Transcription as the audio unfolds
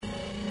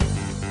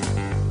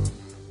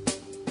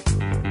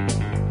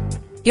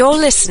You're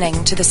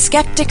listening to the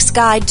Skeptics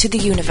Guide to the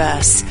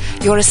Universe,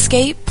 your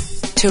escape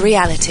to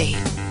reality.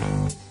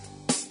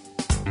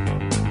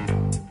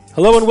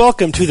 Hello and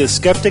welcome to the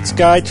Skeptics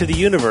Guide to the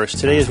Universe.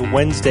 Today is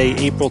Wednesday,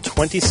 April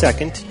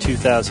 22nd,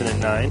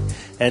 2009,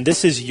 and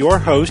this is your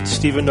host,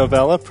 Stephen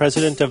Novella,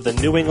 president of the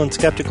New England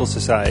Skeptical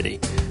Society.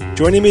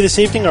 Joining me this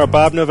evening are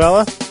Bob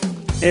Novella.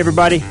 Hey,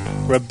 everybody.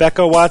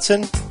 Rebecca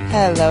Watson.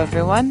 Hello,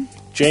 everyone.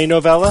 Jay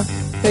Novella.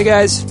 Hey,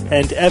 guys.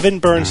 And Evan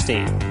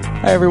Bernstein.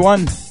 Hi,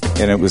 everyone.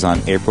 And it was on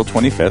April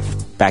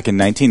 25th, back in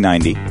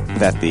 1990,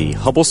 that the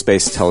Hubble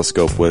Space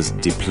Telescope was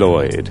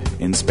deployed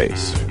in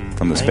space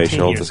from the Space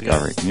Shuttle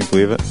Discovery. Can you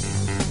believe it?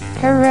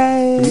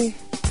 Hooray!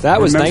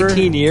 That was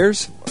 19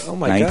 years? Oh,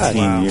 my God.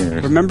 19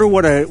 years. Remember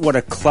what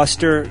a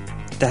cluster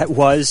that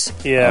was?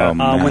 Yeah.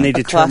 When they A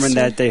determined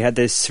cluster? that they had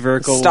this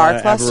spherical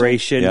Star cluster?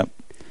 aberration. Yep.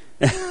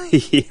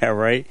 Yeah,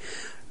 right.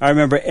 I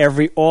remember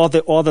all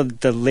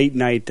the late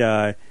night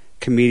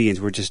comedians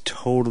were just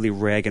totally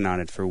ragging on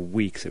it for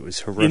weeks. It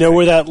was horrific. You know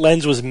where that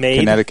lens was made?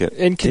 Connecticut.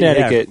 In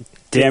Connecticut. Yeah.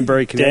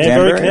 Danbury, Connecticut.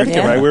 Danbury, Connecticut,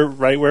 Yeah.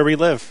 right where we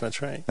live. That's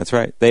right. That's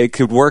right. They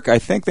could work, I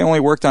think they only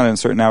worked on it in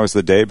certain hours of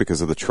the day because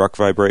of the truck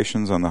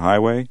vibrations on the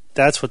highway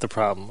That's what the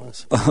problem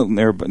was.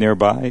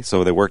 nearby.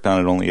 So they worked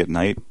on it only at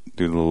night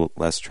due to a little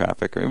less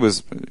traffic. It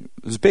was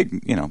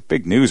big,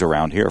 big news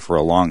around here for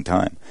a long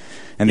time.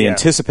 And the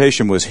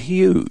anticipation was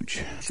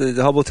huge. So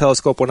the Hubble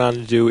telescope went on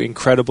to do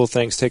incredible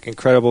things, take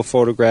incredible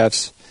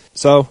photographs.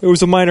 So it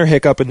was a minor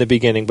hiccup in the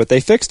beginning, but they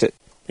fixed it.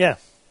 Yeah.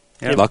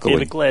 Luckily.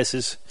 Gave it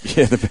glasses.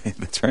 Yeah,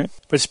 that's right.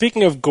 But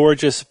speaking of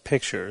gorgeous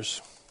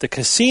pictures, the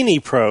Cassini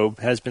probe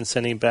has been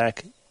sending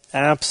back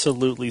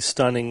absolutely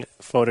stunning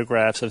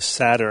photographs of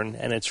Saturn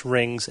and its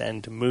rings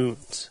and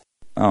moons.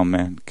 Oh,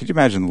 man. Could you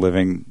imagine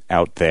living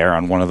out there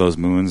on one of those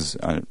moons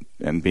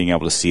and being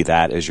able to see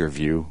that as your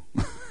view?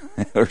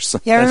 Or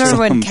something? Yeah, I remember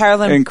when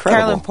Incredible.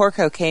 Carolyn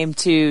Porco came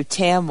to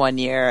TAM one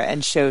year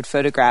and showed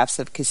photographs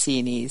of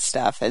Cassini's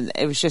stuff, and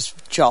it was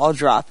just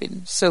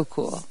jaw-dropping. So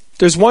cool.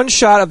 There's one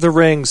shot of the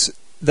rings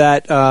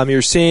that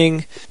you're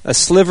seeing a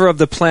sliver of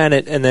the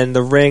planet, and then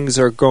the rings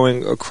are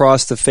going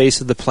across the face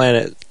of the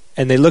planet,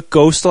 and they look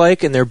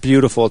ghost-like, and they're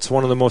beautiful. It's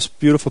one of the most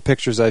beautiful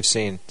pictures I've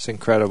seen. It's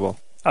incredible.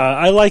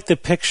 I like the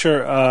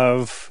picture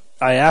of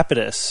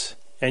Iapetus,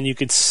 and you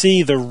could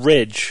see the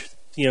ridge,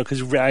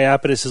 because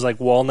Iapetus is like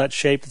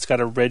walnut-shaped. It's got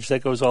a ridge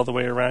that goes all the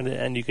way around it,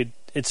 and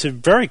it's a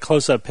very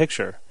close-up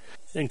picture.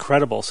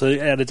 Incredible. So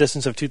at a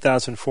distance of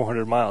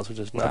 2,400 miles, which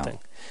is nothing.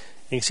 Wow.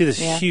 You can see this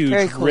very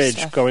huge cool ridge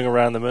stuff. going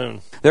around the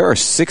moon. There are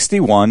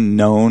 61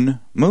 known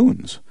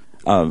moons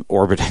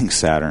orbiting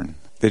Saturn.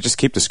 They just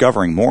keep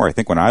discovering more. I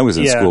think when I was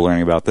in school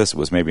learning about this, it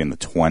was maybe in the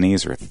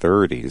 20s or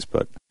 30s.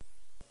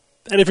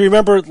 And if you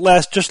remember,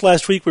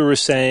 last week we were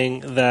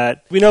saying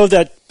that we know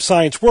that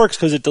science works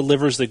because it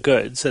delivers the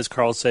goods, as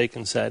Carl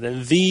Sagan said,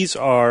 and these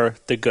are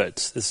the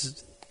goods. This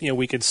is,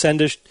 we could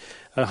send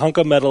a hunk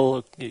of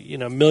metal,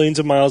 millions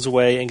of miles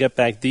away and get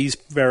back these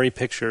very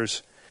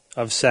pictures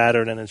of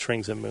Saturn and its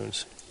rings and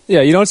moons. Yeah,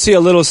 you don't see a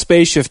little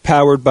spaceship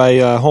powered by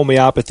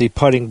homeopathy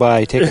putting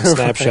by, taking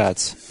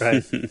snapshots.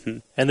 Right.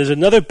 And there's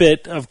another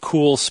bit of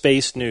cool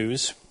space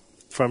news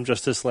from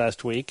just this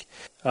last week.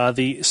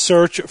 The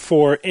search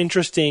for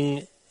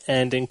interesting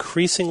and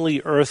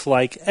increasingly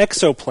Earth-like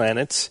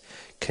exoplanets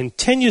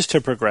continues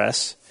to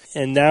progress,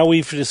 and now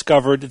we've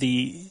discovered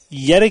the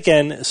yet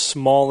again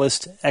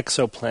smallest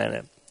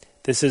exoplanet.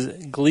 This is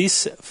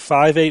Gliese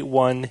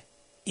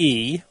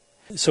 581e.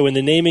 So in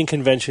the naming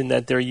convention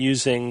that they're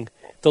using,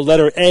 the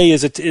letter A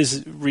is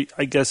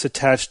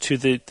attached to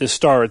the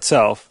star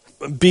itself.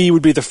 B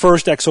would be the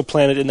first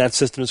exoplanet in that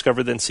system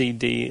discovered, then C,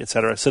 D,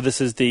 etc. So this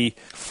is the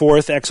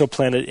fourth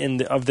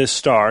exoplanet of this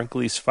star,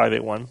 Gliese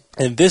 581.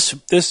 And this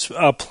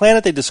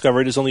planet they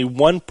discovered is only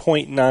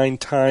 1.9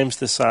 times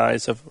the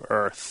size of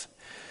Earth.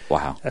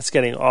 Wow. That's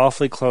getting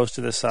awfully close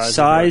to the size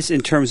of Earth.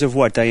 In terms of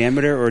what?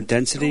 Diameter or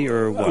density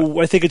or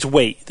what? I think it's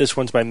weight. This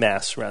one's by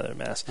mass, rather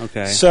mass.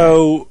 Okay.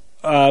 So,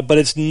 but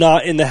it's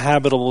not in the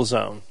habitable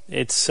zone.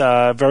 It's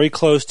very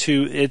close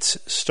to its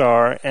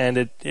star,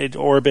 and it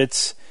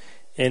orbits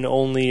in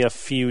only a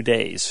few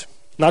days.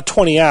 Not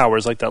 20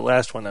 hours like that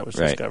last one that was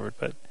discovered.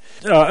 But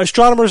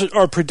astronomers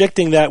are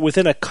predicting that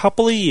within a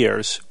couple of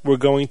years, we're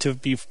going to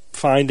be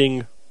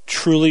finding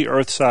truly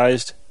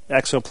Earth-sized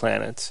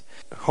exoplanets,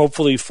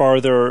 hopefully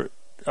farther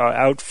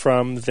out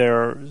from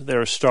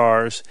their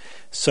stars.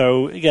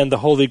 So, again, the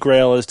holy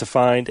grail is to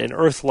find an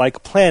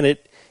Earth-like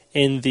planet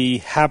in the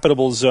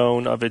habitable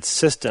zone of its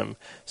system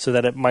so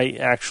that it might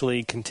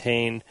actually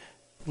contain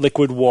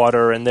liquid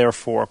water and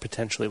therefore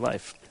potentially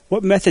life.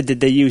 What method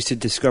did they use to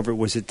discover?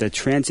 Was it the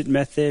transit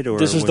method? Or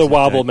this is the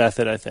wobble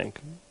method, I think.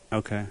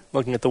 Okay.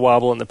 Looking at the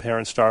wobble in the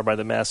parent star by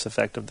the mass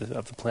effect of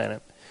the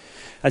planet.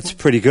 That's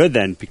pretty good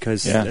then,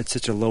 because it's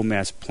such a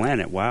low-mass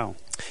planet. Wow.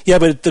 Yeah,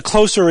 but the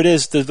closer it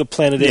is, the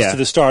planet is to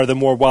the star, the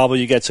more wobble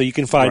you get. So you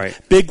can find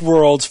big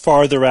worlds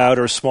farther out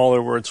or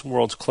smaller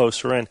worlds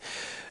closer in.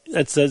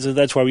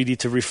 That's why we need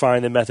to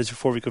refine the methods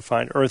before we could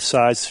find Earth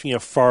size,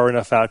 far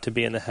enough out to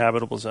be in the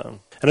habitable zone.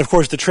 And of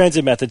course, the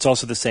transit method's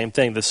also the same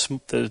thing.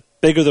 The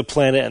bigger the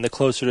planet and the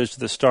closer it is to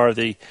the star,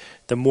 the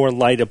more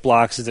light it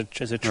blocks as it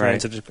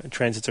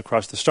transits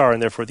across the star,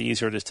 and therefore the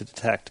easier it is to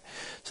detect.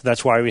 So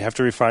that's why we have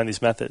to refine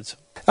these methods.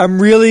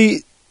 I'm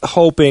really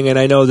hoping, and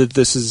I know that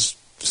this is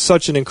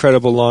such an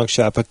incredible long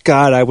shot, but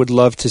God, I would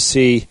love to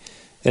see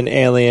an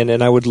alien,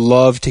 and I would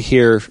love to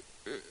hear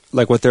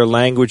like what their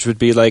language would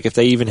be like if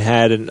they even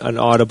had an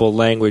audible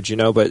language, you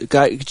know. But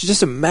God, could you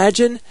just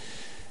imagine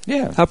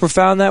how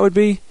profound that would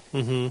be?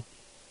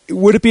 Mm-hmm.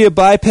 Would it be a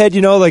biped,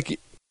 you know, like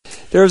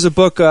there was a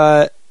book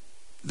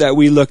that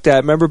we looked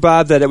at. Remember,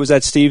 Bob, that it was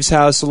at Steve's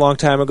house a long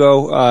time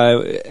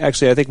ago?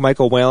 Actually, I think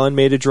Michael Whalen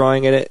made a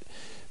drawing in it,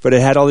 but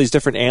it had all these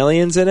different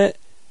aliens in it.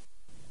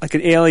 Like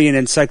an alien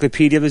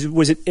encyclopedia.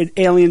 Was it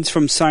aliens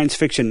from science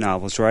fiction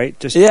novels, right?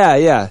 Just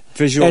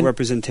visual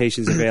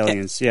representations of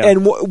aliens. Yeah.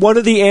 And one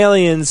of the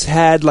aliens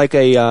had like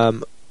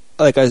a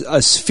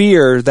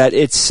sphere that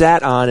it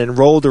sat on and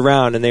rolled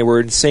around, and they were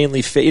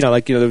insanely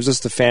there was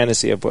just the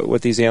fantasy of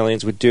what these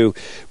aliens would do.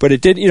 But it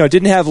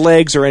didn't have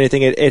legs or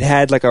anything. It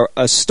had like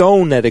a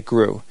stone that it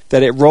grew,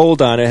 that it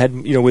rolled on. It had,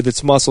 with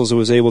its muscles, it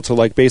was able to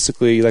like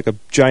basically like a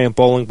giant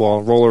bowling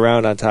ball roll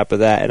around on top of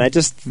that. And I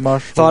just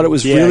thought it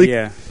was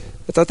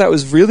I thought that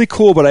was really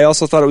cool, but I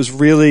also thought it was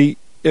really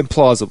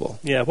implausible.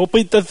 Yeah, well,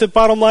 the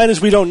bottom line is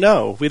we don't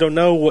know. We don't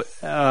know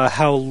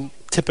how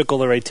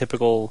typical or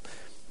atypical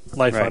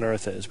life on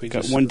Earth is. We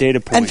got one data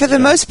point. And for the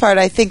most part,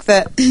 I think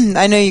that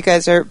I know you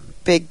guys are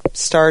big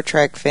Star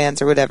Trek fans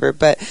or whatever,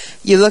 but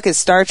you look at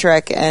Star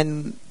Trek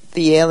and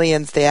the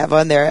aliens they have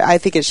on there, I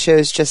think it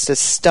shows just a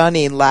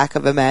stunning lack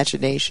of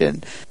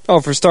imagination.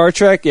 Oh, for Star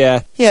Trek?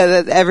 Yeah. Yeah,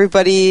 that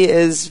everybody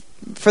is,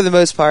 for the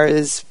most part,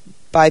 is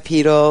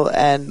bipedal,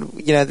 and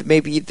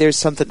maybe there's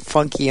something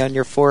funky on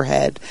your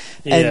forehead.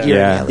 And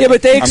yeah,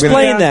 but they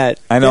explain that.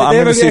 I know. I'm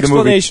going to see the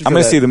movie. I'm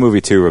going to see the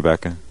movie too,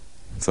 Rebecca.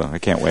 So I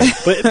can't wait.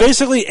 But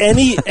basically,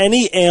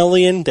 any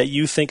alien that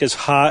you think is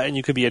hot and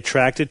you could be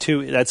attracted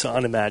to, that's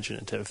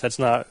unimaginative. That's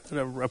not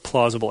a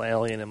plausible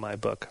alien in my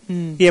book.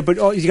 Yeah, but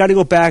you got to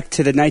go back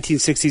to the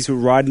 1960s with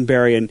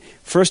Roddenberry, and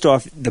first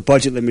off, the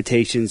budget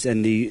limitations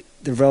and the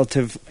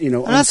relative, I'm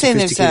not saying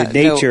there's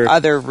nature. No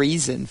other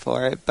reason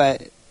for it,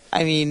 but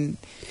I mean,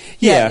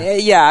 I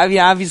mean,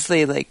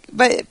 obviously,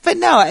 but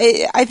no,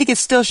 I think it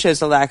still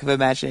shows a lack of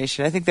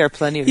imagination. I think there are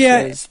plenty of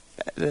shows.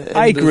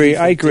 I agree.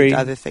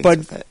 Other things but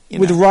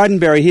with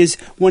Roddenberry,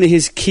 one of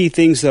his key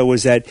things though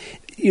was that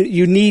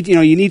you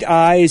need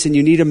eyes and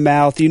you need a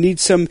mouth. You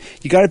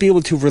got to be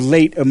able to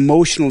relate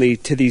emotionally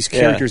to these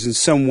characters in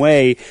some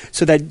way,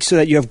 so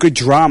that you have good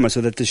drama, so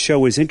that the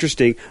show is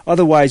interesting.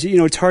 Otherwise,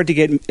 it's hard to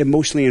get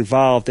emotionally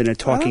involved in a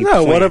talking. I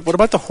don't know. What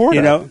about the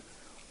Horda?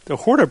 The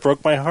Horda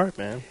broke my heart,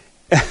 man.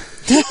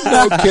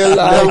 No kill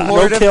eye.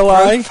 No kill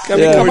eye.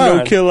 Come on.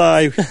 No kill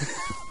eye.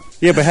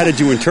 Yeah, but how did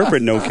you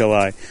interpret no kill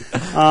eye?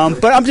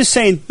 But I'm just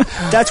saying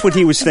that's what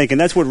he was thinking.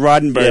 That's what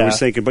Roddenberry was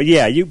thinking. But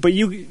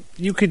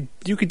you could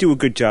do a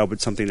good job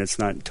with something that's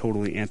not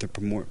totally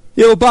anthropomorphic.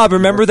 Yeah, well, Bob,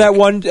 remember that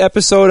one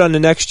episode on the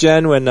Next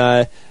Gen when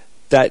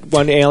that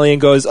one alien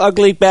goes,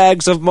 ugly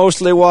bags of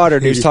mostly water,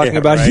 and he was talking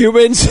about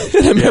humans?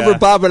 And I remember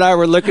Bob and I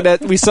were looking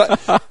at...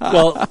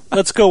 Well,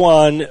 let's go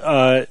on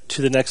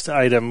to the next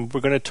item.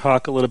 We're going to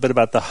talk a little bit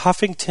about the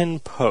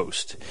Huffington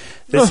Post.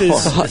 This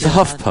is... the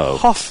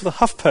HuffPo. The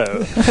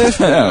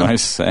HuffPo. Oh, I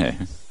say.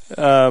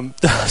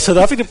 So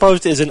the Huffington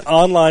Post is an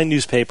online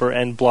newspaper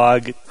and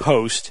blog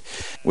host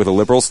with a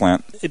liberal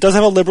slant. It does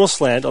have a liberal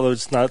slant, although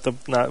it's not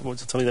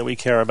something that we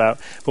care about.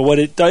 But what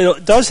it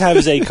does have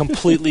is a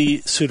completely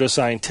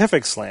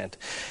pseudoscientific slant,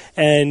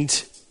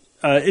 and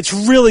it's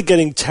really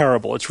getting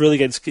terrible. It's really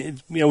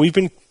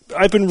getting.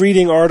 I've been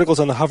reading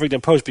articles on the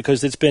Huffington Post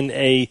because it's been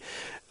a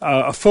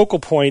focal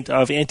point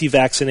of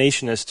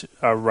anti-vaccinationist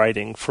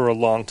writing for a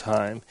long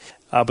time,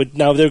 but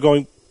now they're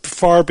going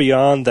far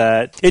beyond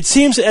that. It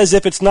seems as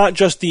if it's not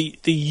just the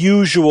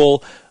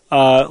usual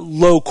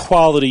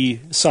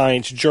low-quality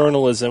science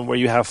journalism where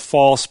you have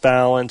false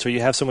balance, or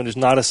you have someone who's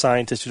not a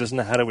scientist who doesn't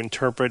know how to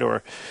interpret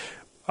or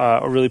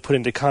really put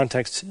into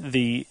context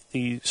the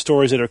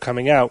stories that are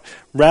coming out.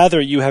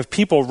 Rather, you have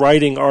people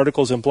writing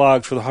articles and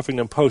blogs for the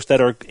Huffington Post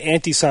that are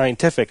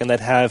anti-scientific and that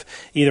have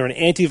either an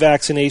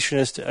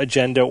anti-vaccinationist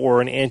agenda or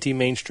an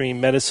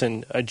anti-mainstream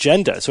medicine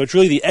agenda. So it's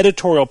really the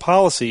editorial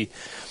policy,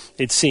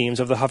 it seems,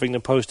 of the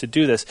Huffington Post to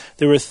do this.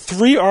 There were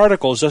 3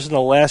 articles just in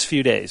the last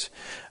few days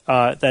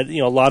that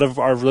a lot of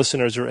our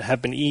listeners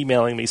have been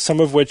emailing me, some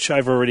of which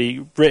I've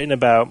already written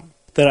about.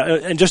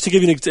 And just to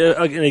give you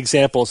an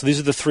example, so these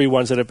are the 3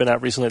 ones that have been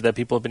out recently that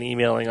people have been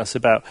emailing us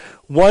about.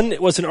 One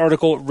was an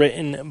article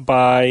written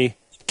by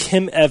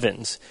Kim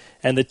Evans,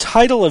 and the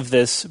title of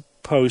this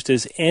post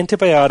is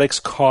 "Antibiotics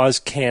Cause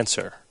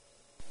Cancer?"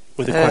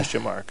 with a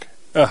question mark.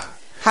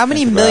 How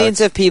many millions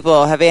of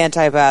people have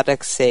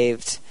antibiotics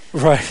saved?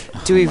 Right.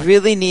 Do we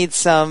really need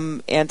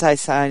some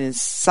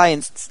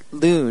anti-science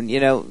loon,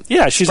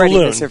 Yeah, she's a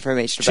loon.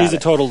 Misinformation about She's a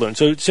total loon.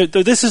 So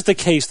this is the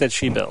case that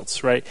she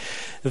builds, right?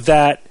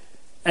 That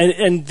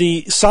and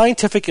the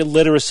scientific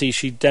illiteracy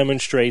she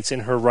demonstrates in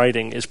her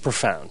writing is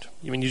profound.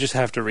 I mean, you just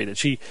have to read it.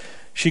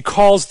 She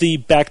calls the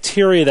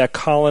bacteria that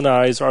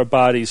colonize our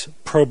bodies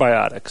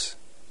probiotics.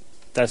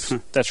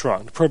 That's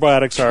wrong.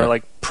 Probiotics are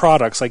like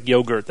products like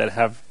yogurt that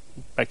have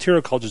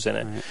bacterial cultures in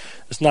it. Right.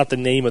 It's not the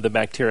name of the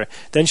bacteria.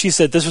 Then she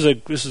said, this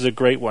is a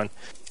great one,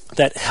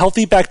 that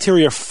healthy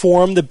bacteria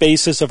form the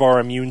basis of our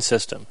immune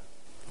system.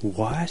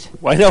 What?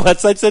 Why no?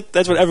 That's what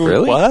everyone.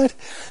 Really? What?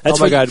 That's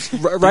my God!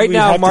 Right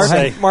now,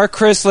 Mark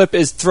Crislip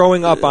is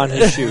throwing up on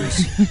his shoes.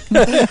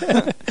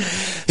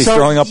 He's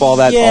throwing up all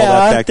that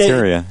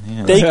bacteria.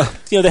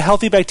 The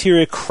healthy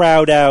bacteria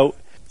crowd out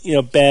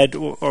bad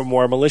or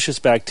more malicious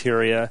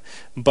bacteria,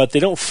 but they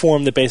don't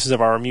form the basis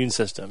of our immune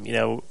system.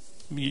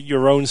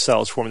 Your own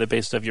cells form the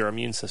basis of your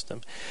immune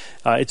system.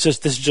 This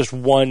is just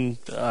one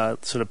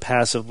sort of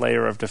passive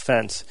layer of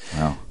defense.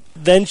 Wow.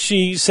 Then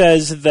she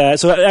says that,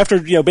 so after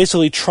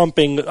basically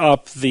trumping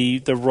up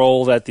the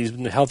role that these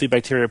healthy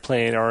bacteria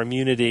play in our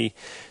immunity,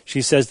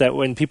 she says that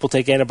when people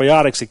take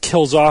antibiotics, it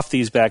kills off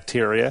these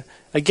bacteria.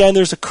 Again,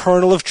 there's a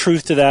kernel of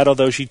truth to that,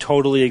 although she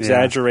totally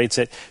exaggerates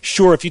it.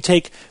 Sure, if you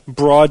take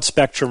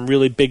broad-spectrum,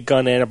 really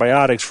big-gun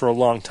antibiotics for a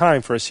long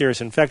time for a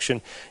serious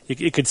infection,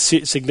 it could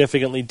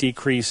significantly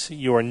decrease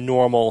your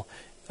normal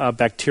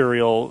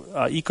bacterial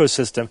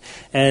ecosystem,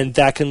 and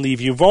that can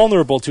leave you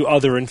vulnerable to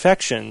other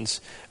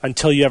infections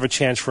until you have a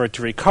chance for it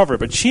to recover.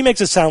 But she makes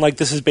it sound like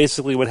this is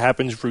basically what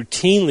happens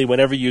routinely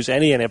whenever you use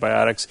any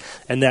antibiotics,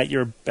 and that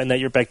your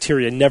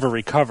bacteria never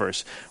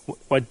recovers.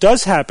 What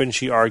does happen,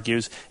 she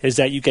argues, is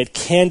that you get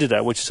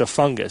Candida, which is a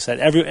fungus,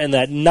 and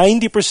that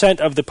 90%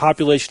 of the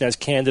population has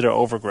Candida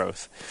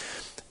overgrowth,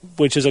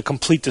 which is a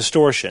complete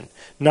distortion.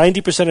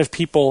 90% of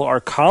people are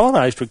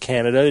colonized with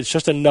Candida. It's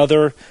just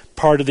another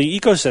part of the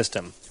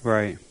ecosystem.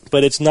 Right.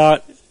 But it's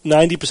not,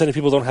 90% of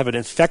people don't have an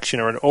infection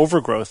or an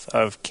overgrowth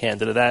of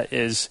Candida. That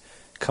is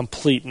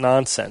complete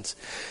nonsense.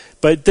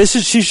 But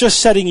she's just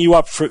setting you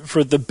up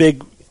for the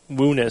big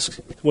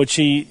wooness.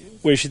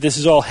 This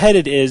is all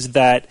headed is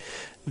that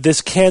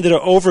this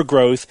Candida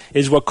overgrowth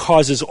is what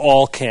causes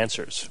all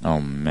cancers. Oh,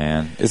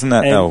 man. Isn't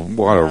that...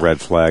 what a red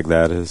flag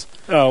that is.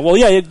 Oh, well,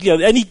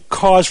 any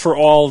cause for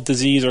all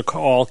disease or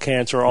all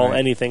cancer or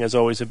anything is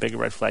always a big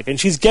red flag. And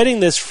she's getting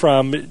this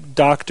from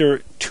Dr.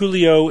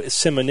 Tullio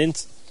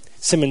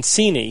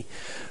Simoncini,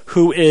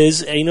 who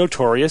is a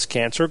notorious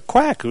cancer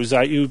quack,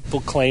 who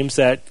claims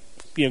that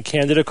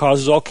Candida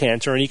causes all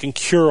cancer, and he can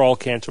cure all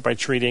cancer by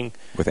treating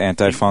with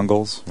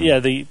antifungals.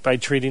 By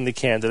treating the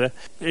Candida.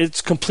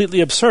 It's completely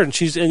absurd.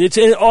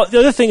 The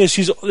other thing is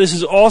this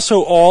is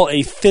also all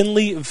a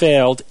thinly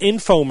veiled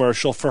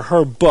infomercial for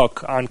her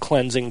book on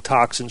cleansing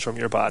toxins from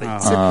your body. Oh.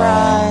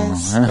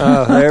 Surprise!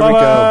 There we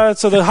go.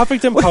 So the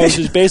Huffington Post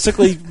is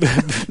basically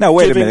now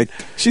wait a minute.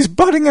 She's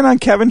butting in on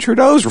Kevin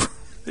Trudeau's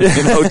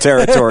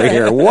territory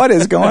here. What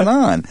is going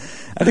on?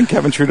 I think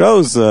Kevin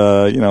Trudeau's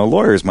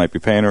lawyers might be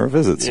paying her a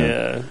visit soon.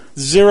 Yeah,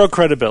 zero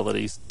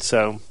credibility.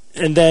 So,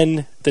 and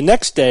then the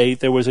next day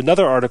there was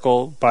another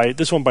article by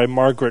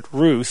Margaret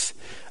Ruth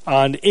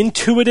on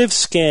intuitive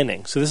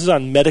scanning. So this is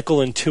on medical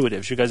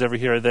intuitives. You guys ever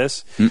hear of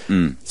this?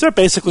 Mm-mm. So they're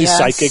basically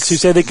psychics who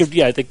say they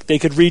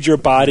could read your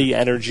body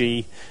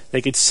energy.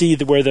 They could see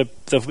where the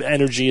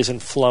energy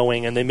isn't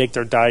flowing, and they make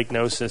their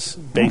diagnosis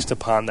based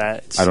upon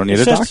that. I don't need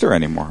a doctor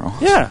anymore.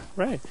 Yeah,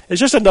 right.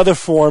 It's just another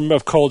form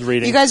of cold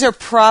reading. You guys are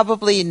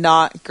probably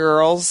not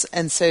girls,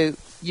 and so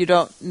you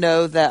don't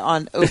know that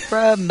on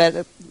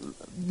Oprah,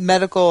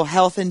 medical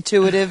health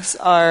intuitives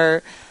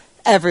are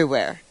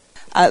everywhere.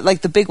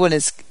 Like the big one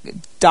is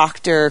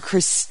Dr.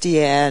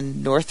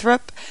 Christiane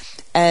Northrup,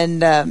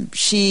 and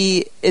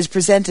she is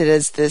presented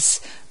as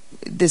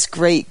this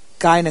great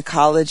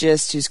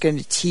gynecologist who's going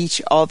to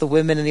teach all the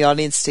women in the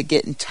audience to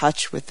get in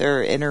touch with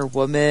their inner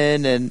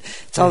woman, and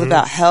it's all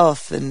about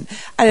health, and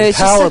I know it's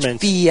just such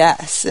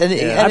BS, and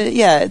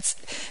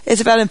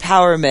it's about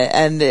empowerment,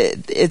 and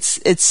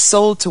it's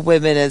sold to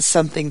women as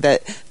something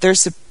that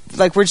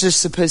we're just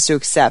supposed to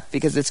accept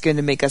because it's going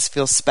to make us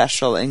feel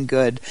special and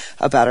good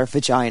about our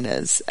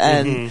vaginas,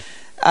 and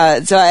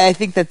so I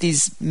think that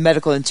these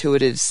medical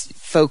intuitives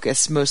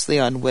focus mostly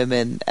on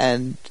women,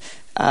 and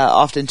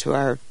often to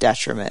our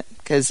detriment,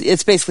 because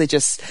it's basically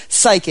just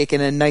psychic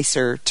in a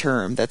nicer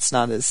term that's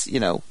not as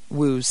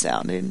woo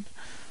sounding.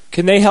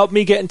 Can they help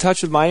me get in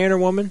touch with my inner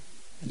woman?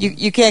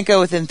 You can't go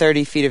within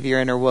 30 feet of your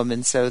inner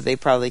woman, so they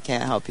probably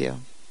can't help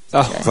you.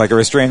 Oh, okay. It's like a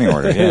restraining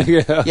order.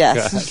 Yeah.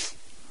 Yes.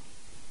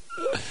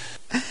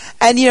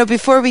 And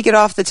before we get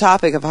off the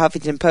topic of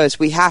Huffington Post,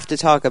 we have to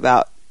talk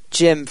about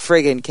Jim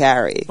friggin'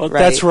 Carrey. Well,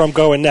 that's where I'm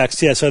going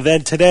next. Yeah. So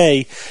then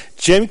today,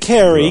 Jim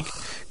Carrey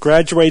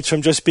graduates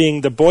from just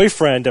being the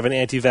boyfriend of an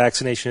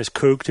anti-vaccinationist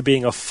kook to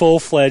being a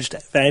full-fledged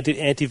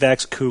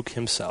anti-vax kook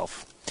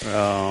himself.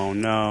 Oh,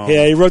 no.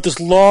 Yeah, he wrote this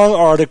long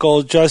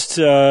article, just,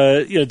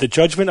 the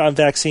judgment on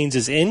vaccines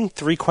is in,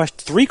 three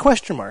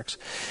question marks.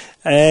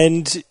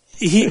 And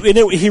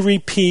He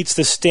repeats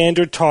the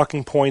standard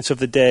talking points of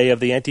the day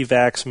of the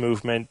anti-vax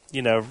movement,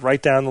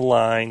 right down the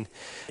line.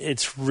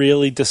 It's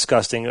really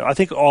disgusting. I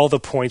think all the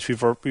points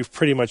we've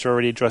pretty much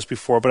already addressed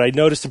before, but I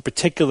noticed in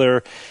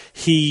particular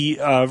he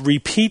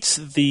repeats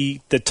the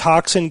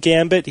toxin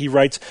gambit. He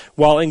writes,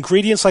 while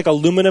ingredients like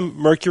aluminum,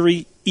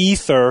 mercury,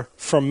 ether,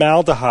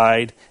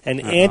 formaldehyde,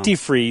 and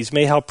antifreeze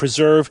may help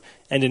preserve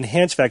and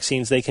enhance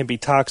vaccines, they can be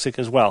toxic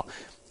as well.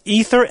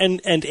 Ether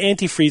and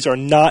antifreeze are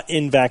not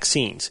in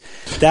vaccines.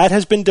 That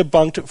has been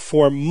debunked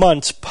for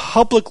months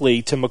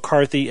publicly to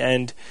McCarthy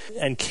and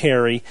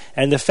Carey.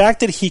 And the fact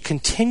that he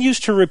continues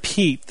to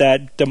repeat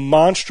that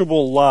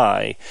demonstrable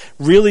lie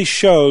really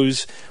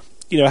shows,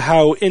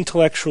 how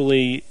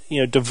intellectually,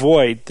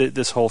 devoid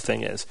this whole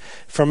thing is.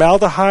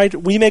 Formaldehyde,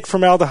 we make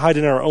formaldehyde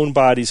in our own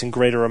bodies in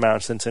greater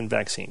amounts than it's in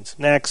vaccines.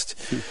 Next,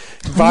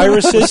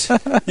 viruses,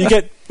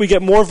 we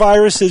get more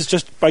viruses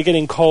just by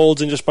getting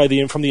colds and just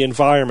from the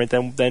environment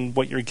than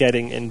what you're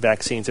getting in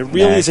vaccines. It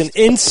really is an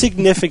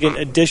insignificant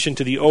addition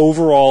to the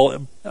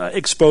overall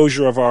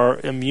exposure of our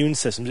immune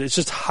systems. It's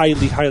just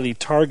highly, highly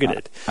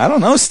targeted. I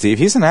don't know, Steve.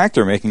 He's an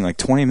actor making like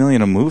 $20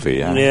 million a movie.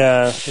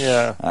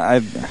 Yeah.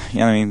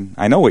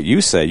 I know what you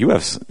say. You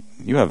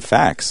have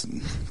facts,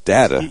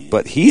 data,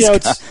 but he's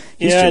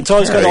it's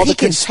always got all the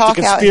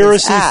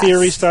conspiracy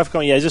theory stuff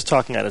going. Yeah, he's just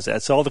talking out his ass.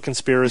 It's all the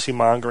conspiracy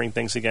mongering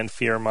things again,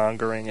 fear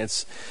mongering.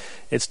 It's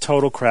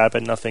total crap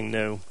and nothing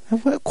new.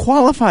 What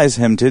qualifies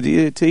him to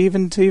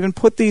even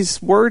put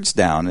these words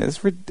down? It's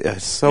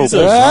so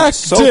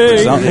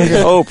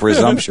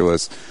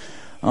presumptuous.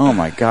 Oh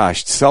my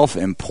gosh,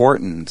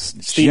 self-importance.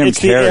 It's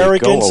the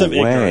arrogance of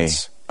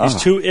ignorance. He's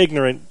too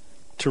ignorant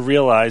to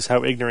realize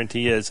how ignorant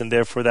he is, and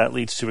therefore that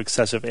leads to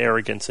excessive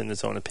arrogance in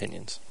his own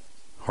opinions.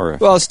 Horrific.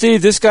 Well,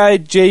 Steve, this guy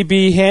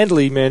J.B.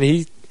 Handley, man,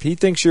 he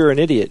thinks you're an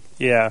idiot.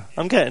 Yeah,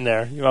 I'm getting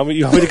there. You want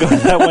me to go to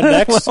that one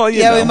next? Well,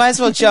 we might as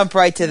well jump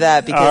right to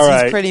that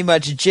because he's pretty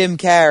much Jim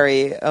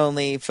Carrey,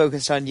 only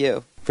focused on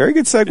you. Very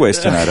good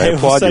segues tonight. I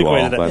applaud you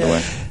all, by the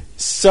way.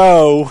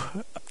 So,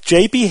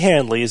 J.B.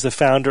 Handley is the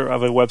founder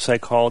of a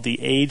website called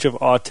The Age of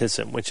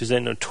Autism, which is a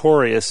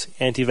notorious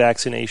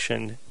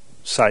anti-vaccination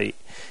site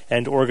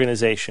and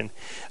organization.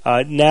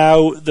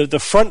 Now, the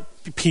front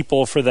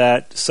people for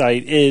that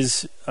site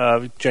is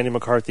Jenny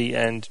McCarthy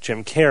and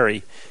Jim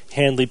Carrey.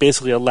 Handley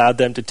basically allowed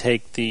them to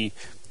take the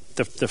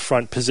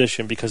front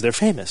position because they're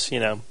famous,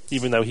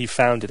 even though he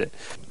founded it.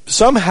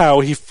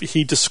 Somehow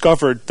he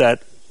discovered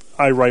that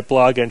I write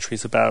blog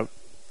entries about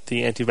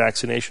the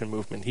anti-vaccination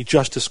movement. He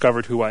just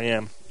discovered who I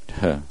am.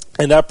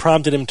 And that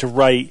prompted him to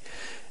write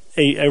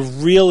a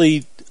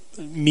really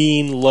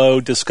mean,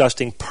 low,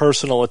 disgusting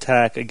personal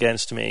attack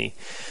against me.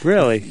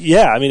 Really?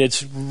 Yeah, I mean,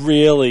 it's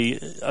really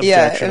objectionable.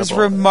 Yeah, it was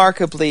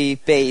remarkably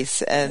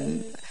base.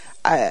 And,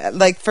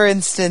 for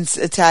instance,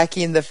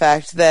 attacking the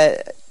fact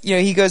that,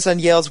 he goes on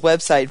Yale's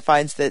website and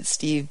finds that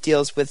Steve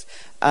deals with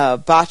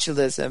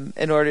botulism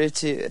in order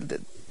to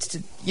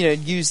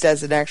used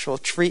as an actual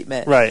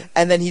treatment. Right.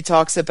 And then he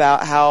talks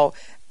about how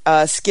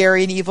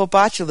scary and evil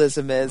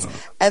botulism is.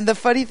 And the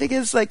funny thing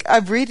is,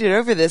 I'm reading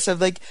over this, I'm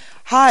like,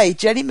 hi,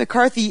 Jenny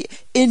McCarthy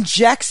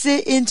injects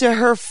it into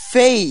her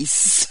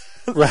face.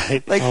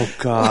 Right. Oh,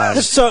 God.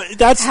 So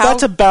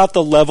that's about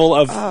the level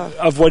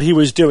of what he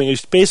was doing. He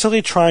was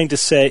basically trying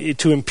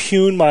to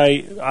impugn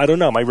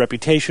my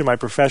reputation, my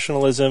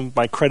professionalism,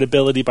 my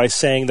credibility by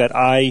saying that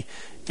I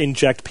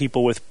inject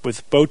people with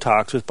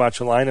Botox, with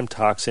botulinum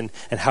toxin,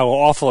 and how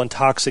awful and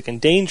toxic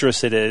and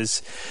dangerous it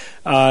is,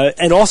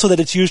 and also that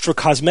it's used for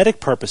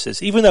cosmetic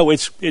purposes, even though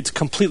it's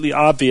completely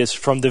obvious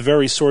from the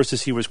very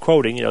sources he was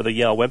quoting, the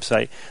Yale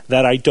website,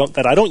 that I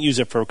don't use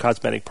it for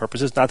cosmetic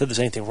purposes. Not that there's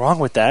anything wrong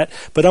with that,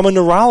 but I'm a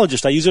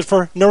neurologist. I use it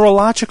for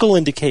neurological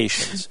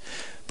indications.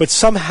 But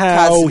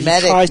somehow he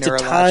tries to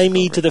tie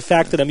me to the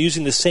fact that I'm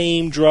using the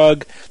same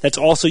drug that's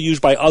also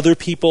used by other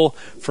people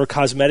for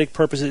cosmetic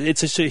purposes. It's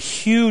just a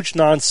huge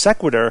non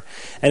sequitur,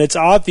 and it's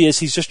obvious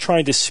he's just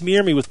trying to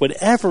smear me with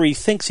whatever he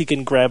thinks he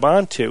can grab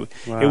onto.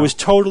 Wow. It was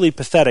totally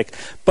pathetic.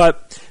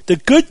 But the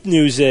good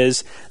news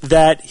is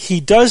that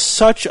he does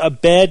such a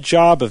bad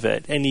job of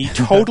it, and he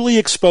totally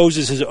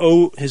exposes his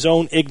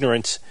own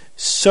ignorance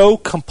so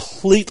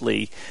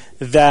completely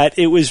that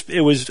it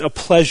was a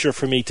pleasure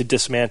for me to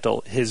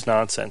dismantle his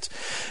nonsense.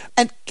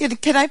 And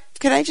can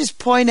I just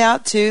point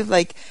out too,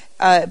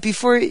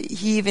 before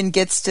he even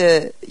gets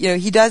to,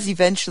 he does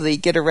eventually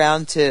get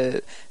around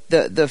to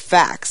the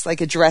facts,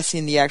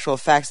 addressing the actual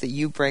facts that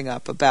you bring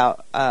up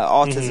about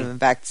autism and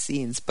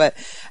vaccines. But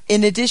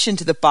in addition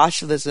to the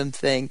botulism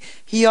thing,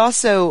 he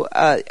also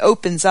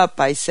opens up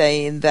by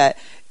saying that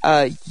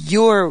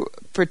your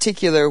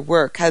particular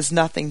work has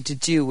nothing to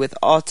do with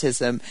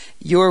autism.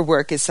 Your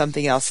work is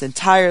something else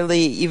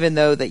entirely, even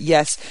though that,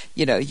 yes,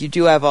 you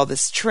do have all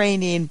this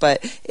training,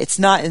 but it's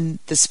not in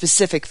the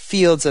specific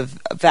fields of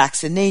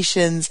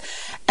vaccinations.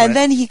 And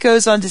then he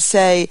goes on to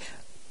say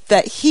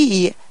that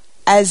he,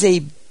 as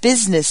a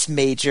business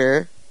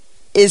major,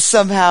 is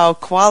somehow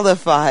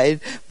qualified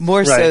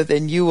more so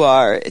than you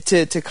are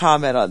to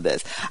comment on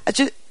this.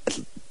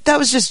 that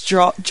was just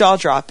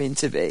jaw-dropping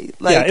to me.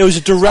 Like, it was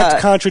a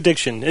direct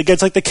contradiction. It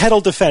gets like the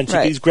kettle defense.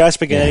 Right. He's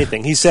grasping at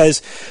anything. He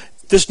says,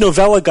 this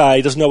novella guy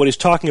doesn't know what he's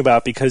talking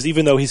about because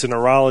even though he's a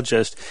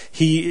neurologist,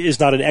 he is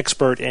not an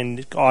expert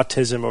in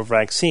autism or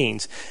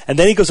vaccines. And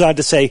then he goes on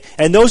to say,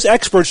 and those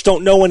experts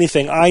don't know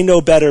anything. I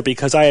know better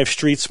because I have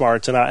street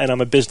smarts and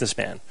I'm a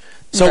businessman.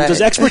 So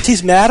does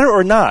expertise matter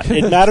or not?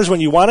 It matters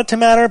when you want it to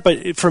matter,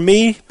 but for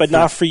me, but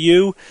not for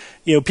you.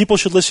 You know, people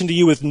should listen to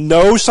you with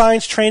no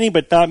science training,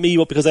 but not me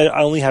because I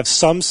only have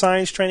some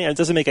science training. It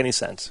doesn't make any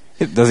sense.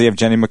 Does he have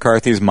Jenny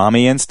McCarthy's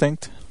mommy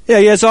instinct? Yeah,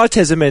 he has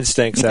autism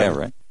instincts. Yeah,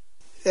 right.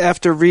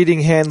 After reading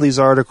Handley's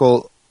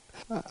article,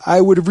 I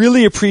would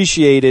really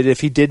appreciate it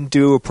if he didn't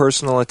do a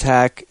personal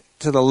attack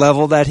to the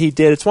level that he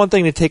did. It's one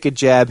thing to take a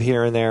jab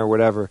here and there or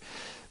whatever,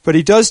 but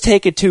he does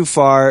take it too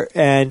far,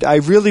 and I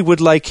really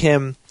would like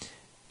him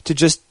to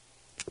just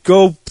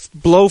go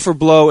blow for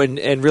blow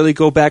and really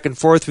go back and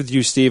forth with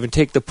you, Steve, and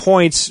take the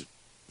points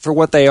for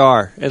what they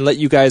are and let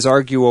you guys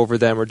argue over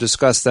them or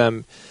discuss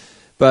them.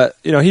 But,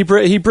 you know,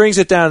 he brings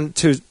it down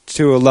to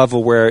a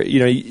level where, you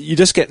know, you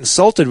just get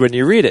insulted when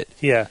you read it.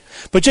 Yeah.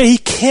 But, Jay, he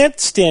can't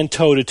stand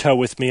toe-to-toe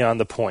with me on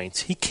the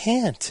points. He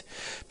can't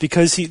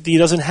because he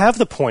doesn't have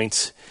the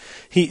points.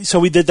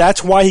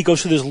 That's why he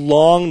goes through this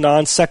long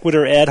non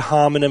sequitur ad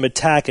hominem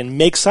attack and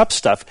makes up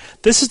stuff.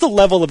 This is the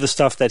level of the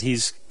stuff that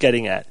he's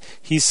getting at.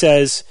 He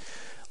says,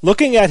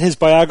 looking at his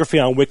biography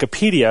on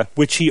Wikipedia,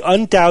 which he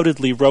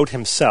undoubtedly wrote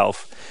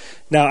himself.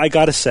 Now, I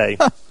got to say,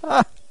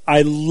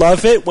 I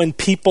love it when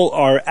people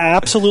are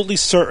absolutely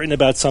certain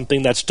about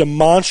something that's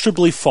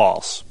demonstrably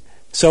false.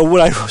 So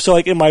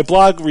like in my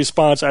blog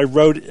response, I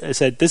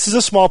said, this is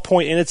a small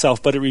point in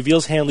itself, but it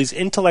reveals Handley's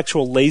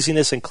intellectual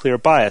laziness and clear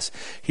bias.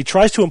 He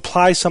tries to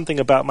imply something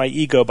about my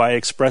ego by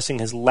expressing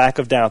his lack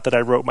of doubt that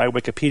I wrote my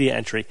Wikipedia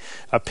entry.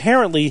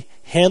 Apparently,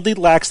 Handley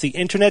lacks the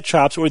internet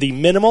chops or the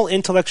minimal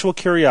intellectual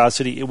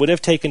curiosity it would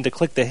have taken to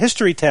click the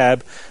history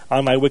tab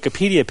on my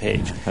Wikipedia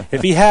page.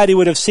 If he had, he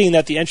would have seen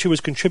that the entry was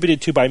contributed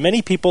to by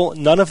many people,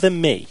 none of them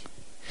me.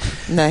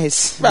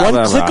 Nice.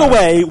 One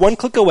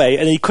click away,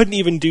 and he couldn't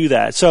even do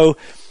that. So,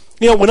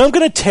 you know, when I'm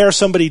going to tear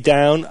somebody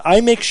down,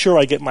 I make sure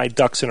I get my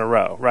ducks in a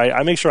row, right?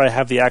 I make sure I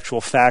have the actual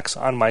facts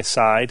on my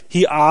side.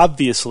 He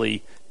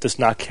obviously does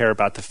not care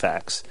about the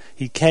facts.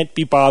 He can't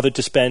be bothered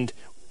to spend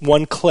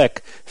one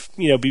click,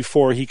 you know,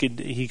 before he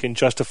can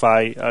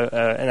justify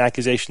an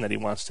accusation that he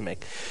wants to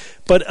make.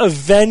 But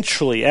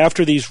eventually,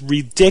 after these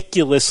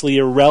ridiculously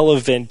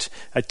irrelevant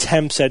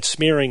attempts at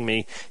smearing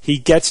me, he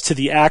gets to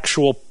the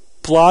actual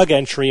blog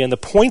entry and the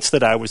points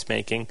that I was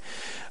making,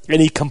 and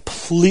he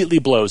completely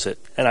blows it.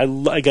 And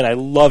I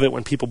love it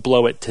when people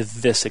blow it to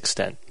this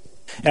extent.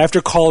 After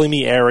calling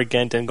me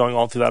arrogant and going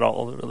all through that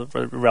all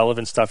the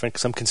relevant stuff and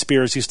some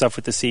conspiracy stuff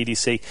with the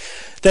CDC,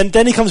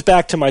 then he comes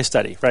back to my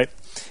study, right?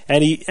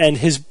 And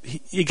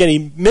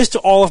he missed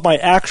all of my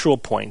actual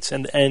points,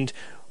 and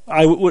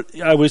I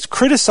was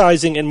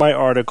criticizing in my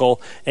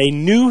article a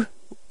new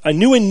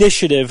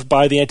initiative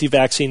by the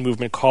anti-vaccine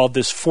movement called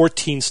this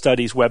 14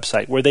 Studies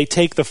website, where they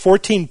take the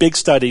 14 big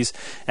studies,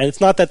 and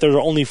it's not that there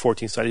are only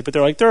 14 studies, but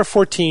there are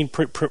 14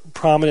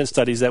 prominent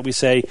studies that we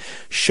say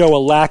show a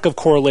lack of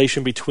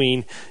correlation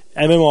between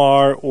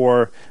MMR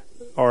or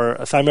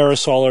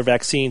thimerosal or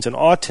vaccines and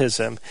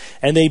autism,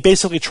 and they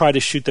basically try to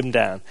shoot them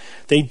down.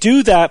 They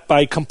do that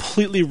by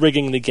completely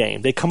rigging the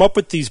game. They come up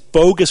with these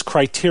bogus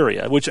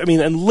criteria,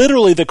 and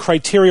literally the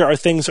criteria are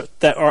things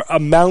that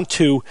amount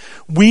to,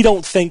 we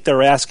don't think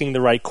they're asking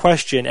the right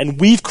question, and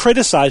we've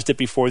criticized it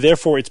before,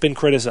 therefore it's been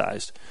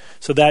criticized.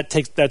 So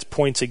that's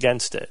points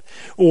against it.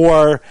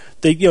 Or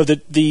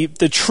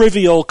the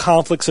trivial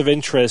conflicts of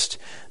interest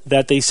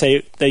that they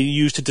say they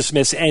use to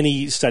dismiss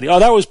any study. Oh,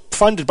 that was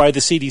funded by the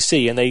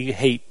CDC, and they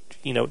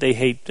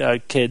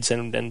hate kids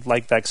and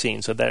like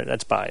vaccines, so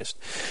that's biased.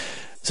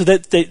 So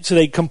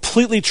they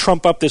completely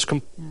trump up this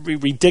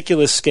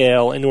ridiculous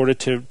scale in order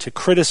to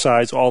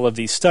criticize all of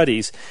these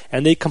studies,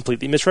 and they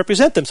completely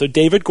misrepresent them. So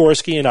David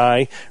Gorski and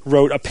I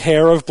wrote a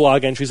pair of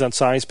blog entries on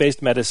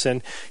science-based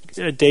medicine.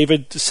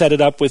 David set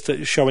it up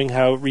with showing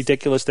how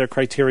ridiculous their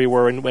criteria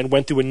were and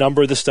went through a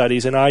number of the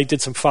studies, and I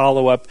did some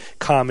follow-up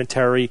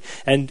commentary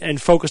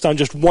and focused on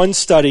just one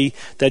study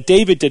that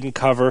David didn't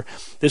cover.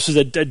 This was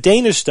a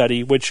Danish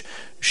study which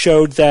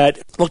looked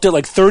at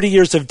like 30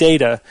 years of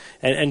data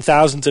and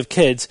thousands of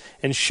kids,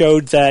 and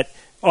showed that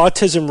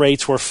autism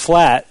rates were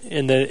flat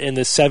in the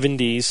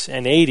 70s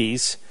and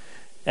 80s,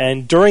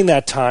 and during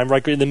that time,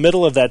 right in the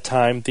middle of that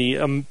time,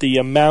 the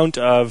amount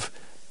of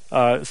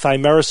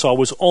thimerosal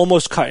was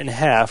almost cut in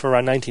half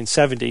around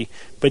 1970,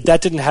 but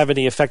that didn't have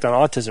any effect on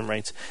autism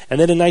rates. And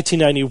then in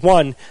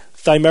 1991,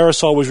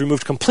 thimerosal was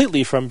removed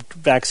completely from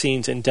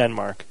vaccines in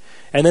Denmark.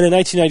 And then in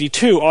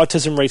 1992,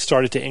 autism rates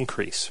started to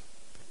increase.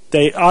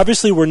 They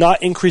obviously were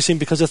not increasing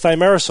because of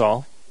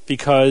thimerosal,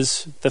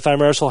 because the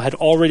thimerosal had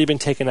already been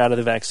taken out of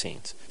the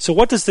vaccines. So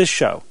what does this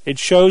show? It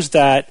shows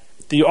that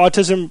the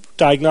autism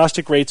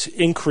diagnostic rates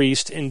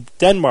increased in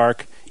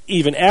Denmark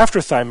even after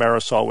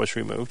thimerosal was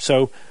removed.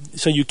 So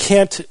you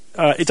can't.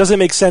 It doesn't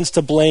make sense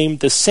to blame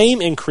the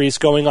same increase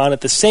going on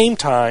at the same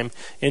time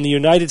in the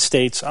United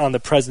States on the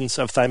presence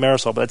of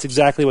thimerosal. But that's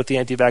exactly what the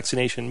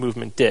anti-vaccination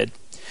movement did.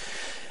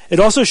 It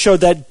also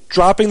showed that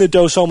dropping the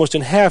dose almost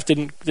in half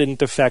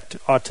didn't affect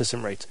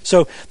autism rates.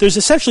 So there's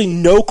essentially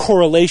no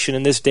correlation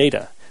in this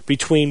data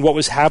between what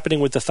was happening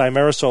with the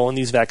thimerosal in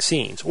these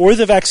vaccines, or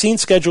the vaccine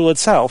schedule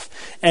itself,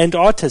 and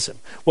autism.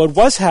 What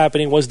was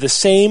happening was the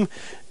same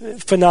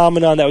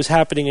phenomenon that was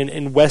happening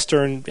in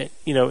Western,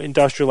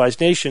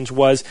 industrialized nations.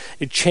 Was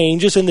it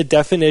changes in the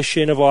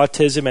definition of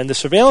autism and the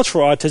surveillance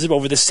for autism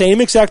over the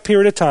same exact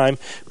period of time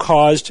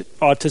caused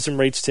autism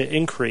rates to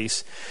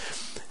increase.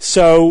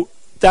 So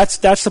that's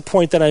the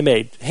point that I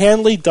made.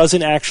 Handley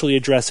doesn't actually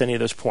address any of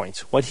those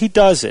points. What he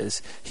does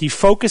is he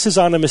focuses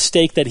on a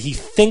mistake that he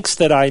thinks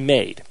that I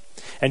made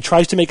and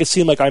tries to make it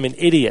seem like I'm an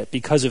idiot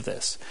because of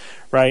this,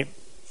 right?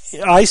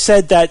 I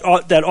said that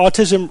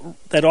autism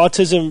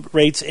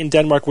rates in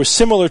Denmark were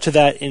similar to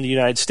that in the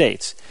United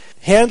States.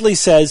 Handley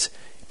says,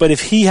 but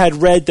if he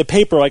had read the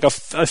paper, like a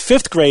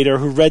fifth grader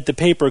who read the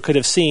paper could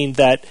have seen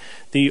that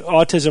the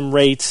autism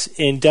rates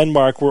in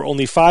Denmark were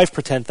only 5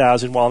 per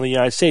 10,000, while in the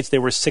United States they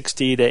were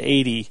 60 to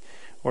 80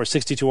 or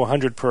 60 to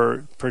 100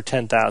 per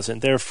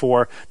 10,000.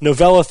 Therefore,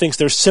 Novella thinks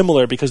they're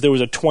similar because there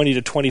was a 20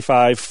 to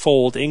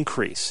 25-fold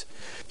increase.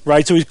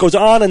 Right, so he goes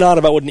on and on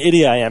about what an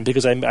idiot I am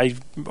because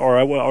or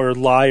a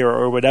liar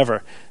or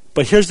whatever.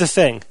 But here's the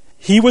thing: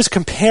 he was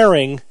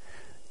comparing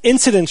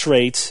incidence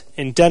rates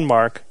in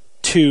Denmark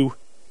to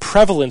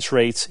prevalence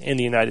rates in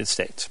the United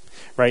States.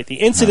 Right, the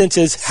incidence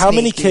is how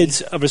many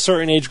kids of a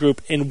certain age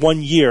group in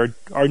 1 year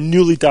are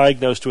newly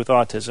diagnosed with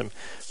autism.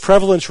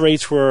 Prevalence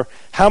rates were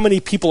how many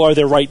people are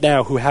there right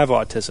now who have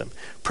autism.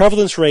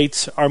 Prevalence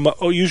rates are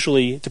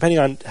usually, depending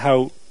on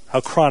how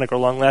chronic or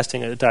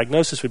long-lasting a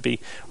diagnosis would be,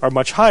 are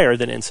much higher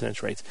than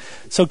incidence rates.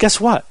 So guess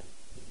what?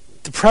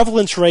 The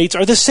prevalence rates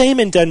are the same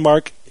in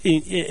Denmark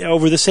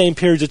over the same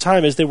periods of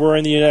time as they were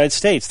in the United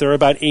States. They're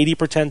about 80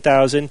 per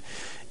 10,000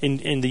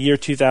 in the year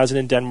 2000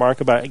 in Denmark,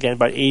 about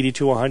 80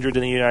 to 100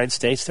 in the United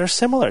States. They're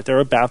similar. They're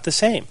about the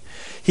same.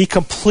 He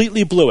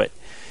completely blew it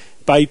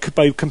by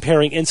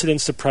comparing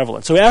incidence to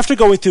prevalence. So after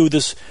going through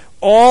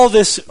all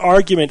this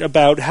argument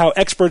about how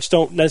experts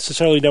don't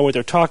necessarily know what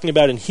they're talking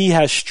about and he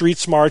has street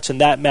smarts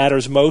and that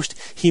matters most,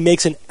 he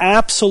makes an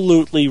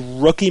absolutely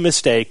rookie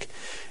mistake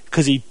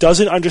because he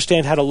doesn't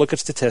understand how to look at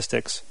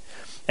statistics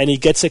and he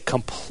gets it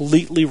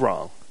completely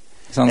wrong.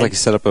 Sounds like he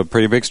set up a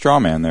pretty big straw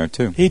man there,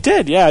 too. He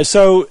did, yeah.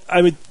 So,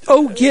 I mean...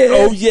 Oh,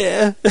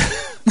 yeah.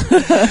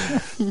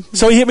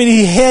 So,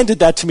 he handed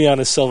that to me on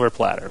a silver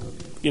platter.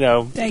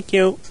 Thank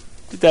you.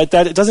 That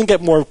it doesn't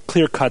get more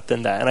clear cut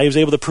than that, and I was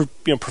able to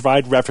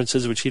provide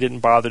references which he didn't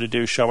bother to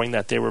do, showing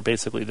that they were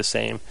basically the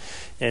same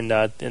in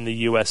the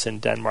U.S. and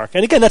Denmark.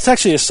 And again, that's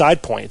actually a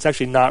side point. It's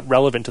actually not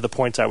relevant to the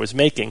points I was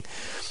making.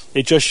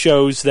 It just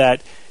shows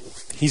that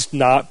he's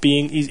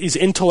he's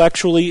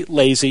intellectually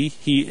lazy.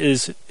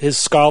 His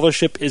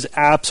scholarship is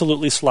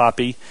absolutely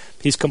sloppy.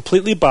 He's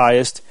completely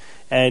biased,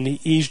 and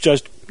he's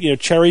just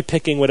cherry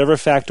picking whatever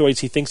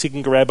factoids he thinks he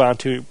can grab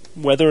onto,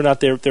 whether or not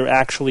they're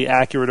actually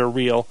accurate or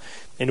real,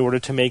 in order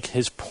to make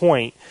his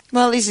point.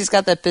 Well, at least he's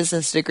got that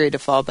business degree to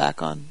fall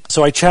back on.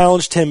 So I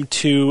challenged him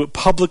to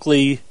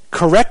publicly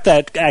correct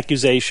that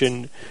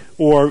accusation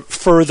or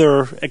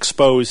further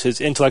expose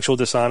his intellectual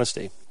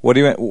dishonesty.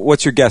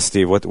 What's your guess,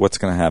 Steve? What's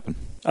going to happen?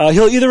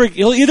 He'll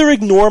either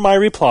ignore my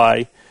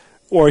reply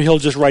or he'll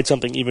just write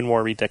something even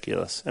more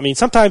ridiculous. I mean,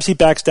 sometimes he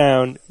backs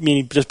down,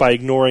 meaning just by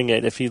ignoring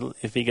it if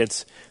he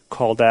gets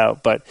called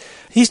out. But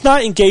he's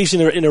not engaged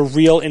in a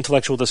real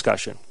intellectual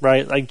discussion,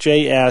 right? Like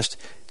Jay asked,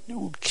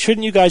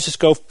 shouldn't you guys just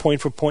go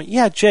point for point?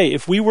 Yeah, Jay,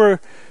 if we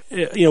were,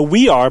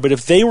 we are, but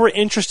if they were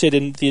interested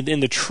in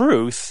the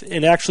truth,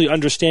 in actually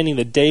understanding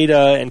the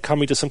data and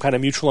coming to some kind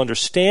of mutual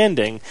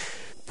understanding,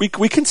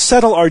 we can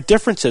settle our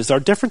differences. Our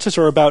differences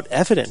are about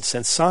evidence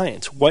and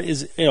science.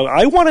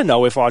 I want to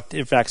know if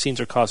vaccines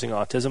are causing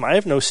autism. I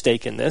have no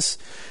stake in this.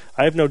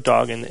 I have no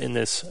dog in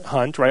this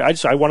hunt,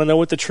 right? I want to know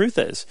what the truth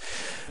is,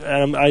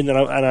 and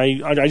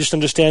I just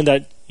understand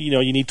that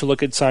you need to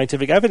look at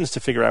scientific evidence to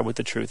figure out what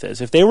the truth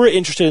is. If they were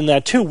interested in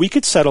that too, we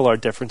could settle our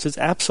differences,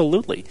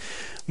 absolutely.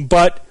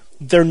 But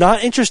they're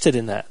not interested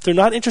in that. They're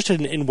not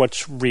interested in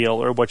what's real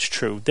or what's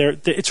true.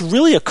 It's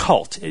really a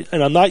cult,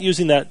 and I'm not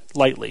using that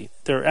lightly.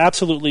 They're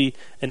absolutely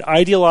an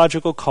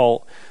ideological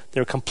cult.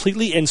 They're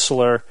completely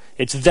insular.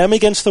 It's them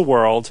against the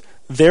world.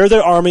 They're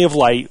the army of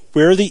light.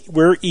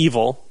 We're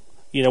evil.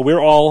 We're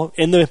all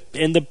in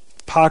the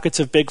pockets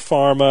of big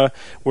pharma.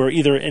 We're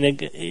either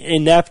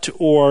inept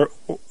or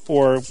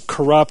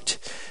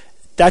corrupt.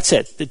 That's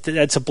it.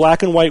 That's a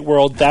black and white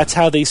world. That's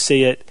how they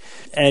see it.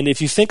 And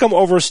if you think I'm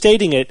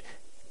overstating it,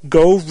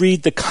 go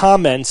read the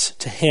comments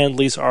to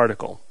Handley's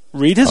article.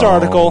 Read his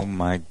article. Oh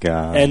my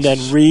gosh. And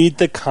then read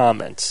the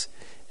comments,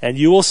 and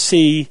you will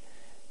see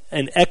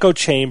an echo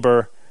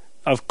chamber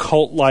of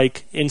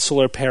cult-like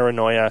insular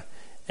paranoia.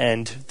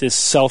 and this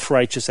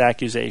self-righteous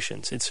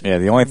accusations. It's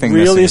the only thing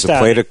really missing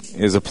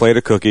is a plate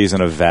of cookies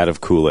and a vat of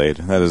Kool-Aid.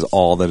 That is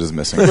all that is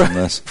missing from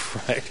this.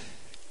 Right.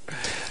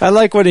 I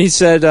like what he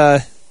said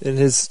in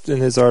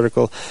his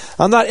article.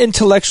 I'm not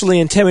intellectually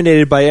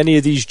intimidated by any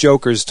of these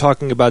jokers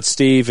talking about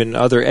Steve and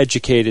other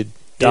educated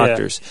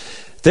doctors.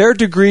 Their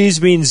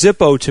degrees mean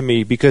Zippo to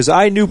me because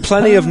I knew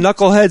plenty of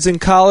knuckleheads in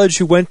college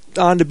who went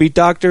on to be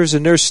doctors,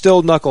 and they're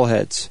still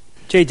knuckleheads.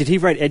 Jay, did he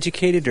write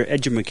educated or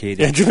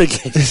edumacated?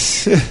 Edumacated.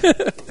 Is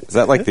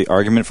that like the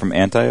argument from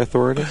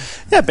anti-authority?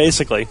 Yeah,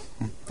 basically.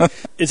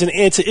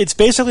 It's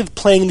basically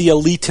playing the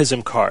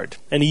elitism card,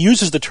 and he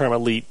uses the term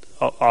elite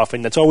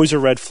often. That's always a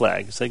red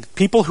flag. It's like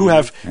people who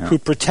who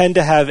pretend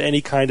to have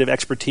any kind of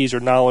expertise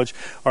or knowledge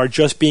are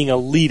just being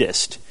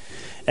elitist.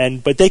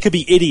 But they could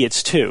be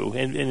idiots too,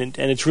 and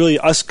it's really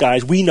us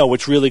guys. We know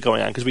what's really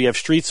going on because we have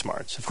street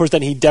smarts. Of course,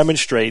 then he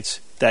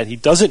demonstrates that he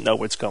doesn't know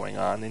what's going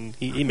on, and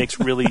he makes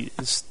really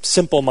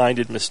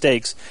simple-minded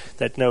mistakes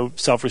that no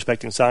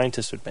self-respecting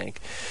scientist would make.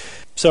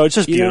 So it's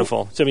just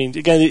beautiful. I mean,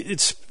 again,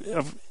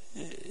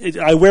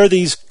 I wear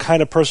these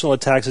kind of personal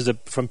attacks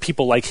from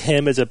people like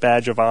him as a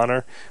badge of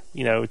honor.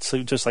 It's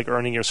just like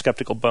earning your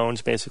skeptical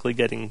bones, basically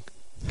getting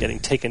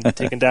taken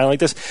down like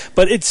this.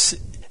 But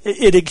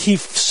he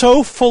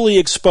so fully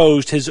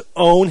exposed his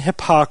own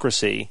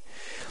hypocrisy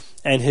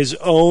and his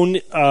own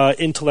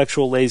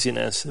intellectual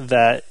laziness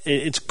that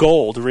it's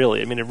gold,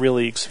 really. I mean, it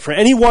really, for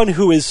anyone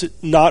who is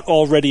not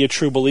already a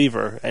true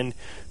believer and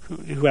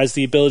who has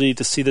the ability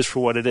to see this for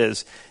what it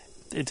is,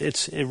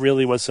 it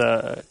really was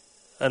an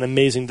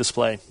amazing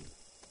display.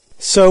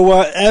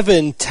 So,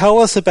 Evan, tell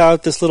us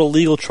about this little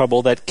legal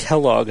trouble that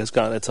Kellogg has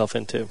gotten itself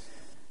into.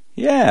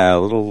 Yeah,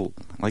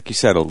 like you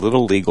said, a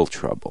little legal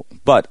trouble.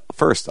 But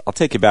first, I'll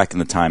take you back in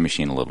the time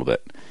machine a little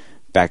bit.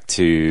 Back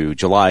to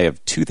July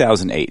of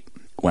 2008,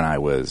 when I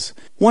was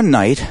one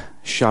night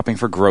shopping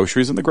for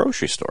groceries in the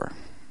grocery store.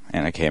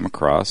 And I came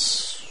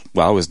across,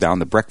 I was down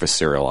the breakfast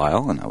cereal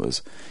aisle, and I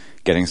was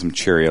getting some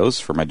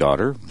Cheerios for my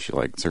daughter.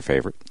 It's her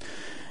favorite.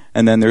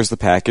 And then there's the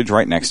package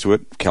right next to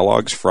it,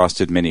 Kellogg's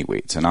Frosted Mini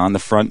Wheats. And on the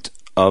front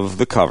of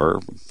the cover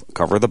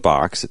of the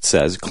box, it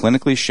says,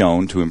 clinically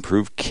shown to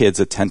improve kids'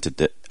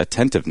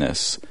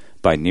 attentiveness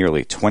by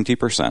nearly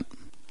 20%.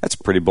 That's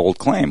a pretty bold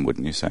claim,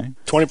 wouldn't you say?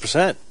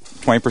 20%.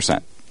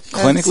 20%.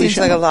 Clinically seems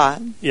shown. like a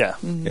lot. Yeah.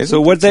 Mm-hmm. So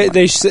what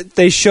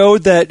they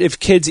showed that if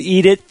kids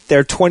eat it,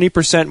 they're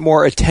 20%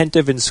 more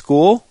attentive in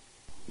school?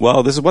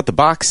 Well, this is what the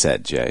box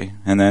said, Jay.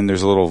 And then there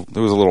was a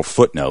little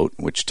footnote,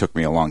 which took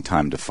me a long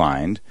time to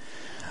find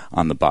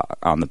on the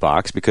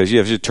box, because you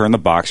have to turn the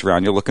box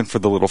around. You're looking for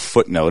the little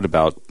footnote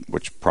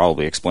which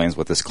probably explains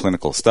what this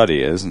clinical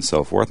study is and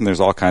so forth. And there's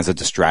all kinds of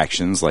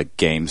distractions like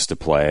games to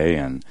play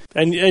and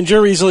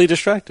you're easily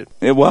distracted.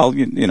 Well,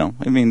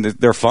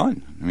 they're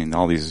fun. I mean,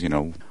 all these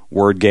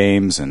word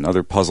games and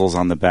other puzzles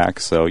on the back.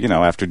 So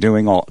after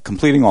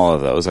completing all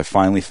of those, I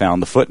finally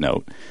found the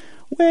footnote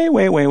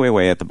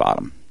way at the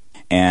bottom.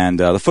 And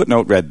the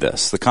footnote read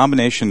this: the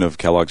combination of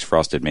Kellogg's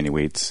Frosted Mini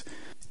Wheats,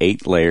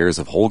 8 layers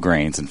of whole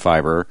grains and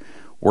fiber,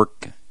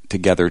 work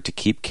together to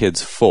keep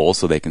kids full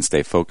so they can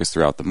stay focused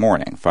throughout the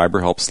morning.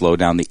 Fiber helps slow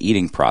down the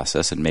eating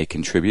process and may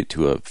contribute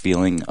to a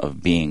feeling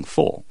of being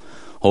full.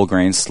 Whole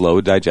grains slow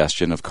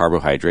digestion of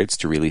carbohydrates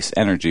to release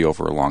energy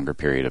over a longer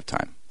period of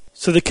time.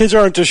 So the kids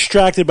aren't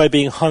distracted by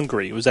being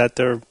hungry. Was that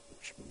their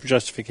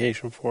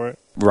justification for it?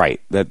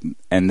 Right.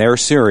 And their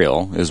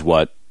cereal is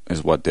what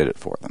did it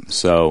for them.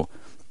 So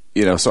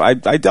so I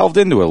delved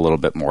into it a little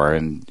bit more,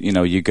 and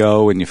you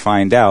go and you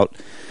find out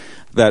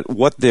that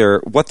what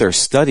their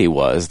study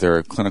was,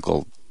 their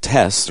clinical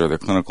tests or their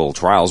clinical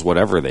trials,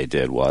 whatever they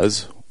did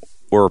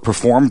were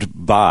performed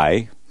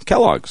by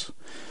Kellogg's.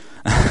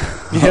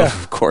 Yeah.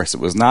 Of course, it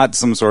was not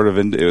some sort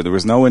of there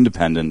was no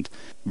independent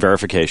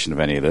verification of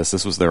any of this.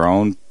 This was their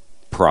own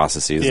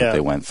processes that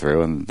they went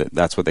through, and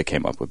that's what they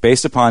came up with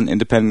based upon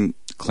independent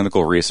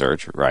clinical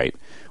research, right?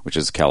 Which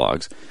is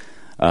Kellogg's.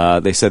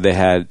 They said they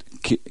had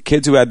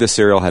kids who had this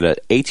cereal had an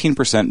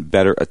 18%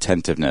 better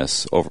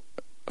attentiveness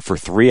for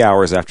 3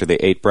 hours after they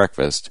ate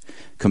breakfast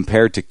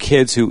compared to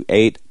kids who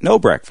ate no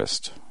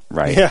breakfast,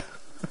 right? Yeah.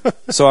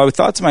 So I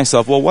thought to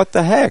myself, well, what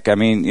the heck? I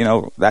mean,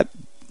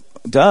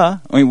 duh.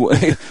 I mean,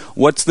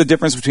 what's the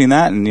difference between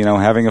that and,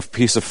 having a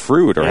piece of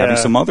fruit or having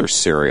some other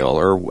cereal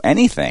or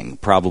anything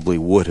probably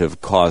would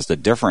have caused a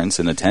difference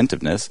in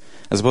attentiveness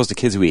as opposed to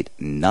kids who eat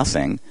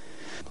nothing.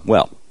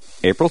 Well,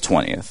 April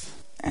 20th.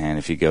 And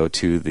if you go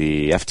to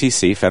the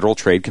FTC, Federal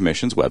Trade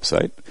Commission's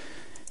website,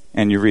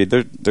 and you read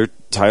their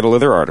title of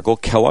their article,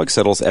 Kellogg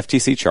settles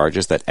FTC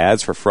charges that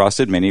ads for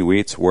Frosted Mini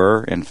Wheats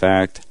were, in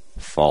fact,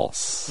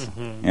 false.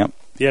 Mm-hmm. Yep.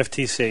 The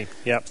FTC,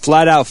 yep.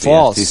 Flat out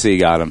false. The FTC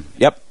got them.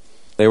 Yep.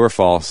 They were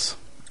false.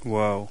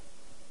 Whoa.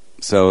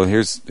 So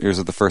here's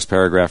what the first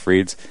paragraph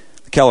reads.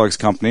 The Kellogg's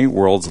Company,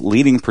 world's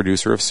leading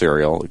producer of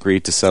cereal,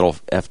 agreed to settle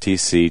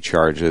FTC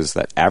charges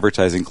that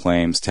advertising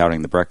claims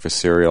touting the breakfast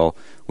cereal,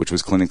 which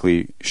was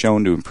clinically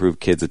shown to improve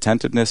kids'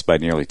 attentiveness by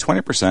nearly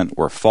 20%,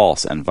 were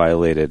false and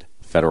violated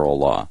federal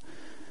law.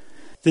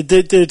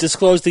 Did it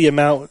disclose the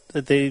amount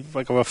that they,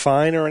 like, of a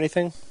fine or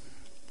anything?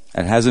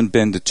 It hasn't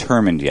been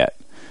determined yet.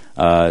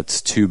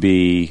 It's to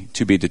be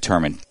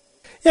determined.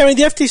 Yeah, I mean,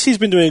 the FTC's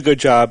been doing a good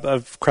job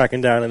of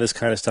cracking down on this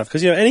kind of stuff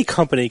because, any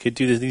company could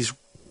do these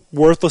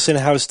worthless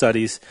in-house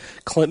studies,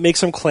 make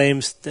some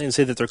claims and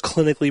say that they're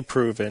clinically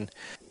proven,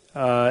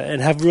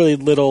 and have really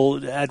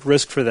little at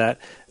risk for that.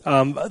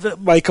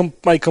 My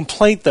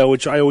complaint, though,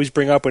 which I always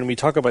bring up when we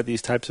talk about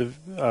these types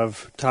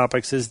of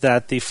topics, is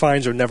that the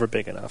fines are never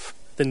big enough.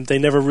 They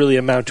never really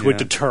amount to a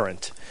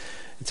deterrent.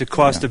 It's a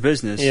cost of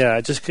business.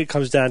 Yeah, it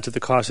comes down to the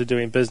cost of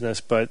doing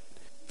business, but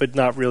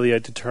not really a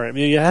deterrent. I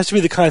mean, it has to be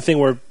the kind of thing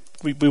where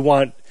we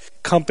want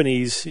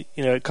companies,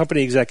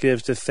 company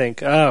executives to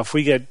think, if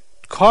we get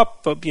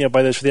caught, by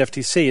this for the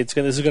FTC,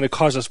 this is going to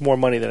cost us more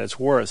money than it's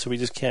worth. So we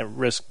just can't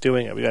risk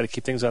doing it. We got to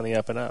keep things on the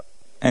up and up.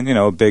 And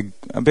a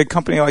big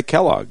company like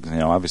Kelloggs,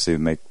 obviously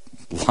they make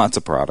lots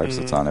of products.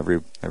 It's on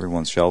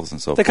everyone's shelves and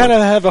so forth. They kind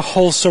of have a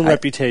wholesome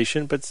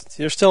reputation, but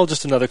they're still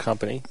just another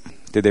company.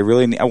 Did they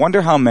really? I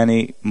wonder how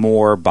many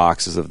more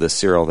boxes of this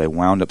cereal they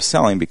wound up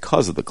selling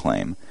because of the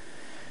claim.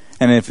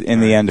 And if in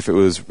the end, if it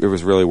was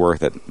really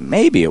worth it,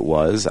 maybe it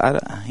was. I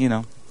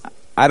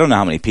don't know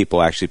how many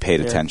people actually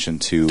paid attention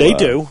to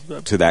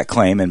to that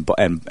claim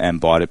and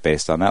bought it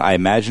based on that. I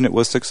imagine it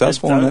was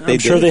successful. I'm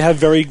sure they have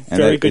very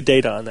good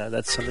data on that.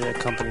 That's something that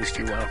companies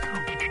do well.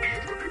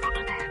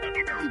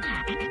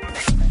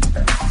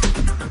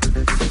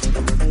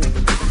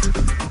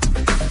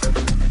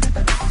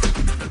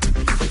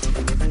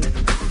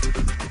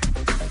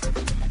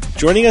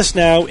 Joining us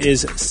now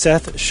is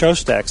Seth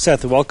Shostak.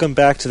 Seth, welcome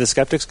back to the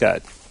Skeptics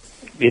Guide.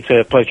 It's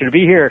a pleasure to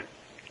be here.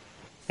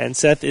 And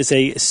Seth is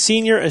a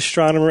senior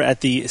astronomer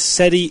at the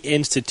SETI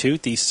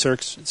Institute, the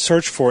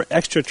Search for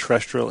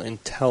Extraterrestrial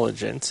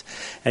Intelligence.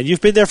 And you've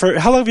been there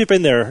how long have you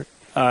been there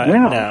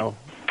now?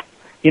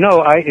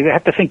 I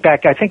have to think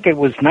back. I think it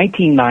was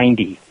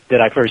 1990 that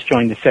I first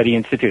joined the SETI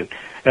Institute,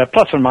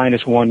 plus or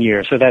minus 1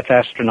 year. So that's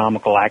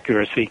astronomical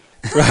accuracy.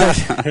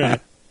 Right.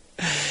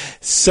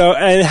 So,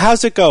 and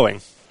how's it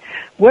going?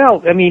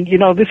 Well, I mean,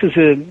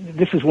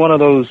 this is one of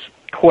those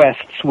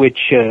quests which,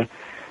 is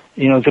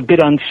a bit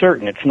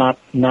uncertain. It's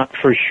not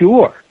for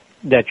sure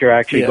that you're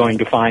actually going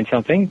to find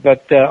something,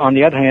 but on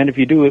the other hand, if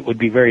you do, it would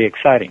be very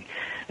exciting.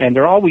 And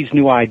there are always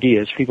new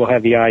ideas. People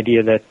have the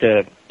idea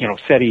that,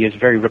 SETI is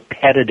very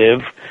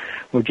repetitive.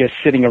 We're just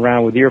sitting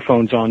around with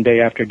earphones on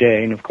day after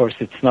day, and of course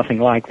it's nothing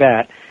like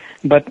that.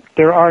 But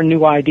there are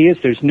new ideas,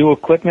 there's new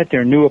equipment, there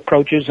are new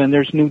approaches, and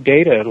there's new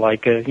data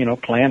like,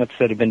 planets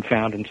that have been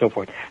found and so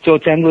forth. So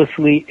it's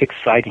endlessly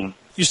exciting.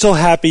 You're still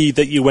happy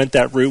that you went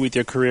that route with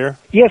your career?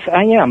 Yes,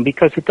 I am,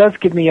 because it does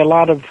give me a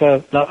lot of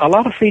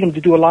freedom to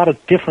do a lot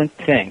of different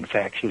things,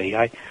 actually.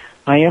 I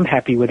am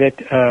happy with it.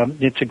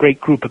 It's a great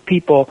group of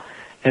people.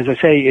 As I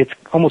say, it's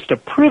almost a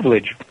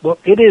privilege. Well,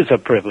 it is a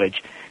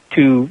privilege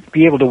to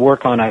be able to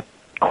work on a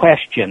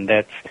question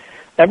that's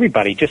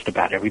just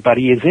about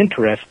everybody is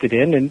interested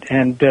in,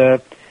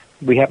 and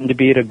we happen to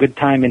be at a good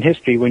time in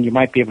history when you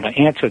might be able to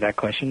answer that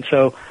question.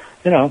 So,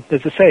 as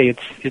I say,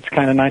 it's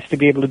kind of nice to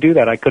be able to do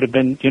that. I could have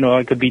been,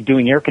 I could be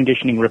doing air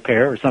conditioning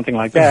repair or something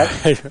like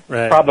that.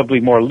 Right. Probably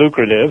more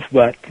lucrative,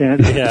 but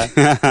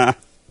yeah.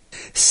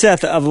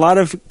 Seth, a lot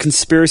of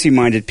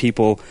conspiracy-minded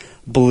people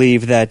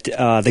believe that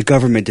the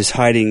government is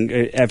hiding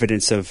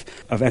evidence of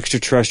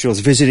extraterrestrials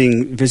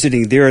visiting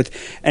the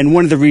Earth, and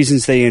one of the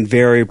reasons they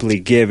invariably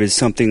give is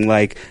something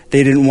like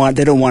they don't want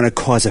to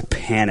cause a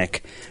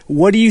panic.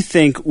 What do you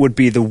think would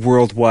be the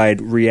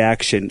worldwide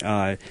reaction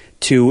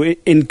to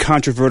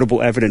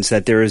incontrovertible evidence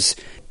that there is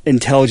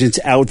intelligence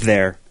out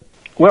there?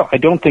 Well, I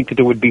don't think that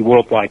there would be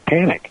worldwide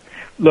panic.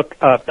 Look,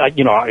 of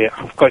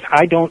course,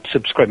 I don't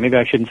subscribe. Maybe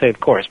I shouldn't say of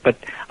course, but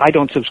I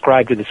don't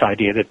subscribe to this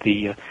idea that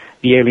the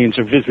aliens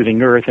are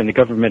visiting Earth and the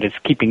government is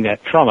keeping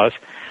that from us.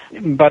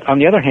 But on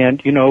the other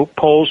hand,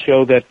 polls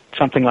show that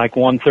something like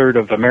 1/3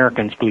 of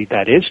Americans believe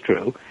that is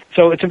true.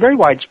 So it's a very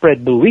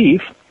widespread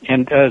belief.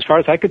 And as far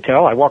as I could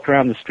tell, I walked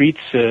around the streets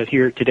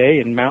here today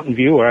in Mountain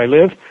View where I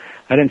live.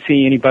 I didn't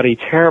see anybody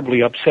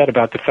terribly upset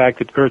about the fact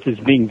that Earth is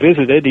being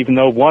visited, even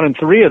though 1 in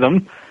 3 of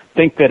them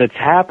think that it's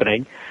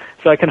happening.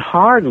 So I can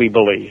hardly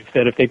believe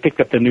that if they picked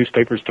up the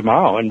newspapers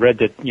tomorrow and read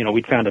that,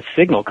 we'd found a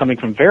signal coming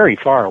from very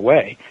far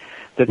away,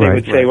 that they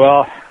would say,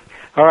 well,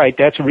 all right,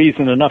 that's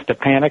reason enough to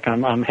panic.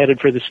 I'm headed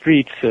for the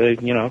streets.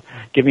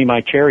 Give me my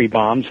cherry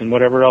bombs and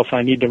whatever else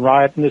I need to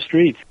riot in the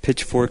streets.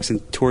 Pitchforks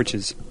and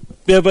torches.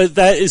 Yeah, but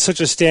that is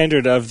such a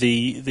standard of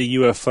the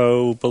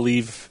UFO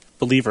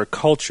believer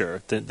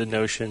culture, the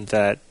notion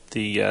that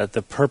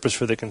the purpose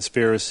for the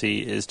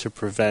conspiracy is to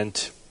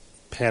prevent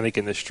panic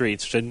in the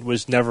streets, which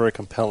was never a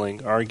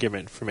compelling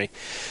argument for me.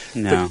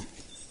 No.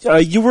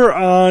 But, you were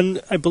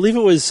on, I believe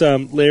it was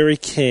Larry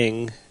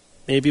King,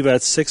 maybe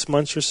about 6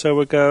 months or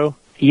so ago.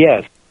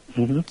 Yes.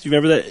 Mm-hmm. Do you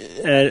remember that?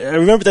 I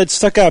remember that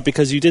stuck out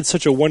because you did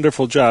such a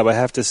wonderful job, I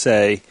have to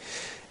say.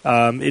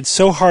 It's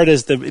so hard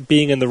as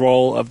being in the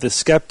role of the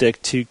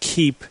skeptic to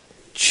keep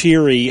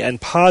cheery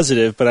and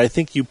positive, but I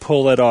think you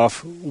pull it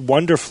off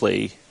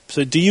wonderfully.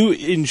 So do you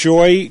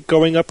enjoy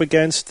going up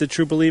against the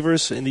true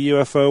believers in the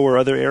UFO or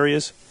other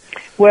areas?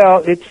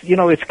 Well, it's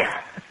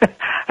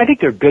I think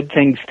there are good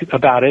things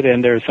about it,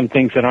 and there are some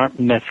things that aren't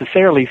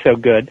necessarily so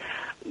good.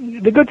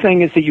 The good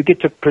thing is that you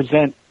get to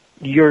present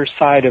your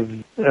side of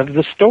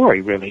the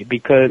story, really,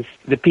 because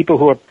the people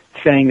who are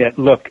saying that,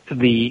 look,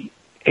 the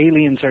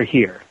aliens are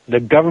here. The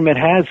government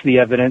has the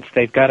evidence.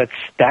 They've got it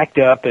stacked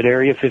up at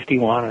Area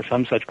 51 or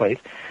some such place,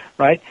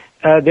 right?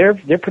 They're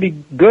pretty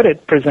good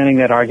at presenting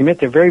that argument.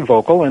 They're very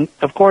vocal. And,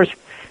 of course,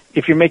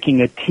 if you're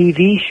making a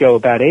TV show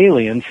about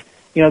aliens,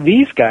 you know,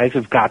 these guys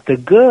have got the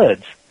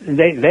goods.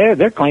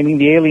 They're claiming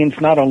the aliens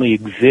not only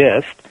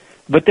exist,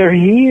 but they're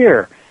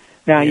here.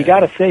 Now, you got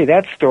to say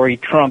that story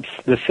trumps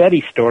the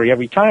SETI story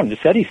every time. The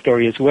SETI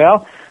story is,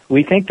 well,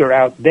 we think they're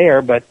out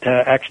there, but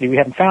actually we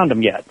haven't found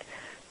them yet.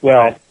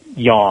 Well,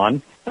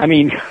 yawn. I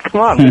mean,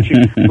 come on.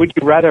 Would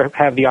you rather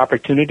have the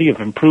opportunity of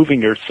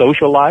improving your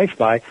social life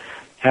by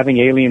having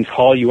aliens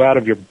haul you out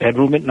of your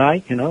bedroom at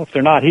night? You know, if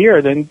they're not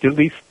here, then at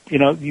least, you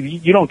know,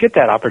 you don't get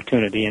that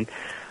opportunity. And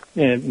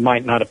it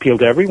might not appeal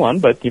to everyone,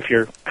 but if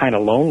you're kind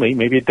of lonely,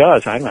 maybe it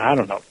does. I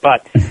don't know.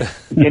 But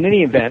in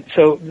any event,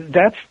 so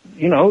that's,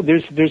 you know,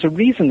 there's a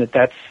reason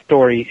that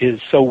story is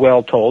so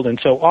well told and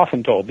so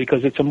often told,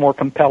 because it's a more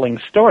compelling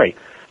story.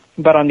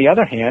 But on the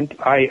other hand,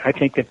 I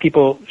think that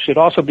people should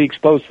also be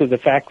exposed to the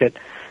fact that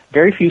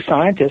very few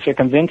scientists are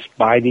convinced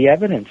by the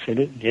evidence.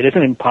 It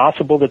isn't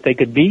impossible that they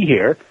could be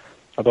here,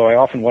 although I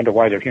often wonder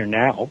why they're here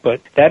now.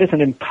 But that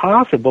isn't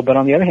impossible. But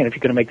on the other hand, if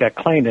you're going to make that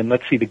claim, then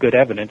let's see the good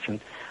evidence.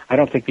 And I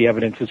don't think the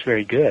evidence is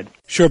very good.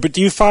 Sure, but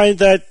do you find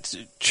that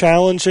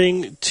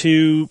challenging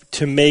to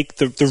make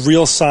the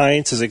real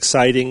science as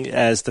exciting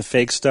as the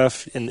fake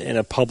stuff in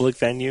a public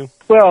venue?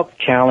 Well,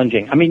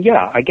 challenging. I mean,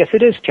 yeah, I guess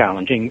it is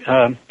challenging.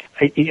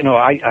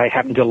 I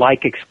happen to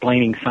like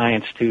explaining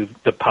science to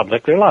the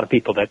public. There are a lot of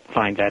people that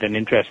find that an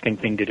interesting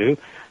thing to do.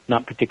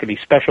 Not particularly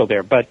special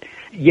there, but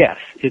yes,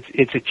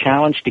 it's a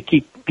challenge to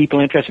keep people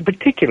interested,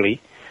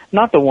 particularly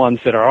not the ones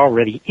that are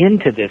already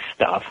into this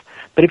stuff.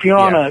 But if you're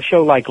on a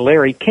show like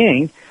Larry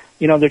King,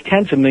 you know, there are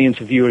tens of millions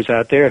of viewers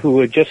out there who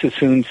would just as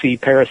soon see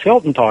Paris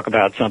Hilton talk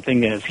about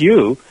something as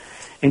you.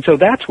 And so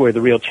that's where the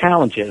real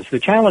challenge is.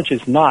 The challenge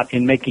is not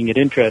in making it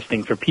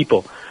interesting for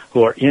people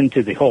who are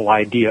into the whole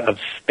idea of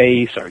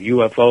space or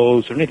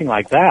UFOs or anything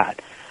like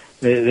that.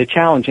 The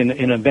challenge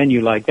in a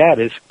venue like that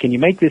is, can you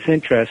make this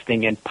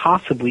interesting and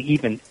possibly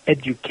even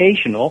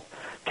educational?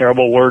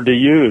 Terrible word to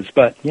use,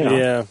 but, you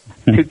know,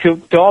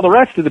 to all the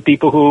rest of the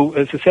people who,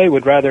 as I say,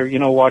 would rather, you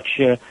know, watch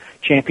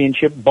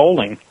championship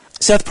bowling.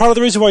 Seth, part of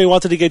the reason why we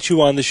wanted to get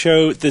you on the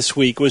show this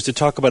week was to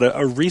talk about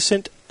a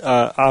recent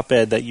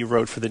op-ed that you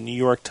wrote for the New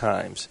York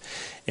Times,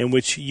 in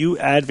which you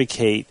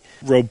advocate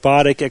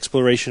robotic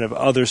exploration of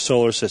other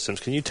solar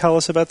systems. Can you tell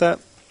us about that?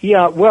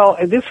 Yeah, well,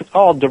 this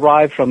all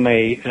derived from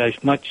a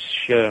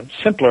much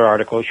simpler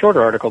article, a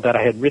shorter article that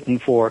I had written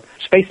for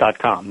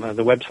Space.com,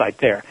 the website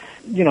there.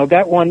 You know,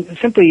 that one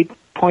simply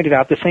pointed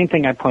out the same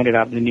thing I pointed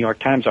out in the New York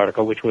Times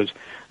article, which was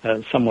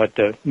somewhat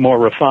more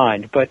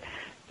refined, but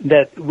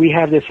that we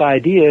have this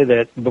idea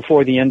that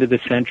before the end of the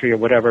century or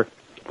whatever,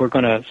 we're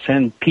going to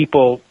send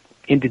people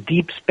into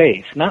deep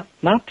space, not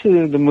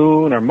to the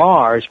moon or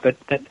Mars, but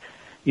that,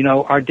 you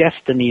know, our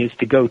destiny is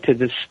to go to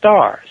the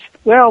stars.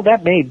 Well,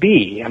 that may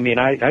be. I mean,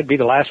 I'd be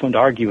the last one to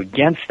argue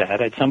against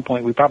that. At some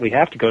point, we probably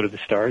have to go to the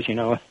stars. You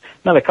know,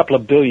 another couple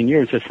of billion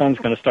years, the sun's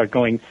going to start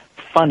going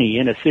funny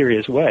in a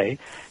serious way.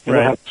 And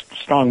we'll have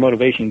strong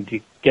motivation to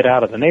get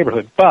out of the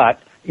neighborhood.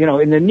 But, you know,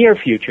 in the near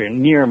future,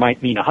 and near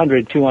might mean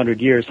 100, 200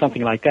 years,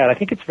 something like that, I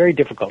think it's very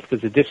difficult because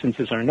the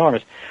distances are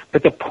enormous.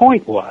 But the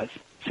point was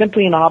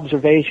simply an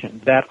observation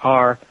that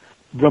our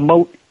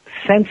remote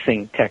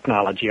sensing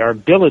technology, our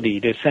ability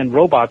to send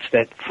robots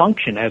that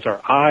function as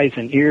our eyes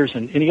and ears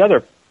and any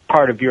other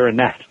part of your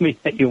anatomy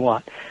that you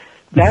want,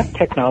 that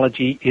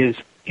technology is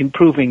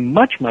improving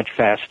much, much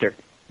faster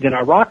than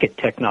our rocket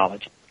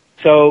technology.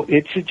 So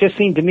it just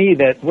seemed to me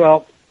that,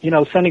 well, you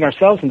know, sending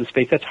ourselves into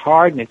space, that's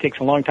hard and it takes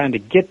a long time to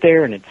get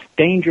there and it's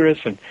dangerous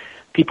and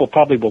people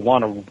probably will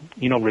want to,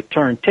 you know,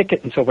 return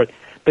ticket and so forth.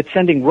 But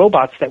sending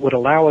robots that would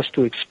allow us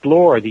to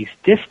explore these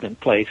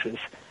distant places,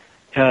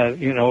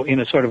 you know, in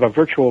a sort of a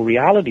virtual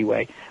reality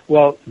way,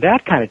 well,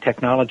 that kind of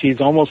technology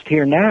is almost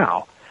here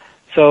now.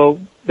 So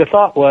the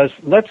thought was,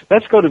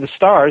 let's go to the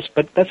stars,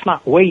 but let's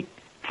not wait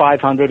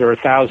 500 or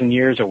 1,000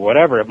 years or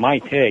whatever it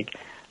might take.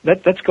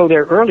 Let's go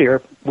there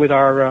earlier with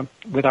our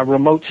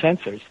remote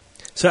sensors.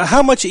 So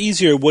how much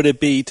easier would it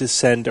be to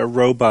send a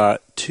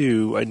robot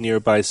to a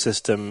nearby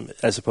system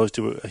as opposed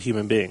to a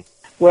human being?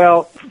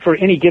 Well, for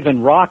any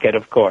given rocket,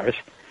 of course,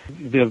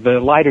 the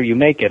lighter you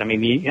make it, I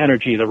mean, the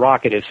energy of the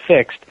rocket is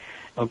fixed.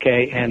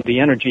 Okay, and the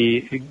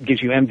energy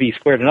gives you mv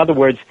squared. In other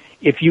words,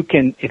 if you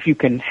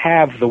can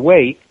have the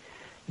weight,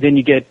 then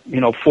you get, you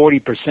know,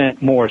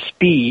 40% more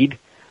speed,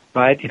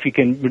 right? If you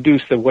can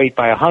reduce the weight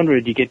by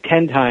 100, you get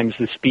 10 times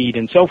the speed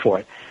and so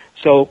forth.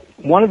 So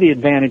one of the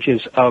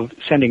advantages of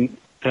sending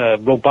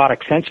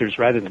robotic sensors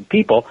rather than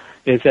people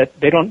is that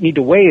they don't need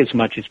to weigh as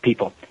much as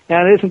people.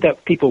 Now, it isn't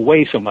that people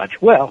weigh so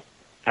much. Well,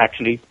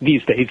 Actually,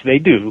 these days they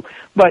do.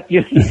 But,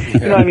 you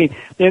know what I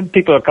mean?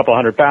 People are a couple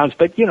 100 pounds,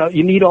 but, you know,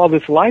 you need all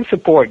this life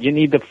support. You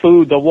need the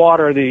food, the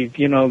water,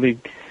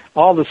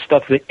 all the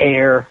stuff, the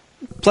air.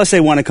 Plus, they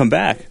want to come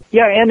back.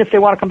 Yeah, and if they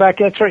want to come back,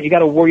 that's right. You got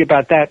to worry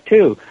about that,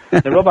 too.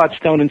 The robots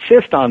don't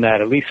insist on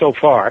that, at least so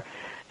far.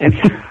 And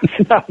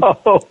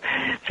so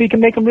you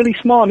can make them really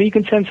small. I mean, you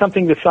can send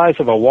something the size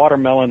of a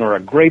watermelon or a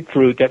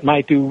grapefruit that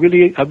might do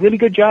a really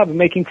good job of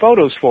making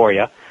photos for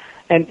you.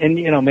 And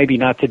you know, maybe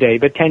not today,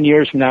 but 10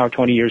 years from now or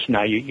 20 years from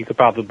now, you could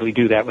probably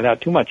do that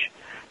without too much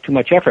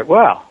effort.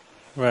 Well,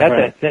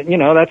 that's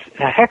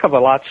a heck of a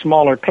lot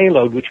smaller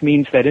payload, which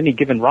means that any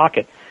given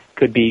rocket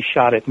could be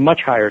shot at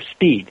much higher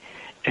speed.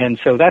 And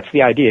so that's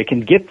the idea. It can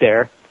get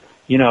there,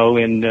 you know,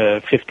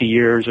 in 50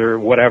 years or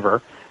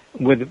whatever,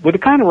 with the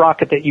kind of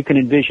rocket that you can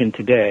envision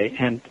today.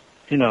 And,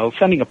 you know,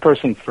 sending a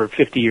person for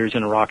 50 years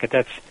in a rocket,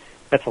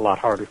 that's a lot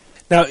harder.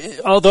 Now,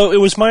 although it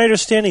was my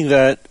understanding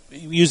that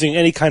using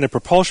any kind of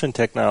propulsion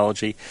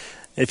technology,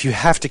 if you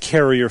have to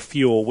carry your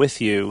fuel with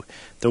you,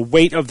 the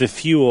weight of the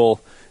fuel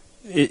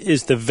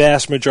is the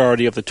vast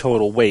majority of the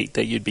total weight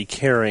that you'd be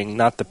carrying,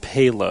 not the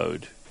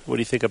payload. What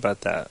do you think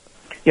about that?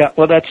 Yeah,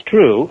 well, that's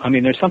true. I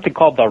mean, there's something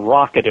called the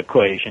rocket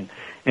equation,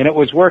 and it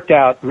was worked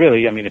out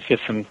really, I mean, it's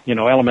just some, you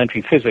know,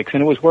 elementary physics,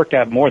 and it was worked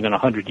out more than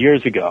 100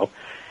 years ago.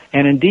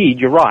 And indeed,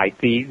 you're right,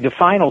 the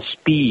final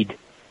speed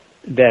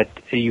that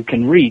you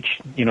can reach,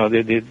 you know,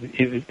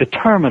 the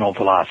terminal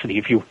velocity,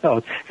 if you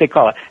will, they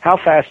call it, how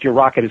fast your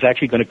rocket is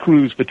actually going to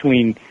cruise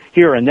between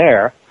here and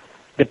there,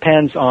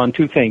 depends on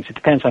two things. It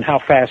depends on how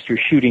fast you're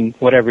shooting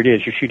whatever it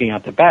is you're shooting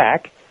out the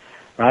back.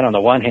 Right, on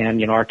the one hand,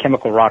 you know, our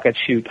chemical rockets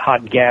shoot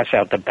hot gas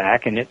out the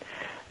back, and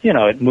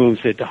it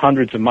moves at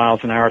hundreds of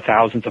miles an hour,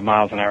 thousands of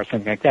miles an hour,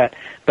 something like that.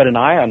 But an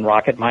ion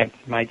rocket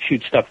might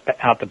shoot stuff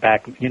out the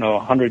back, you know,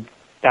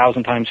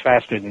 100,000 times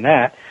faster than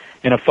that.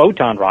 And a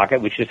photon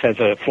rocket, which just has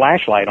a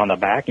flashlight on the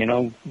back, you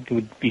know,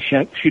 would be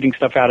shooting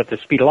stuff out at the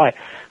speed of light.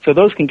 So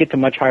those can get to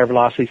much higher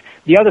velocities.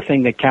 The other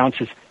thing that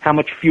counts is how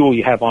much fuel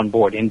you have on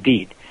board,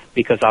 indeed,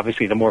 because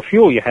obviously the more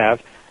fuel you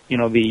have, you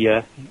know,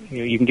 you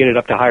can get it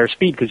up to higher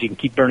speed because you can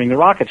keep burning the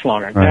rockets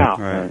longer.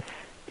 Now,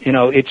 you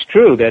know, it's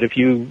true that if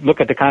you look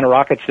at the kind of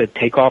rockets that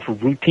take off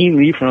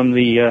routinely from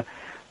the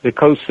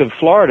coasts of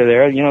Florida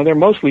there, you know, they're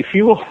mostly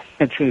fuel.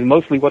 It's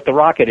mostly what the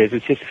rocket is.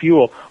 It's just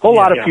fuel. Whole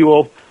lot of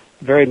fuel.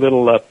 Very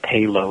little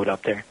payload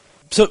up there.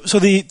 So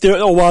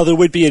while there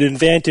would be an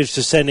advantage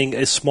to sending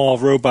a small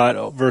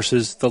robot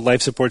versus the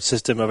life support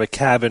system of a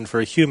cabin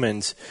for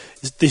humans,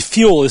 the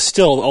fuel is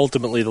still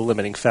ultimately the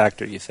limiting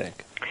factor, you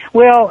think?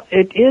 Well,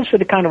 it is for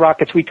the kind of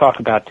rockets we talk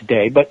about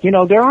today, but, you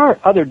know, there are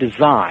other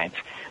designs.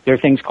 There are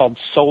things called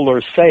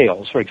solar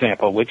sails, for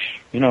example, which,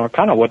 you know, are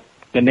kind of what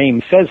the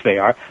name says they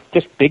are,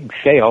 just big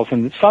sails,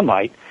 and the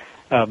sunlight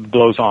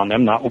blows on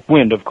them, not with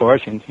wind, of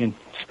course. In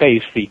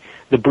space,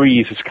 the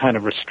breeze is kind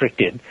of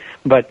restricted,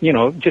 but, you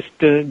know, just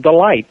the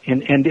light.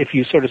 And if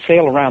you sort of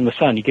sail around the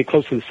sun, you get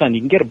close to the sun, you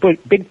can get a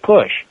big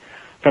push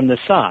from the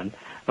sun.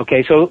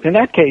 Okay, so in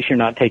that case, you're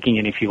not taking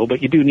any fuel,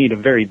 but you do need a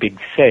very big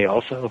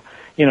sail. So,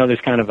 you know,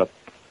 there's kind of a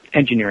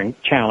engineering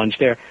challenge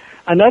there.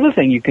 Another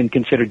thing you can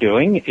consider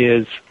doing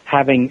is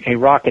having a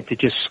rocket that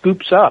just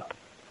scoops up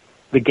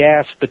the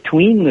gas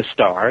between the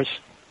stars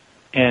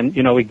and,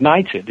 you know,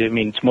 ignites it. I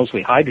mean, it's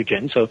mostly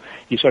hydrogen, so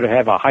you sort of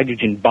have a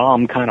hydrogen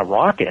bomb kind of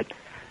rocket,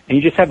 and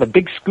you just have a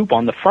big scoop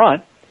on the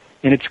front,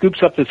 and it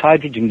scoops up this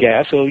hydrogen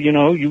gas, so, you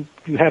know, you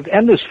have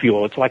endless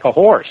fuel. It's like a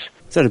horse.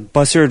 Is that a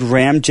buzzard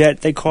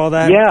ramjet, they call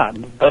that? Yeah,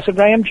 buzzard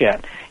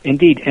ramjet,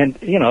 indeed. And,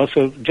 you know,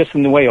 so just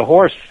in the way a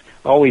horse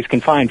always can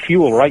find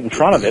fuel right in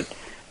front of it,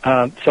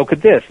 so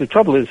could this. The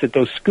trouble is that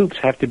those scoops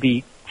have to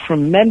be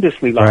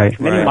tremendously large,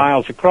 many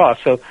miles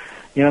across, so,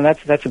 you know,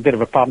 that's a bit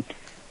of a problem.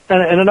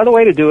 And another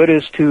way to do it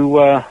is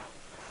to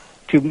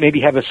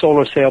maybe have a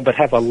solar sail, but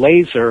have a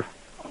laser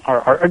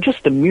or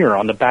just a mirror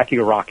on the back of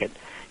your rocket.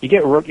 You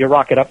get your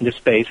rocket up into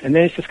space, and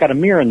then it's just got a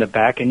mirror in the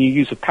back, and you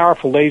use a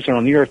powerful laser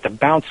on the Earth to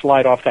bounce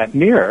light off that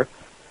mirror,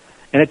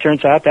 and it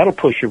turns out that'll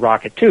push your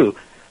rocket too.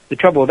 The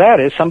trouble with that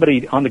is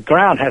somebody on the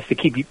ground has to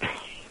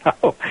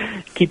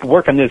keep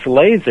working this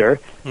laser,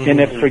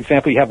 and if, for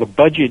example, you have a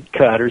budget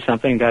cut or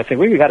something, guys say,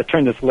 well, we've got to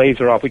turn this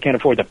laser off. We can't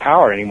afford the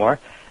power anymore.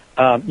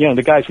 You know,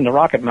 the guys in the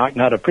rocket might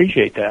not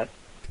appreciate that.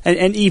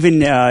 And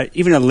even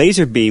a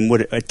laser beam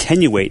would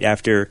attenuate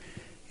after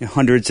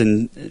hundreds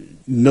and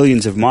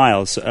millions of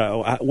miles.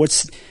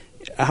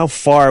 How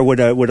far would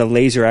a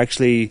laser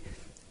actually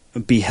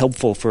be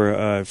helpful for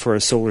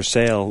a solar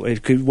sail?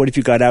 What if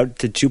you got out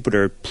to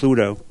Jupiter,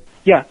 Pluto?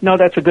 Yeah, no,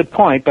 that's a good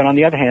point. But on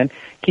the other hand,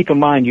 keep in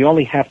mind you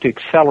only have to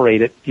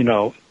accelerate it, you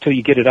know, till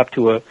you get it up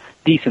to a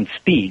decent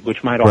speed,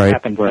 which might all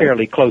happen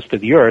fairly close to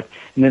the Earth,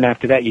 and then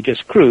after that you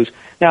just cruise.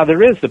 Now,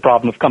 there is the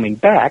problem of coming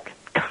back.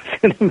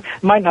 There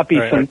might not be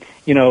some,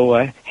 you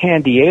know,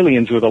 handy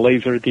aliens with a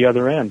laser at the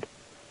other end.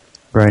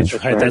 Right.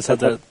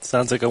 That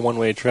sounds like a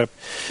one-way trip.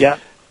 Yeah.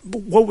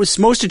 What was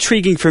most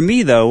intriguing for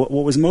me, though,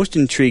 what was most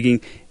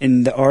intriguing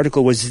in the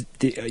article was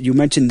you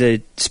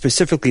mentioned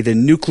specifically the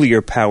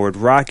nuclear-powered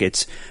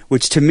rockets,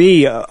 which to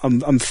me,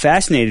 I'm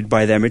fascinated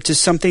by them. It's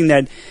just something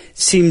that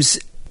seems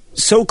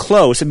so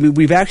close. I mean,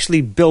 we've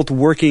actually built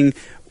working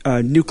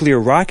nuclear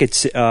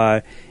rockets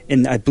I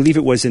believe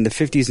it was in the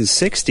 50s and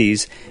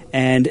 60s,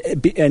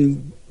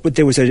 but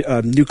there was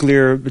a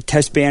nuclear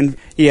test ban.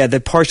 Yeah,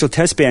 the partial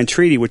test ban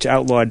treaty, which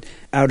outlawed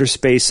outer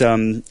space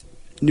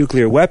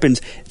nuclear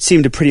weapons,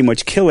 seemed to pretty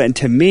much kill it. And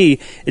to me,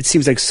 it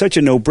seems like such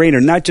a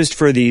no-brainer, not just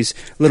for these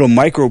little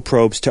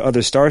microprobes to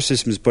other star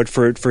systems, but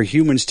for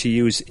humans to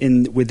use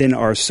within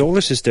our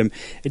solar system.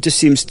 It just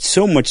seems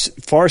so much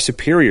far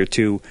superior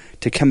to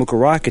chemical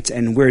rockets,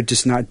 and we're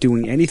just not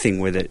doing anything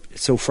with it.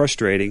 It's so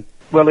frustrating.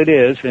 Well, it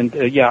is, and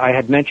I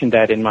had mentioned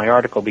that in my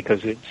article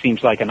because it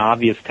seems like an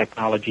obvious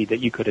technology that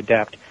you could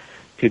adapt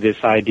to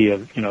this idea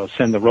of,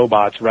 send the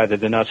robots rather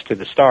than us to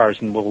the stars,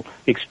 and we'll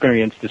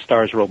experience the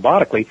stars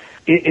robotically.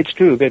 It's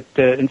true that,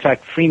 in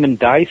fact, Freeman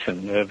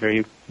Dyson, a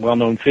very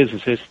well-known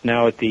physicist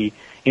now at the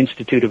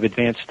Institute of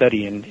Advanced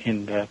Study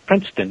in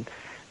Princeton,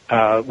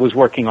 was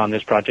working on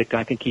this project.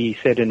 I think he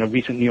said in a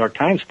recent New York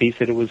Times piece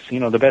that it was,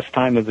 the best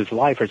time of his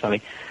life or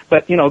something.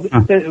 But,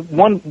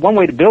 one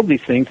way to build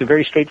these things, a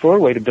very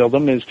straightforward way to build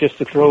them, is just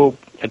to throw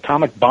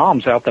atomic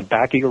bombs out the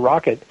back of your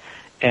rocket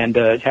and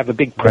have a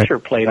big pusher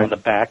plate on the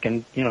back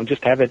and,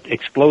 just have it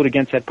explode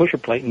against that pusher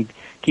plate and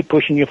keep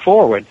pushing you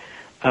forward.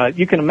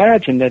 You can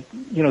imagine that,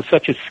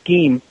 such a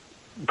scheme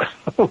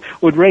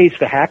would raise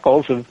the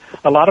hackles of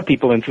a lot of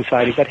people in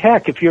society. But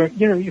heck, if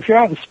you're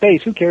out in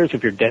space, who cares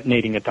if you're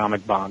detonating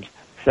atomic bombs?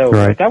 So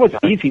that was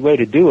an easy way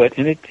to do it,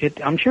 and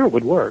I'm sure it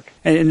would work.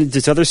 And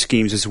there's other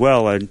schemes as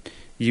well,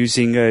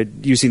 using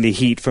the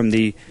heat from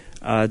the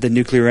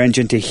nuclear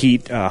engine to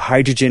heat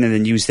hydrogen, and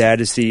then use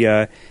that as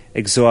the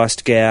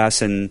exhaust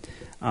gas. And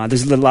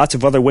there's lots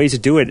of other ways to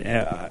do it.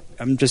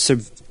 I'm just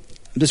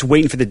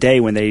waiting for the day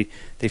when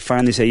they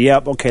finally say,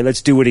 "Yep, okay,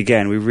 let's do it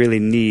again. We really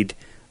need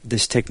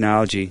this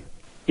technology."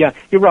 Yeah,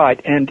 you're right.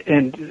 And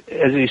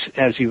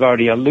as you've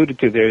already alluded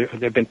to, there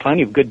have been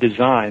plenty of good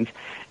designs.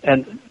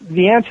 And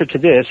the answer to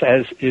this,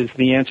 as is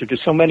the answer to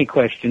so many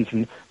questions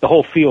in the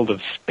whole field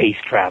of space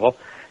travel,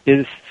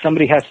 is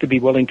somebody has to be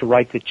willing to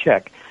write the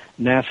check.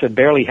 NASA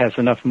barely has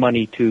enough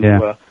money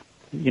to,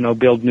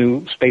 build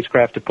new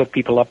spacecraft to put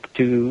people up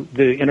to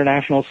the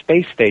International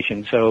Space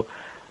Station. So,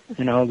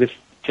 this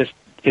just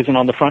isn't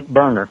on the front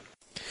burner.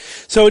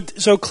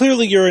 So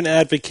clearly you're an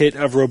advocate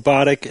of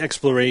robotic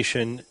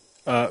exploration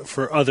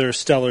for other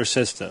stellar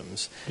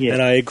systems. Yes.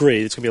 And I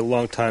agree. It's going to be a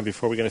long time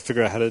before we're going to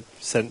figure out how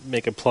to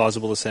make it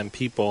plausible to send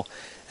people.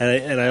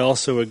 And I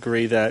also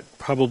agree that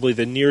probably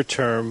the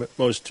near-term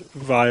most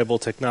viable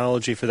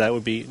technology for that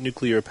would be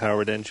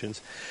nuclear-powered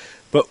engines.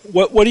 But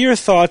what are your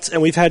thoughts,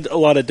 and we've had a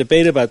lot of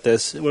debate about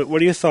this,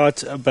 what are your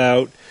thoughts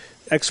about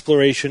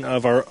exploration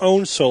of our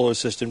own solar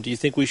system? Do you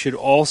think we should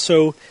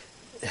also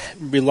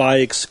rely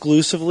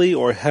exclusively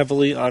or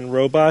heavily on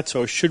robots,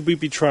 or should we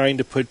be trying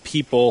to put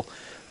people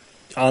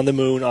on the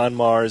moon, on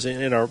Mars,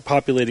 and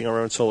populating our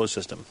own solar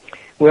system?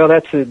 Well,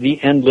 that's the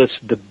endless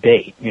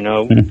debate.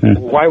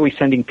 Why are we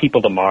sending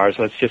people to Mars?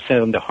 Let's just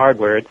send them the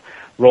hardware. It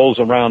rolls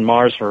around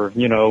Mars for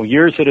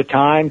years at a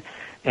time,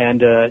 and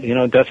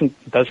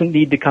doesn't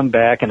need to come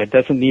back, and it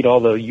doesn't need all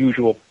the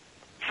usual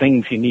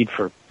things you need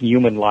for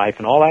human life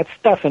and all that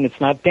stuff, and it's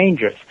not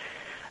dangerous.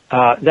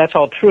 That's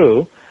all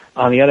true.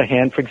 On the other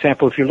hand, for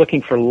example, if you're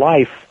looking for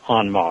life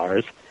on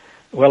Mars,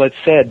 well, it's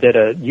said that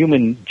a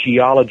human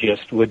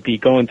geologist would be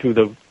going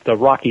through the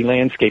rocky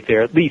landscape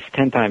there at least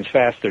 10 times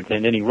faster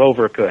than any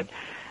rover could.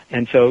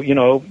 And so,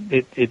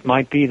 it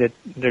might be that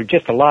there are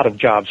just a lot of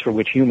jobs for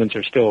which humans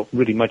are still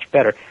really much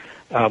better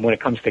when it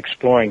comes to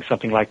exploring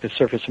something like the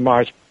surface of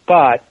Mars.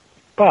 But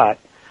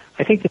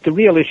I think that the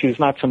real issue is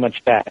not so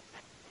much that.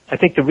 I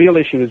think the real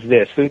issue is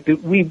this.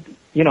 We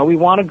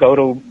want to go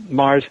to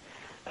Mars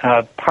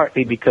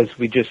partly because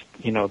we just,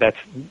 that's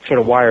sort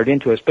of wired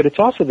into us. But it's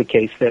also the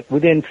case that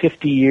within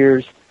 50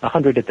 years,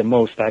 100 at the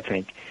most, I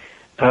think,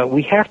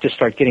 we have to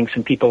start getting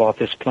some people off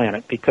this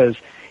planet, because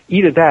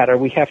either that or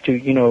we have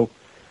to,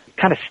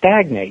 kind of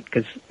stagnate,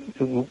 because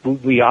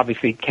we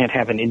obviously can't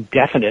have an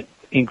indefinite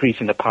increase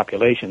in the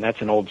population.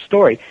 That's an old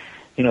story.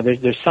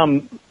 There's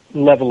some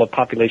level of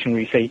population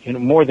where you say,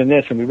 more than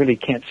this, and we really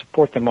can't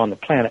support them on the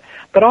planet.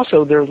 But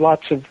also there are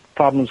lots of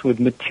problems with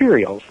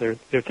materials. There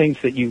are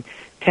things that you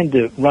tend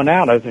to run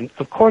out of, and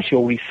of course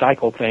you'll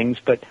recycle things,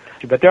 but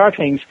there are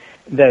things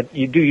that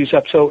you do use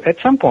up. So at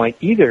some point,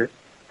 either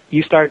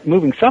you start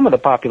moving some of the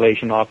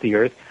population off the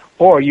Earth,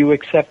 or you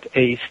accept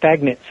a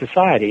stagnant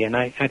society, and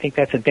I think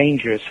that's a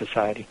dangerous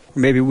society.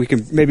 Maybe we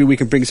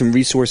can bring some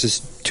resources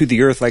to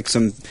the Earth, like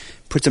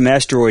put some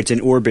asteroids in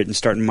orbit and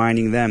start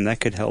mining them. That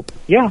could help.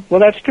 Yeah,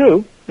 well, that's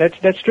true.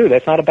 That's true.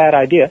 That's not a bad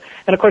idea.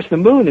 And of course, the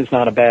moon is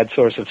not a bad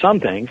source of some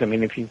things. I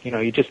mean, if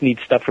you just need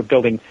stuff for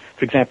building,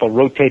 for example,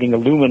 rotating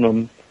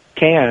aluminum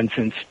cans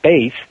in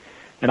space,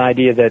 an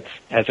idea that's,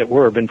 as it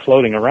were, been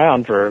floating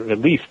around for at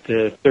least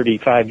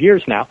 35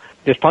 years now.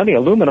 There's plenty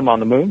of aluminum on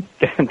the moon,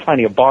 and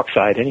plenty of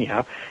bauxite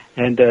anyhow,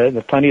 and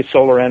there's plenty of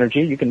solar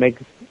energy. You can make,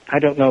 I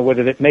don't know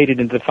whether it made it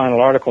into the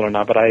final article or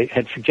not, but I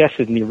had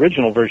suggested in the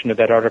original version of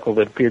that article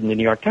that appeared in the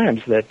New York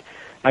Times that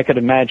I could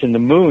imagine the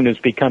moon is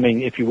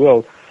becoming, if you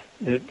will,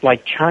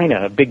 like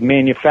China, a big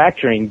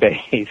manufacturing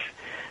base,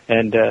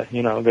 and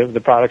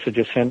the products are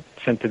just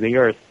sent to the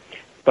Earth.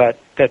 But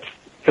that's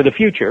for the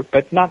future,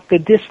 but not the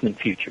distant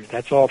future.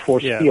 That's all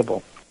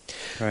foreseeable. Yeah.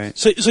 Right.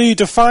 So you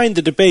defined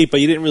the debate, but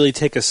you didn't really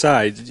take a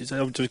side.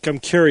 I'm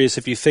curious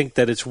if you think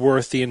that it's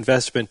worth the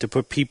investment to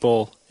put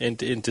people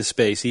into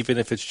space, even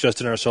if it's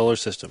just in our solar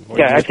system.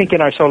 Yeah, I think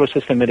in our solar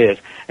system it is.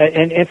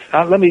 And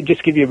let me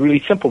just give you a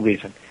really simple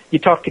reason. You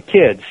talk to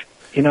kids.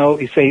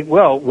 You say,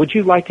 well, would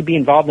you like to be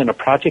involved in a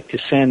project to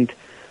send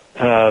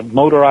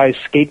motorized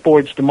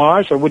skateboards to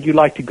Mars, or would you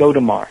like to go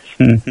to Mars?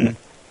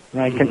 Mm-hmm.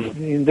 Right?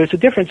 There's a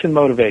difference in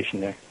motivation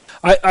there.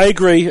 I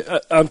agree.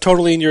 I'm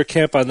totally in your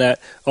camp on that.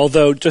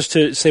 Although, just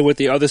to say what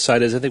the other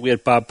side is, I think we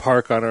had Bob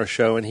Park on our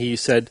show, and he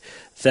said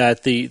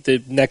that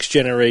the next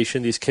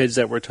generation, these kids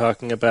that we're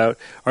talking about,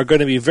 are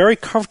going to be very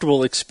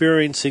comfortable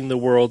experiencing the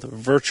world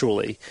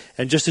virtually.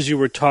 And just as you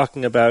were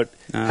talking about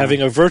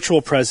having a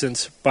virtual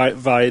presence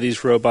via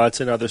these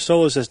robots and other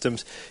solar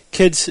systems,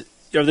 kids,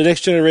 the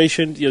next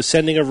generation,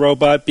 sending a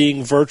robot,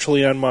 being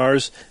virtually on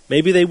Mars,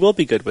 maybe they will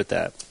be good with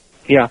that.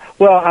 Yeah,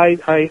 well,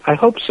 I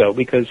hope so,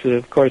 because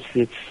of course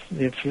it's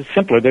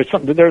simpler.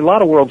 There are a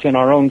lot of worlds in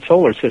our own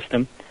solar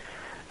system,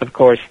 of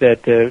course,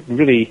 that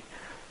really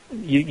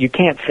you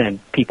can't send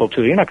people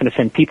to. You're not going to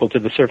send people to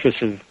the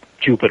surface of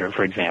Jupiter,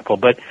 for example.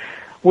 But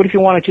what if you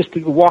want to just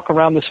walk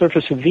around the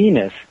surface of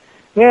Venus?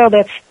 Well,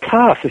 that's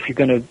tough if you're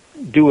going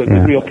to do it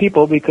with real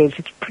people, because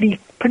it's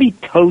pretty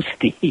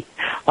toasty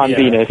on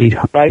Venus,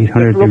 right?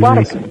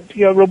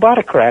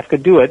 Robotic craft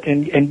could do it,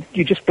 and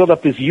you just build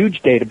up this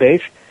huge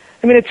database.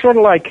 I mean, it's sort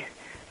of like,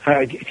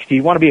 do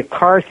you want to be a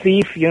car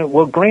thief?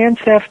 Well, Grand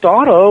Theft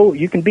Auto,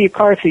 you can be a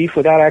car thief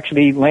without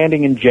actually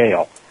landing in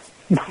jail.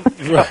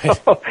 Right.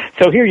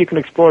 So here you can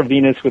explore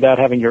Venus without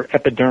having your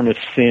epidermis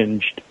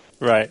singed.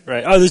 Right.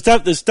 Oh, there's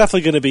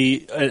definitely going to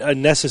be a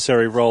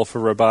necessary role for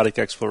robotic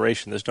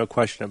exploration. There's no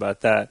question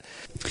about that.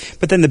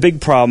 But then the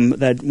big problem,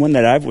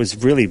 that I was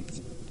really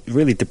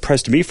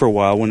depressed me for a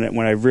while when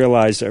I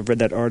realized, I read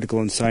that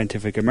article in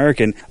Scientific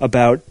American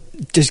about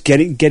just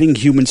getting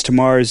humans to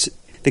Mars.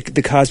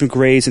 The cosmic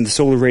rays and the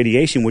solar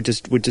radiation would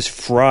just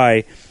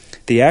fry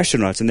the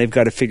astronauts, and they've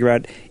got to figure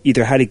out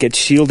either how to get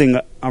shielding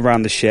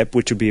around the ship,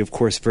 which would be, of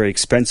course, very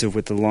expensive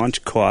with the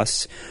launch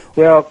costs.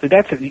 Well,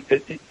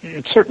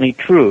 it's certainly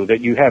true that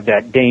you have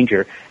that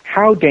danger.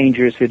 How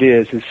dangerous it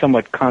is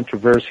somewhat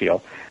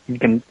controversial. You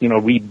can,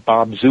 read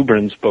Bob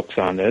Zubrin's books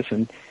on this,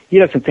 and he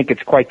doesn't think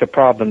it's quite the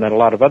problem that a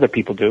lot of other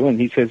people do. And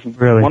he says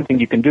One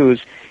thing you can do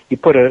is you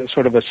put a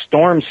sort of a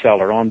storm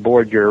cellar on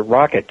board your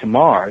rocket to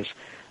Mars,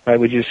 right,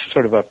 which is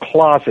sort of a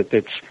closet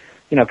that's,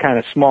 kind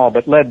of small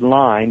but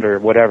lead-lined or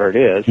whatever it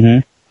is. Mm-hmm.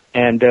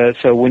 And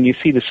so when you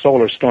see the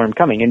solar storm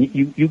coming, and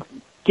you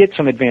get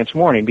some advance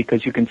warning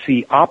because you can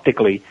see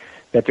optically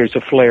that there's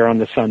a flare on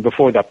the sun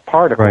before the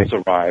particles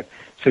arrive.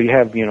 So you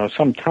have,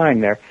 some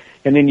time there.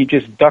 And then you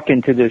just duck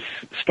into this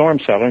storm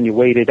cellar and you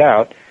wait it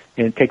out,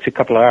 and it takes a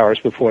couple of hours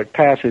before it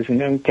passes. And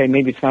then, okay,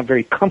 maybe it's not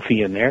very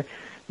comfy in there,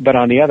 but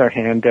on the other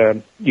hand,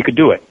 you could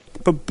do it.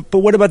 But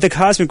what about the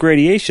cosmic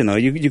radiation, though?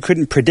 You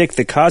couldn't predict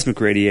the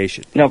cosmic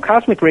radiation. No,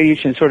 cosmic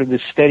radiation is sort of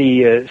this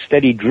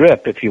steady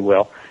drip, if you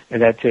will,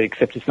 and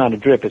except it's not a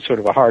drip; it's sort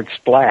of a hard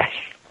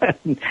splash.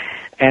 And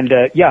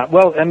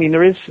well, I mean,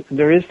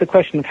 there is the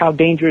question of how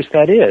dangerous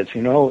that is,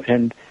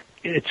 and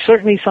it's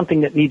certainly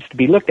something that needs to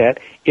be looked at.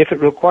 If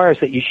it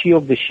requires that you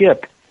shield the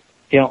ship,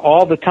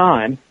 all the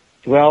time,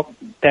 well,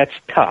 that's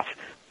tough.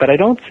 But I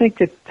don't think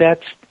that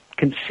that's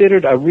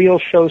considered a real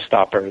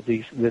showstopper,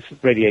 this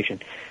radiation.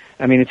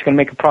 I mean, it's going to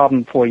make a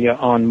problem for you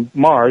on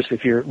Mars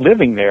if you're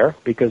living there,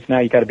 because now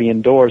you've got to be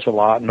indoors a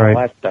lot and all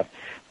that stuff.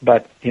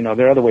 But,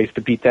 there are other ways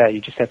to beat that.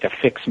 You just have to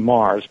fix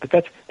Mars. But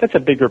that's a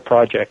bigger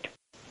project.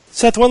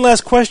 Seth, one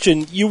last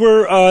question. You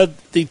were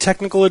the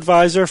technical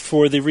advisor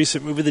for the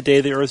recent movie, The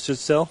Day the Earth Stood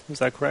Still. Is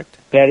that correct?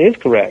 That is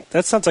correct.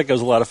 That sounds like it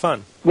was a lot of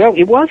fun. Well,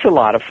 it was a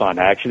lot of fun,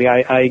 actually.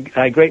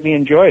 I greatly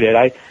enjoyed it.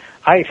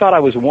 I thought I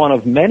was one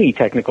of many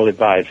technical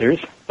advisors,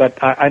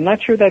 but I'm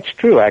not sure that's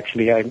true,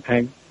 actually.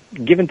 I'm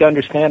given to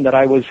understand that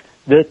I was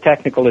the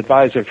technical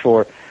advisor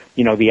for,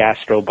 the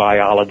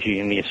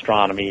astrobiology and the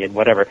astronomy and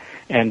whatever.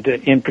 And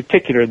in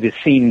particular, the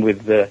scene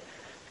with the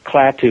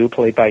Klaatu,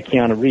 played by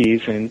Keanu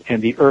Reeves,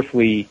 and the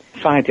earthly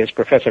scientist,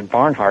 Professor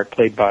Barnhart,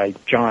 played by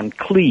John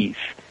Cleese.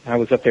 I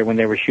was up there when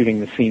they were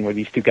shooting the scene where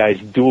these two guys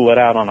duel it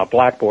out on a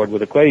blackboard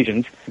with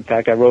equations. In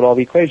fact, I wrote all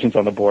the equations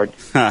on the board.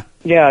 Huh.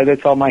 Yeah,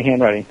 that's all my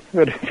handwriting.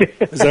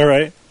 Is that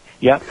right?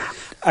 Yeah.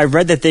 I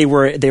read that they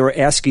were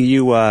asking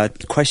you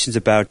questions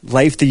about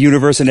life, the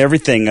universe, and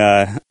everything.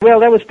 Well,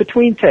 that was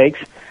between takes.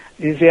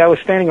 You see, I was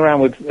standing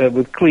around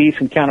with Cleese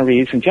and Keanu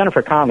Reeves, and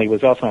Jennifer Connelly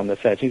was also on the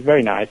set. She's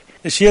very nice.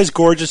 Is she as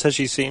gorgeous as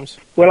she seems?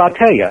 Well, I'll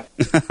tell you.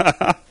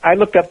 I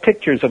looked up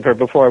pictures of her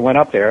before I went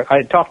up there. I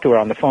had talked to her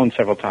on the phone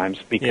several times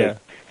because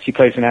she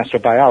plays an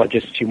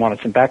astrobiologist. She wanted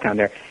some background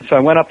there. So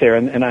I went up there,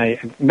 and I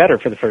met her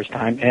for the first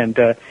time,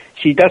 and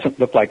she doesn't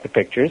look like the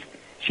pictures.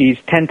 She's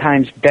 10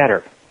 times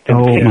better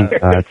than the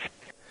pictures. My God.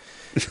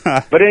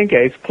 But in any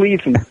case,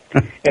 Cleese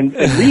and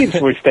Reeves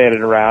were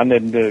standing around,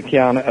 and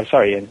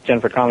and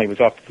Jennifer Connelly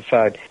was off to the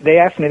side. They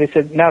asked me, they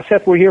said, "Now,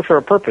 Seth, we're here for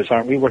a purpose,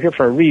 aren't we? We're here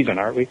for a reason,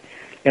 aren't we?"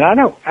 And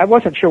I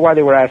wasn't sure why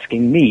they were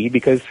asking me,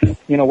 because,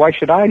 why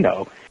should I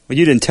know? Well,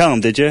 you didn't tell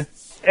them, did you?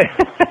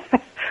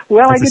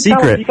 Well, That's I did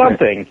tell them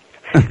something.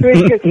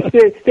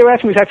 They were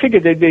asking me, I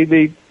figured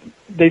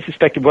they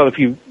suspected, well, if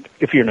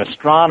you're an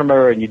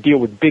astronomer and you deal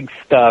with big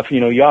stuff,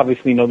 you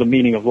obviously know the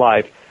meaning of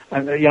life.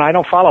 I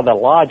don't follow the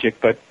logic,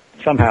 but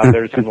somehow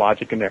there's some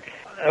logic in there.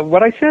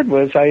 What I said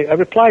was, I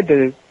replied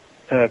to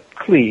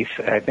Cleese,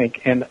 I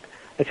think, and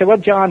I said, well,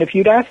 John, if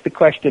you'd asked the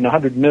question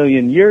 100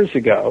 million years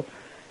ago,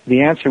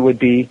 the answer would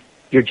be,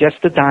 you're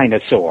just a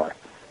dinosaur.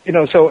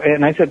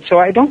 And I said, so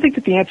I don't think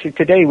that the answer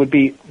today would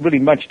be really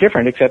much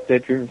different, except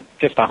that you're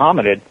just a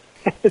hominid.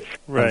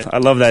 Right. I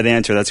love that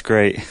answer. That's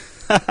great.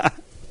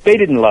 They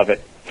didn't love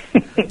it.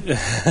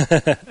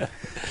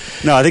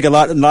 No, I think a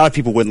lot of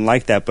people wouldn't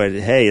like that, but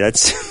hey,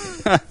 that's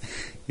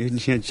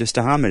you're just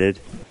a hominid.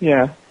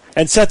 Yeah.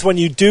 And Seth, when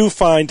you do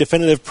find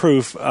definitive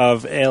proof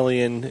of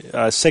alien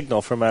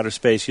signal from outer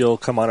space, you'll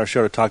come on our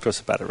show to talk to us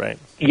about it, right?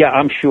 Yeah,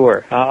 I'm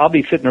sure. I'll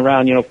be sitting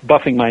around,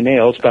 buffing my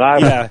nails,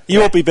 but you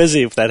won't be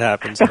busy if that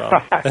happens at all.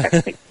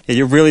 Yeah,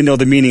 you really know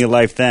the meaning of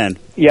life then.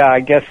 Yeah,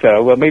 I guess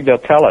so. Well, maybe they'll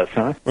tell us,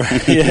 huh?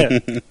 Yeah.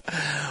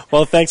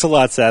 Well, thanks a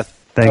lot, Seth.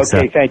 Thanks,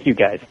 okay, Seth. Thank you,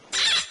 guys.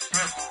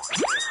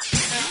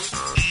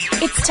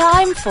 It's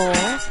time for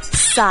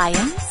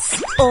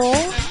Science or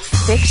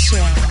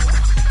Fiction.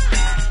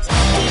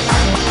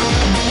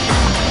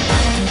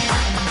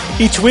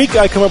 Each week,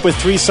 I come up with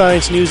 3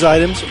 science news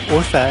items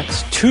or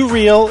facts, 2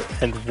 real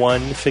and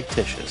 1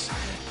 fictitious.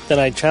 Then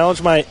I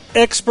challenge my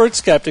expert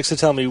skeptics to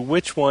tell me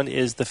which one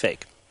is the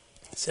fake.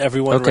 Is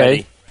everyone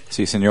ready?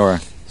 Si, senor.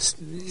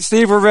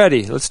 Steve, we're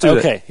ready. Let's do it.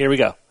 Okay, here we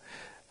go.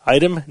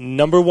 Item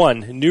number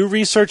 1. New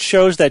research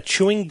shows that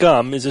chewing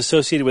gum is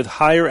associated with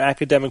higher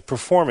academic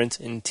performance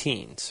in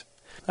teens.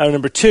 Item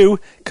number 2.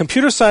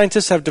 Computer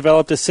scientists have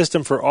developed a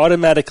system for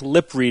automatic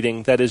lip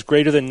reading that is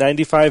greater than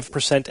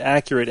 95%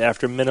 accurate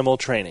after minimal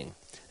training.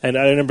 And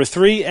item number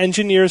 3.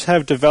 Engineers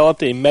have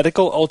developed a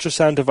medical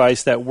ultrasound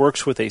device that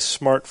works with a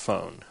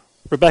smartphone.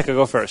 Rebecca,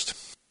 go first.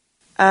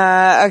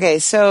 Okay,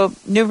 so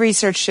new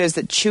research shows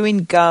that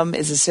chewing gum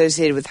is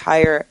associated with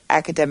higher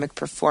academic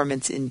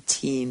performance in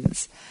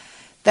teens.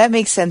 That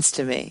makes sense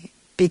to me,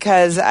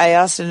 because I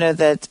also know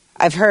that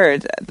I've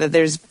heard that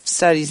there's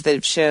studies that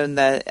have shown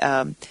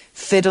that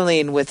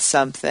fiddling with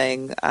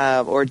something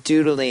or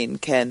doodling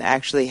can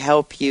actually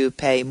help you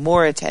pay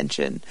more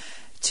attention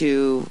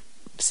to,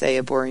 say,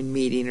 a boring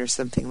meeting or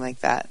something like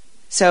that.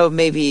 So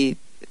maybe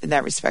in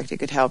that respect it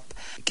could help.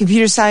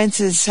 Computer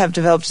scientists have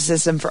developed a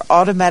system for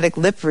automatic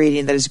lip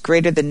reading that is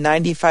greater than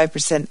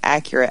 95%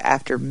 accurate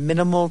after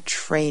minimal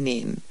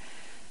training.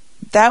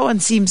 That one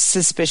seems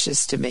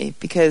suspicious to me,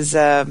 because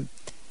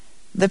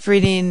lip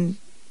reading,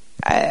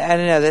 I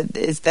don't know,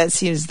 that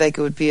seems like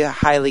it would be a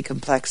highly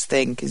complex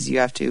thing, because you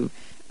have to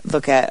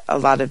look at a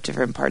lot of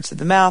different parts of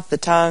the mouth, the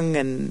tongue,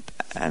 and,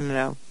 I don't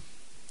know,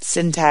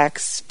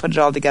 syntax, put it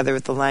all together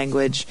with the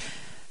language.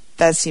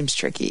 That seems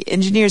tricky.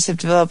 Engineers have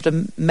developed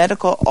a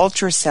medical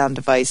ultrasound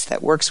device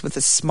that works with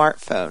a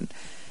smartphone.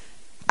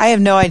 I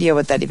have no idea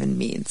what that even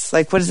means.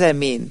 Like, what does that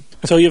mean?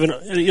 So you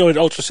know what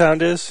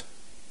ultrasound is?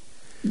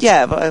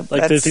 Yeah, but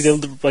like they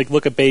like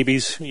look at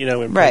babies,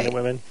 and pregnant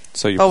women.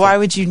 But why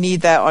would you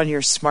need that on your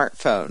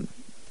smartphone?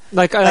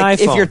 Like an iPhone.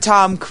 If you're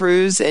Tom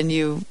Cruise and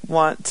you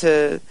want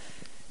to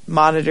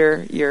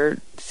monitor your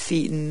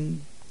feet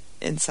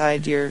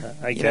inside your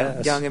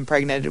young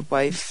impregnated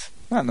wife.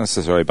 Not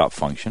necessarily about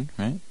function,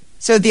 right?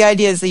 So the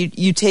idea is that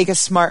you take a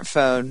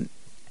smartphone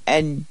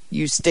and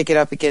you stick it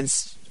up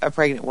against a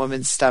pregnant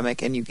woman's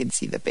stomach and you can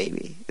see the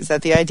baby. Is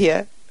that the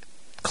idea?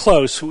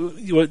 Close.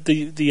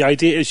 The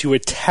idea is you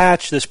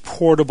attach this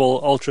portable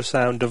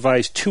ultrasound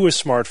device to a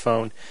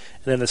smartphone,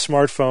 and then the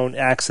smartphone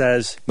acts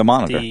as the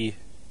monitor.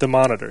 The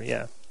monitor,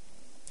 yeah.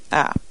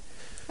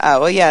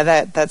 Well,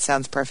 yeah, that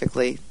sounds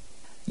perfectly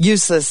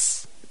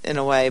useless in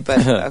a way,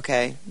 but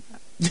okay.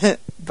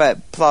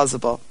 But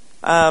plausible.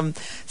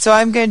 So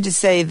I'm going to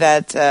say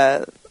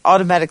that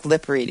automatic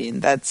lip reading,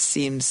 that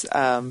seems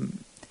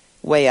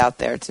way out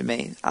there to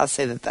me. I'll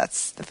say that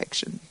that's the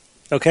fiction.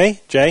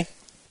 Okay, Jay?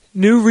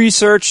 New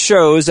research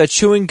shows that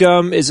chewing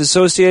gum is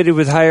associated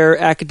with higher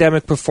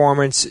academic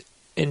performance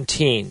in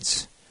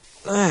teens.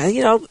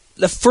 The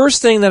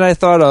first thing that I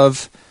thought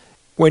of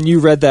when you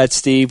read that,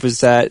 Steve,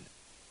 was that,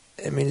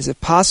 is it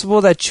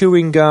possible that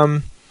chewing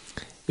gum,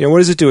 what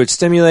does it do? It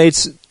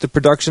stimulates the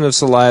production of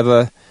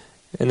saliva,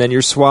 and then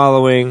you're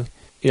swallowing.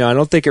 I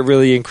don't think it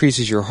really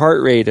increases your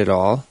heart rate at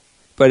all.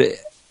 But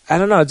I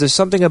don't know. There's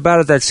something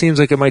about it that seems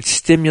like it might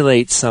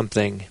stimulate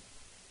something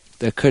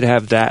that could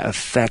have that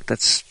effect.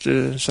 That's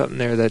something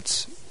there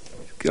that's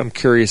I'm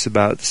curious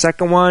about. The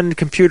second one,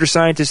 computer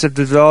scientists have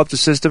developed a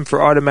system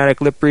for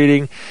automatic lip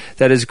reading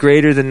that is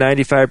greater than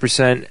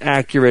 95%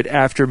 accurate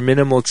after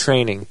minimal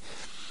training.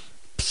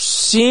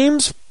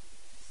 Seems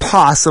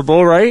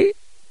possible, right?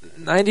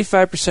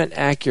 95%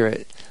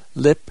 accurate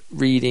lip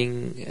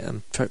reading.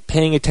 I'm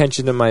paying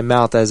attention to my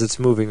mouth as it's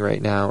moving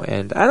right now,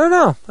 and I don't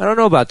know. I don't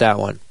know about that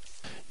one.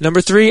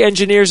 Number 3,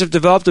 engineers have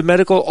developed a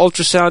medical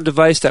ultrasound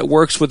device that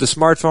works with a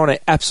smartphone. I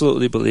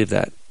absolutely believe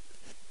that.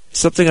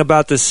 Something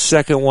about the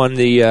second one,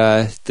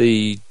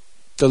 the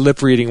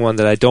lip reading one,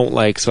 that I don't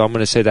like, so I'm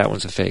going to say that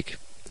one's a fake.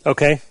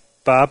 Okay,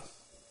 Bob?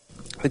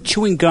 The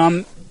chewing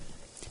gum,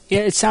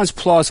 yeah, it sounds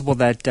plausible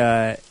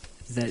that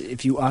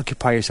if you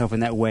occupy yourself in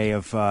that way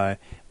of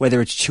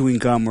whether it's chewing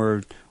gum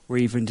or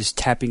even just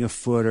tapping a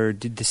foot or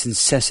did this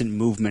incessant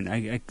movement,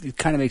 it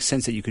kind of makes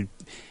sense that you could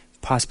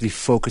possibly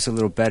focus a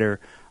little better.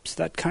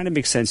 So that kind of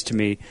makes sense to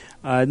me.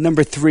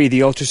 Number 3,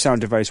 the ultrasound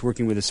device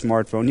working with a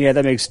smartphone. Yeah,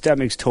 that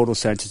makes total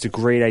sense. It's a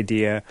great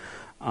idea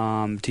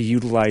to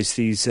utilize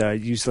these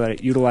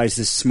utilize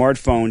the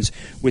smartphones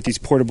with these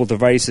portable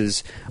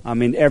devices. I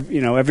mean,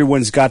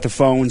 everyone's got the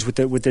phones with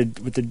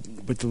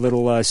the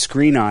little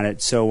screen on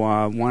it. So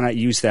why not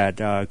use that?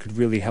 Could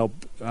really help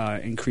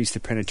increase the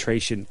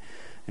penetration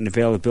and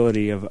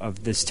availability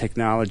of this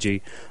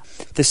technology.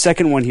 The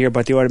second one here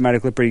about the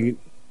automatic lip reading.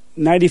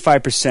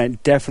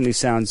 95% definitely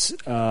sounds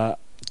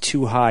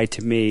too high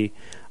to me.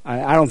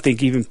 I don't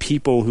think even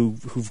people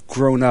who've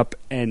grown up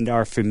and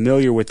are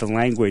familiar with the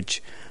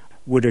language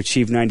would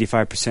achieve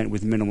 95%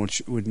 with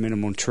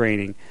minimal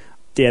training.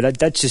 Yeah,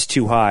 that's just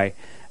too high.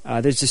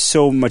 There's just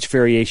so much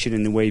variation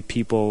in the way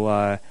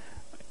people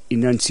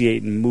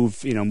enunciate and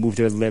move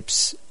their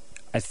lips.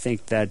 I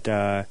think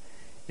that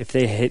if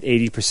they hit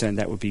 80%,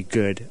 that would be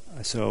good.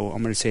 So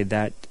I'm going to say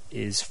that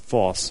is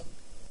false.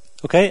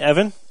 Okay,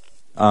 Evan?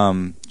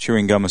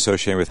 Chewing gum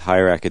associated with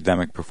higher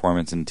academic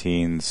performance in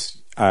teens.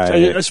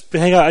 Hang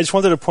on. I just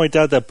wanted to point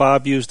out that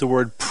Bob used the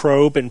word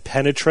probe and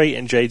penetrate,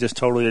 and Jay just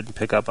totally didn't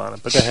pick up on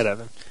it. But go ahead,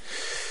 Evan.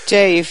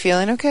 Jay, you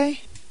feeling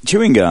okay?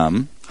 Chewing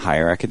gum,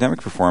 higher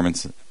academic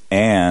performance,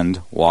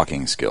 and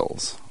walking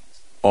skills.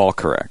 All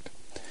correct.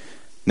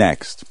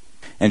 Next,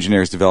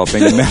 engineers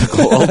developing a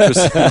medical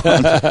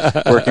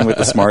ultrasound working with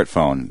the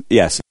smartphone.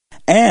 Yes.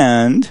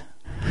 And,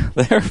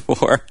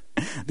 therefore,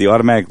 the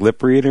automatic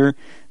lip reader,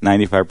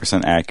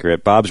 95%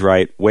 accurate. Bob's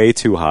right, way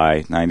too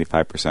high,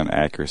 95%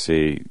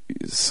 accuracy.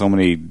 So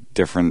many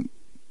different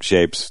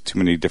shapes, too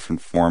many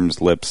different forms,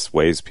 lips,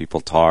 ways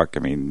people talk. I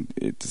mean,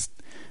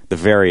 the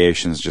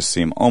variations just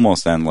seem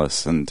almost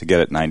endless, and to get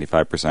it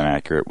 95%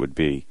 accurate would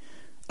be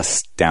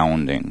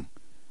astounding.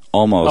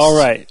 Almost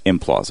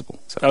implausible.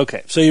 So.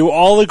 Okay, so you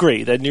all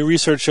agree that new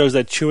research shows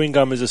that chewing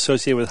gum is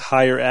associated with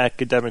higher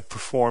academic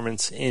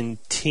performance in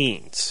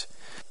teens.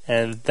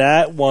 And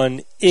that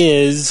one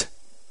is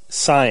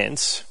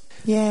science.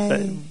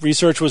 Yay.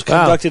 Research was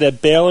conducted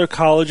at Baylor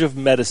College of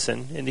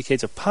Medicine,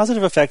 indicates a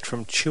positive effect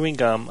from chewing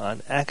gum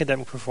on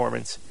academic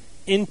performance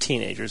in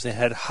teenagers. They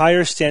had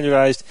higher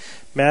standardized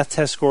math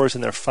test scores,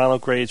 and their final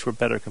grades were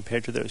better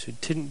compared to those who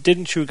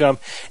didn't chew gum.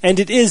 And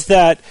it is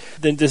that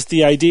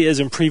the idea is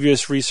in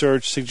previous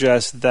research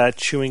suggests that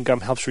chewing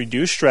gum helps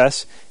reduce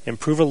stress,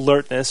 improve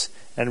alertness,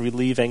 and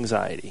relieve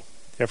anxiety.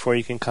 Therefore,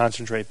 you can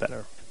concentrate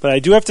better. But I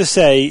do have to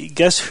say,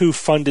 guess who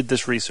funded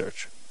this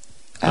research?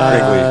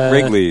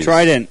 Wrigley's.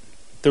 Trident.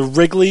 The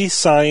Wrigley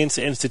Science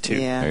Institute.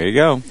 Yeah. There you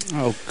go.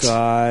 Oh,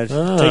 God.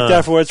 Take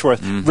that for what it's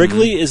worth. Mm-hmm.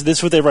 Wrigley is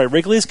this what they write.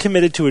 Wrigley is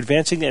committed to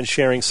advancing and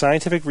sharing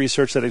scientific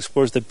research that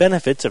explores the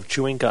benefits of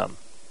chewing gum.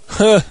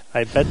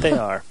 I bet they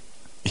are.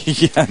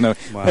 Yeah, no.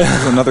 Wow.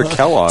 Another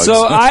Kelloggs.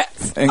 So I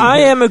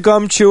am a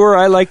gum chewer.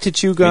 I like to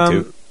chew gum.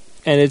 Me too.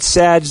 And it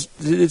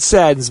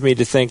saddens me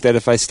to think that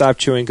if I stopped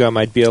chewing gum,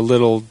 I'd be a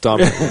little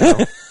dumber.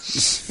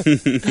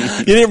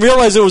 You didn't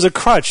realize it was a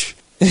crutch.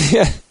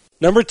 Yeah.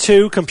 Number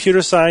 2,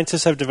 computer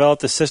scientists have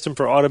developed a system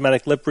for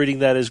automatic lip reading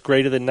that is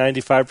greater than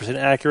 95%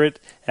 accurate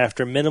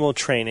after minimal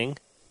training.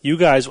 You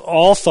guys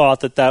all thought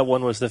that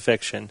one was the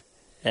fiction,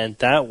 and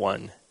that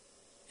one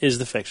is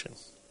the fiction.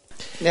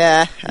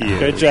 Yeah.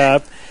 Good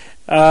job.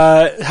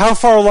 How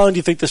far along do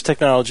you think this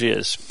technology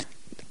is?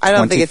 I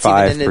don't think it's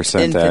even in its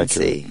 25%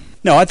 infancy. accurate.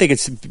 No, I think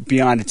it's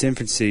beyond its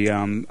infancy.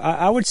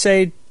 I would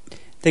say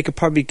they could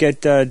probably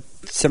get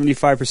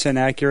 75%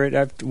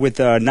 accurate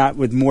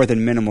with more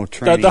than minimal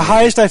training. The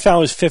highest I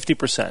found was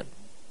 50%.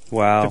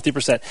 Wow.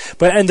 50%.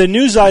 And the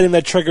news item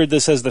that triggered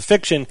this as the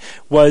fiction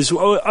was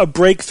a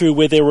breakthrough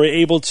where they were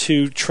able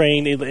to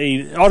train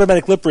a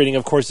automatic lip reading,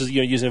 of course, is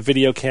using a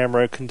video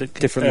camera.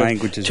 Different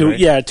languages, to, right?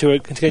 Yeah, to a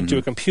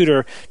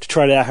computer, to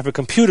try to have a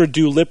computer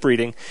do lip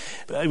reading,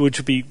 which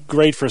would be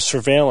great for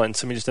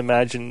surveillance. I mean, just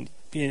imagine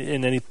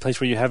in any place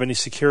where you have any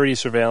security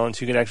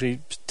surveillance, you can actually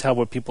tell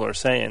what people are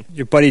saying.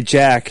 Your buddy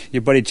Jack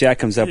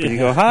comes up and you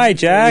go, "Hi,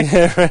 Jack."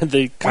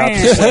 The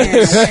cops.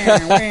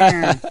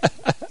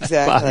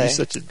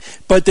 Exactly.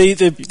 But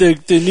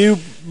the new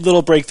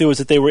little breakthrough is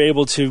that they were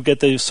able to get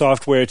the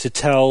software to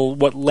tell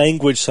what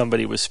language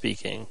somebody was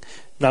speaking,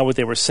 not what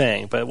they were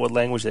saying, but what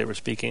language they were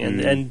speaking,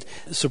 and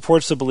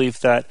supports the belief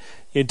that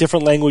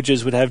different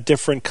languages would have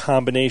different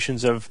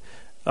combinations of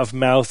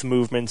mouth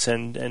movements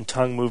and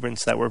tongue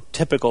movements that were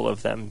typical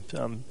of them.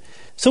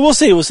 So we'll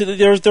see.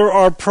 There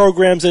are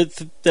programs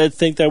that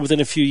think that within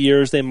a few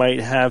years they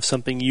might have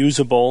something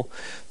usable,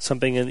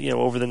 something in,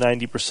 over the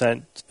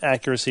 90%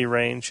 accuracy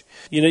range.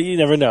 You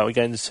never know.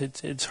 Again,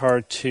 it's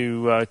hard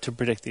to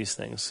predict these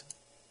things.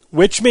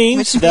 Which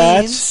means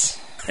that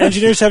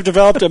engineers have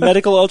developed a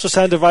medical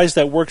ultrasound device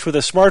that works with a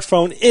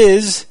smartphone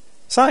is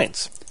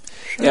science.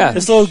 Yeah,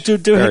 this little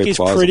doohickey is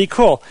pretty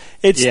cool.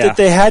 It's that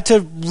they had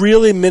to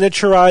really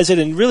miniaturize it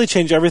and really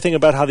change everything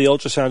about how the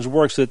ultrasounds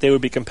work so that they would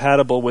be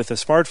compatible with a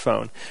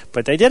smartphone.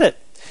 But they did it.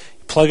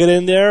 Plug it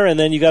in there, and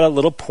then you got a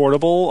little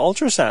portable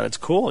ultrasound. It's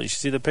cool. You should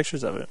see the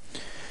pictures of it.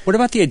 What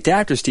about the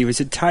adapter, Steve?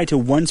 Is it tied to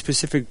one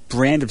specific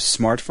brand of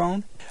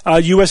smartphone?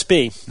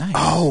 USB. Nice.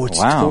 Oh, it's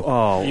wow. Cool.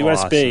 Oh,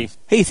 USB. Awesome.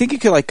 Hey, you think you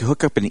could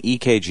hook up an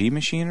EKG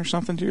machine or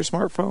something to your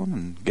smartphone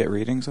and get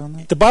readings on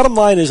that? The bottom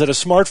line is that a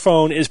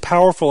smartphone is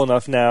powerful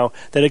enough now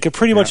that it could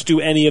pretty much do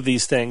any of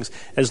these things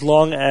as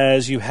long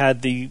as you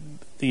had the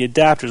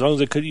adapter, as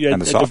long as you had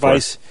a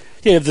device.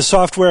 Yeah, you have the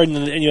software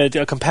and you had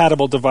a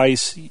compatible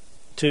device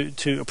to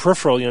a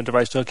peripheral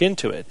device to hook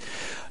into it.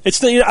 I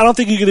don't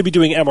think you're going to be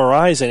doing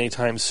MRIs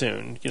anytime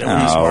soon. With your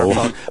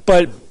smartphone,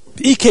 but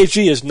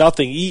EKG is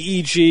nothing.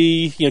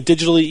 EEG,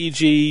 digital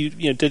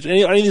EEG,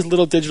 any of these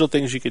little digital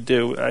things you could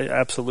do.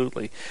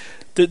 Absolutely.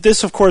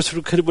 This, of course,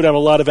 would have a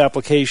lot of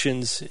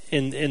applications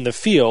in the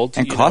field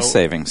and cost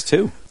savings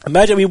too.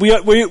 Imagine,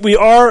 we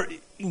are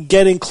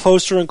getting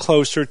closer and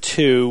closer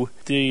to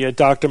the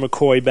Dr.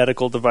 McCoy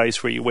medical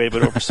device where you wave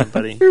it over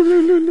somebody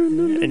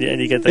and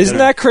you get that. Isn't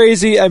that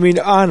crazy? I mean,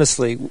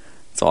 honestly,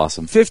 it's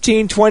awesome.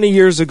 15, 20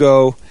 years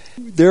ago,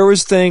 there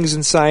was things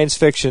in science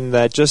fiction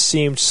that just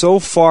seemed so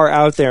far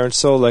out there and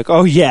so like,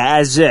 oh yeah,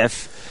 as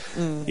if.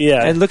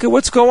 Yeah. And look at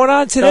what's going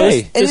on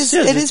today. It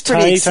is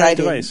pretty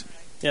exciting. Tiny device.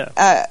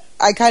 Yeah.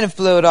 I kind of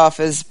blew it off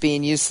as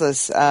being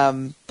useless,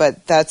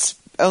 but that's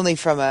only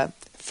from a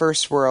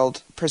first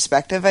world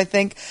perspective, I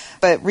think.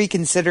 But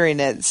reconsidering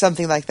it,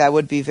 something like that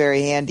would be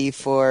very handy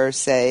for,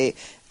 say,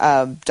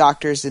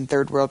 doctors in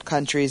third world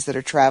countries that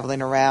are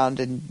traveling around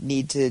and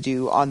need to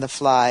do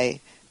on-the-fly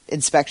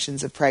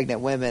inspections of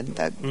pregnant women.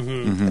 That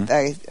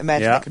I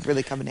imagine that could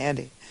really come in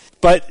handy.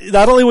 But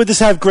not only would this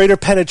have greater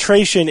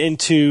penetration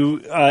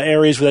into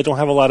areas where they don't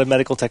have a lot of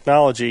medical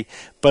technology,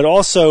 but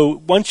also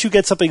once you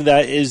get something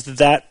that is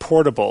that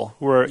portable,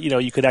 where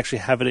you could actually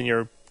have it in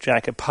your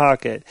jacket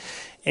pocket,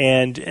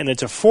 and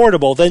it's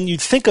affordable, then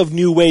you'd think of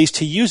new ways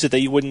to use it that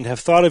you wouldn't have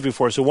thought of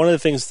before. So one of the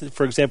things,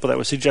 for example, that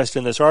was suggested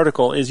in this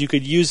article is you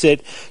could use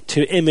it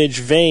to image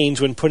veins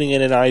when putting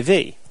in an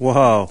IV.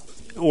 Whoa.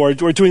 Or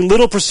doing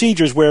little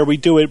procedures where we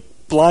do it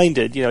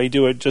blinded. You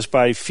do it just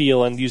by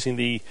feel and using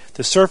the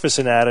surface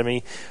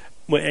anatomy,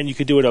 and you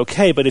could do it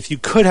okay. But if you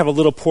could have a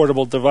little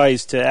portable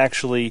device to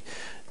actually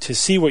to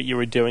see what you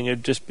were doing,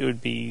 it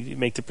would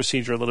make the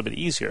procedure a little bit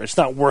easier. It's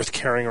not worth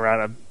carrying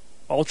around an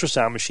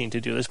ultrasound machine to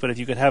do this, but if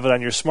you could have it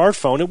on your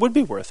smartphone, it would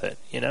be worth it.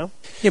 Yeah,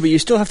 but you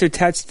still have to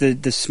attach the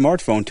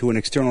smartphone to an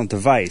external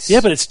device.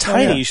 Yeah, but it's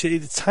tiny.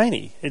 It's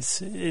tiny. It's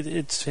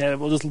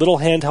this little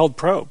handheld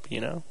probe.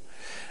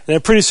 And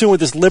then pretty soon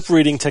with this lip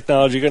reading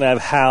technology, you're going to have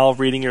Hal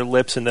reading your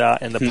lips in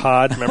the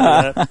pod.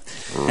 Remember that?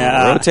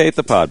 Rotate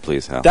the pod,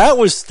 please, Hal. That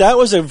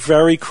was a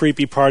very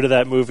creepy part of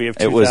that movie of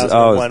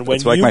 2001.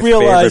 It's like my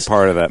favorite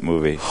part of that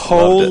movie.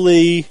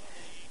 Holy,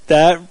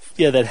 that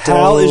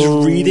Hal is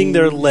reading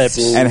their lips,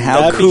 and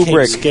how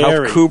Kubrick,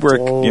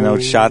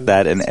 shot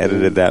that and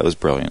edited that was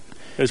brilliant.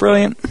 It was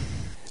brilliant.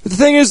 The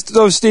thing is,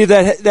 though, Steve,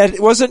 that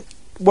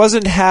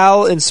wasn't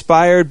Hal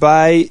inspired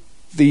by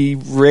the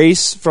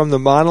race from the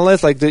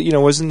monolith?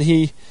 Wasn't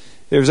he?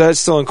 Was that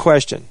still in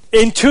question?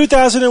 In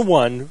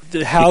 2001,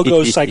 Hal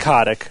goes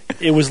psychotic.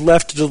 It was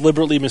left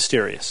deliberately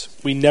mysterious.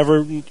 We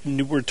never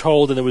were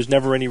told, and there was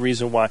never any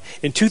reason why.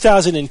 In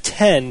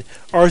 2010,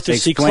 Arthur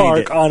C.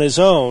 Clarke, on his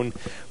own,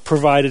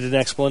 provided an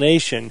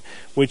explanation,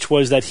 which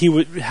was that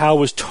Hal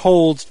was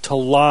told to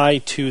lie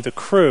to the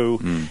crew,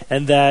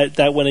 and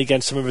that went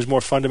against some of his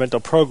more fundamental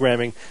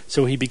programming,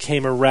 so he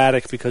became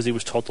erratic because he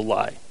was told to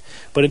lie.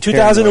 But in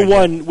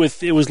 2001,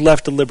 it was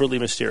left deliberately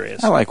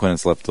mysterious. I like when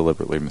it's left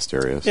deliberately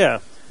mysterious. Yeah.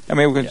 I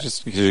mean, we can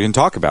you can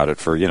talk about it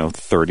for,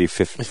 30,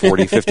 50,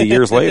 40, 50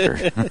 years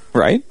later,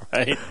 right?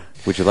 Right.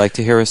 Would you like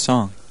to hear a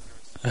song?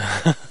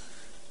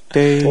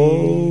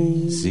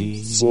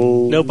 Daisy.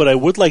 No, but I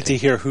would like to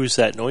hear Who's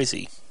That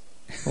Noisy?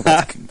 Well,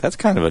 that's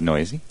kind of a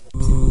noisy.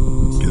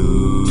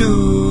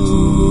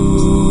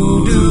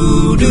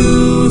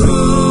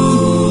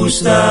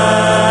 Who's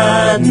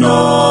that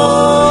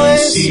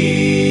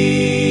noisy?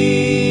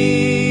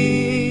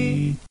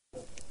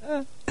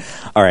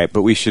 All right,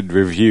 but we should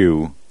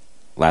review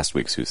last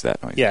week's Who's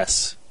That Noisy?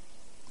 Yes.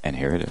 And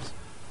here it is.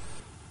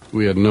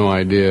 We had no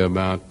idea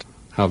about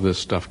how this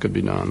stuff could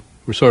be done.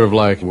 We're sort of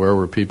like, where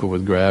were people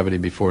with gravity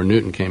before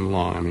Newton came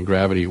along? I mean,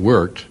 gravity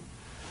worked,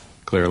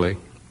 clearly,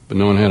 but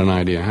no one had an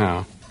idea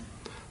how.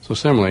 So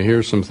similarly,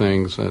 here's some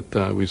things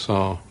that we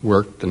saw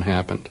worked and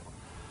happened,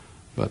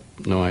 but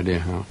no idea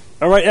how.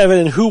 All right, Evan,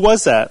 and who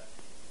was that?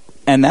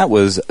 And that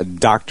was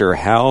Dr.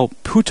 Hal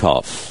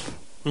Puthoff.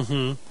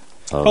 Mm-hmm.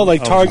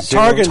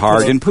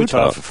 Targan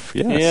Puthoff.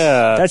 Yes.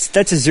 Yeah.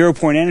 That's a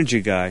 0-point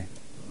energy guy.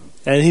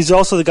 And he's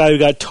also the guy who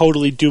got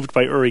totally duped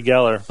by Uri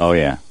Geller. Oh,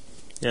 yeah.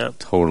 Yeah.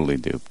 Totally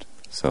duped.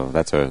 So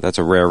that's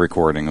a rare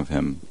recording of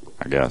him,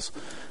 I guess.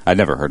 I'd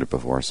never heard it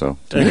before, so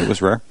to me it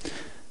was rare.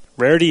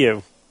 Rare to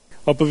you.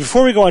 Well, but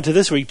before we go on to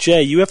this week,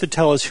 Jay, you have to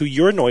tell us who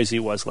your noisy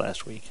was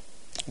last week.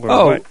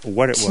 What it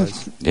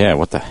was. Yeah,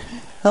 what the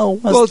hell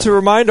was Well, that? to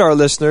remind our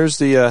listeners,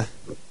 the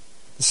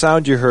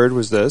sound you heard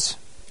was this.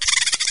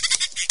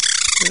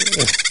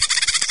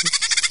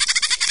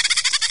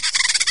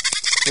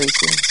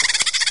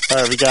 All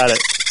right, we got it.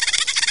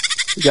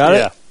 You got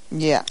it?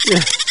 Yeah.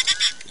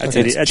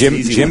 That's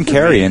Jim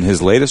Carrey in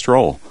his latest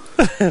role.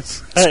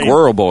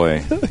 Squirrel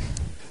Boy.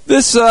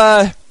 This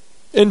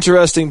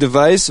interesting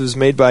device was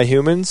made by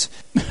humans.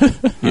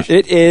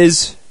 It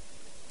is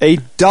a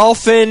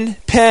dolphin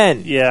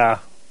pen. Yeah.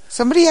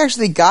 Somebody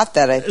actually got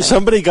that, I think.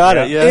 Somebody got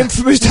it, yeah.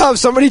 Infamous Tom,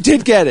 somebody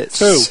did get it.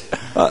 Who?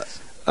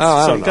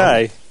 Some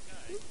guy.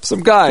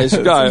 Some guy.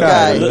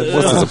 Guy.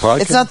 What's this, a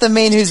podcast? It's not the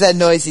main who's that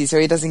noisy, so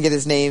he doesn't get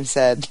his name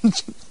said.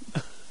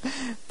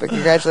 But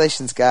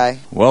congratulations, Guy.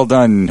 Well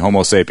done,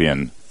 Homo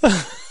sapien.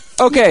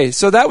 Okay,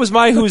 so that was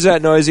my Who's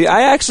That Noisy.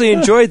 I actually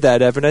enjoyed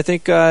that, Evan. I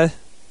think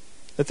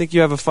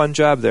you have a fun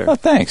job there. Oh,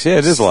 thanks. Yeah,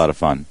 it is a lot of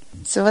fun.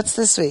 So what's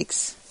this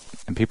week's?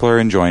 And people are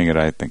enjoying it,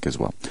 I think, as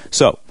well.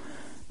 So,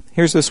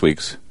 here's this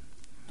week's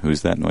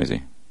Who's That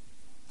Noisy?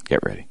 Get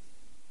ready.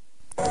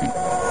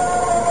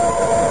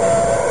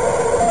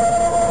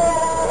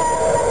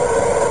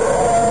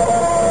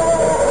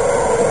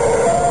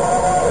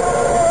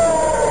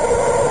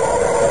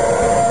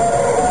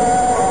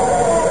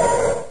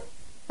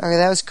 Okay,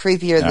 that was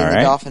creepier than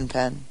the dolphin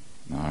pen.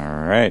 All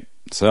right.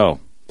 So,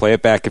 play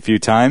it back a few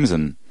times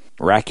and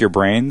rack your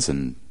brains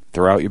and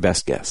throw out your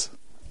best guess.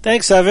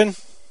 Thanks, Evan.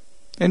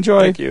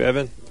 Enjoy. Thank you,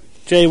 Evan.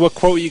 Jay, what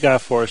quote you got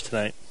for us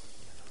tonight?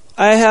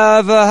 I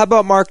have, how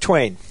about Mark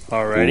Twain?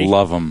 Alrighty.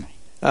 Love him.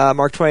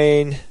 Mark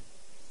Twain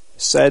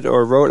said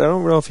or wrote, I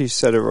don't know if he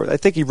said or wrote, I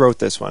think he wrote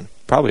this one.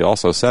 Probably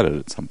also said it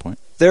at some point.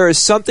 There is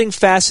something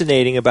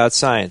fascinating about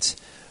science.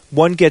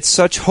 One gets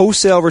such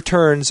wholesale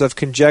returns of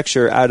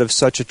conjecture out of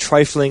such a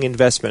trifling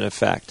investment of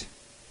fact.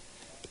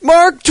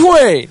 Mark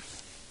Twain!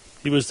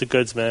 He was the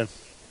goods man.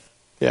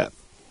 Yeah.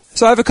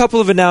 So I have a couple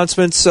of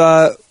announcements.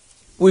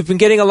 We've been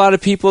getting a lot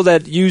of people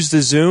that use the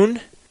Zune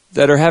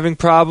that are having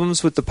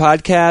problems with the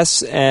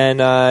podcasts,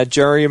 and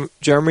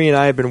Jeremy and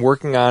I have been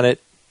working on it.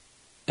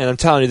 And I'm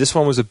telling you, this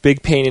one was a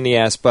big pain in the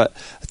ass, but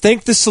I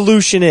think the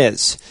solution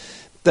is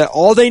that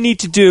all they need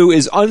to do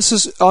is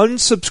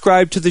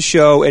unsubscribe to the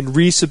show and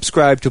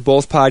resubscribe to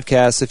both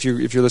podcasts if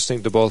you're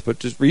listening to both, but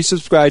just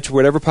resubscribe to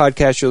whatever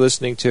podcast you're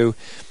listening to,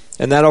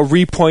 and that'll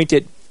repoint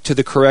it to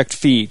the correct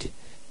feed.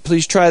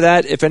 Please try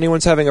that. If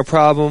anyone's having a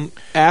problem,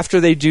 after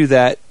they do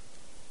that,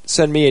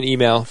 send me an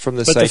email from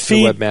the site to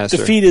Webmaster.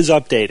 The feed is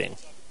updating.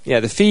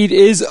 Yeah, the feed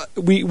is...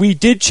 We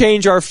did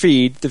change our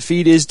feed. The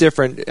feed is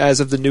different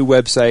as of the new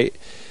website.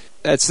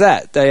 That's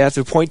that. They have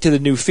to point to the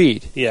new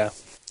feed. Yeah.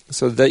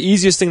 So the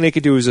easiest thing they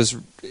could do is just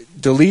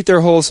delete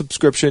their whole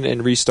subscription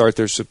and restart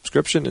their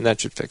subscription, and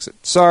that should fix it.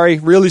 Sorry,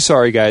 really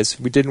sorry, guys.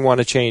 We didn't want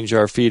to change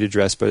our feed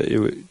address, but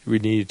we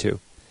needed to.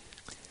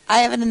 I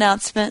have an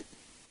announcement.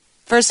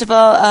 First of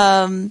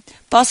all,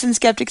 Boston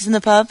Skeptics in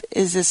the Pub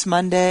is this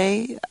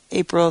Monday,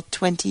 April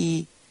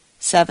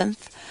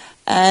 27th.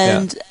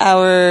 And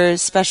our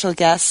special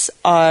guests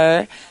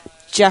are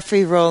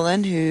Jeffrey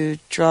Rowland, who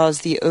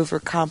draws the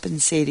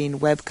Overcompensating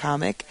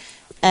webcomic,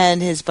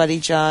 and his buddy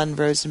John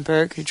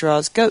Rosenberg, who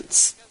draws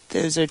Goats.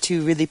 Those are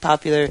two really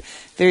popular,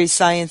 very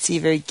sciencey,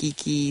 very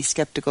geeky,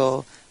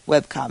 skeptical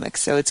webcomics.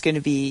 So it's going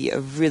to be a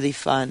really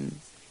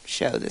fun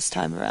show this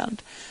time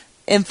around.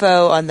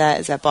 Info on that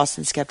is at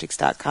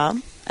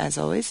bostonskeptics.com, as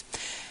always.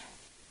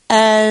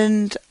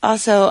 And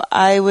also,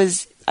 I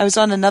was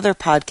on another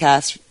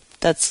podcast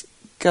that's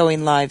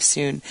going live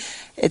soon.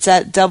 It's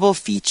at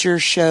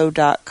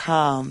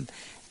doublefeatureshow.com.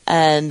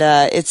 And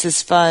it's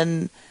this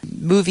fun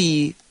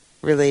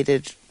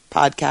movie-related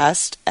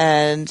podcast.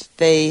 And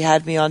they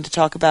had me on to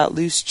talk about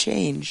loose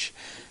change.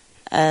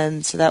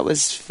 And so that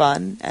was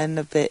fun and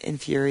a bit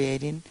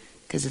infuriating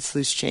because it's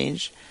loose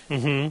change.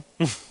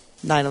 Mm-hmm.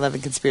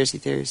 9/11 conspiracy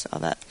theories, all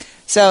that.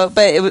 So,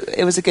 but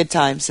it was a good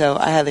time, so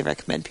I highly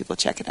recommend people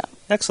check it out.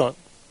 Excellent.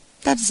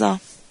 That is all.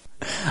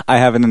 I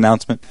have an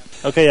announcement.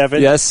 Okay,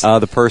 Evan. Yes.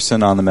 The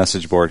person on the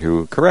message board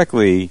who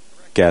correctly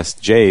guessed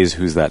Jay's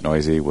Who's That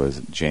Noisy was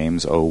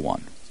James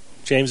 01.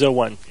 James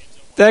 01.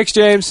 Thanks,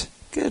 James.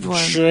 Good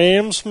one.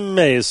 James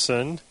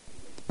Mason.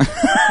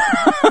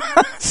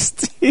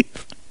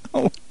 Steve.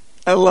 Oh,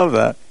 I love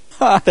that.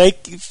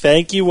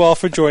 Thank you all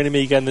for joining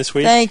me again this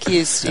week. Thank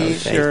you,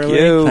 Steve. Thank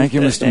you. Thank you,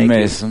 Mr. Thank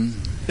Mason.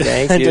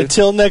 Thank And you.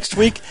 until next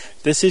week,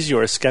 this is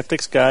your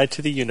Skeptic's Guide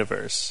to the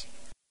Universe.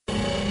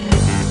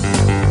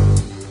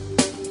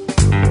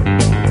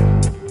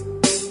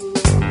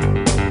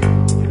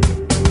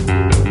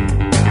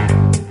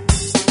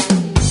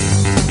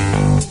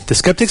 The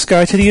Skeptic's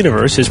Guide to the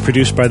Universe is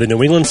produced by the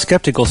New England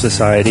Skeptical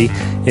Society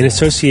in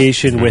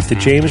association with the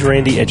James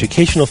Randi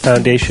Educational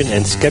Foundation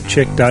and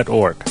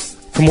Skepchick.org.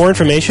 For more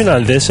information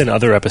on this and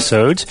other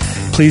episodes,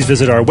 please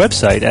visit our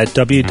website at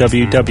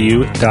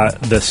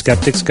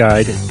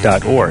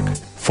www.theskepticsguide.org.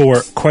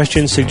 For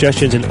questions,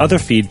 suggestions, and other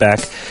feedback,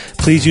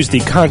 please use the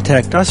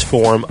Contact Us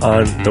form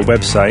on the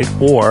website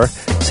or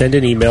send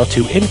an email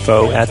to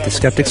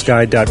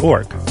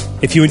info@theskepticsguide.org.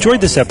 If you enjoyed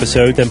this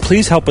episode, then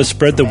please help us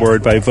spread the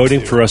word by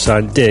voting for us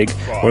on Dig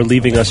or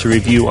leaving us a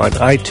review on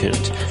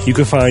iTunes. You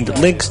can find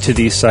links to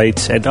these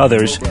sites and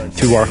others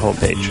through our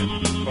homepage.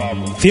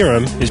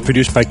 Theorem is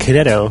produced by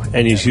Kineto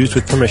and is used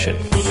with permission.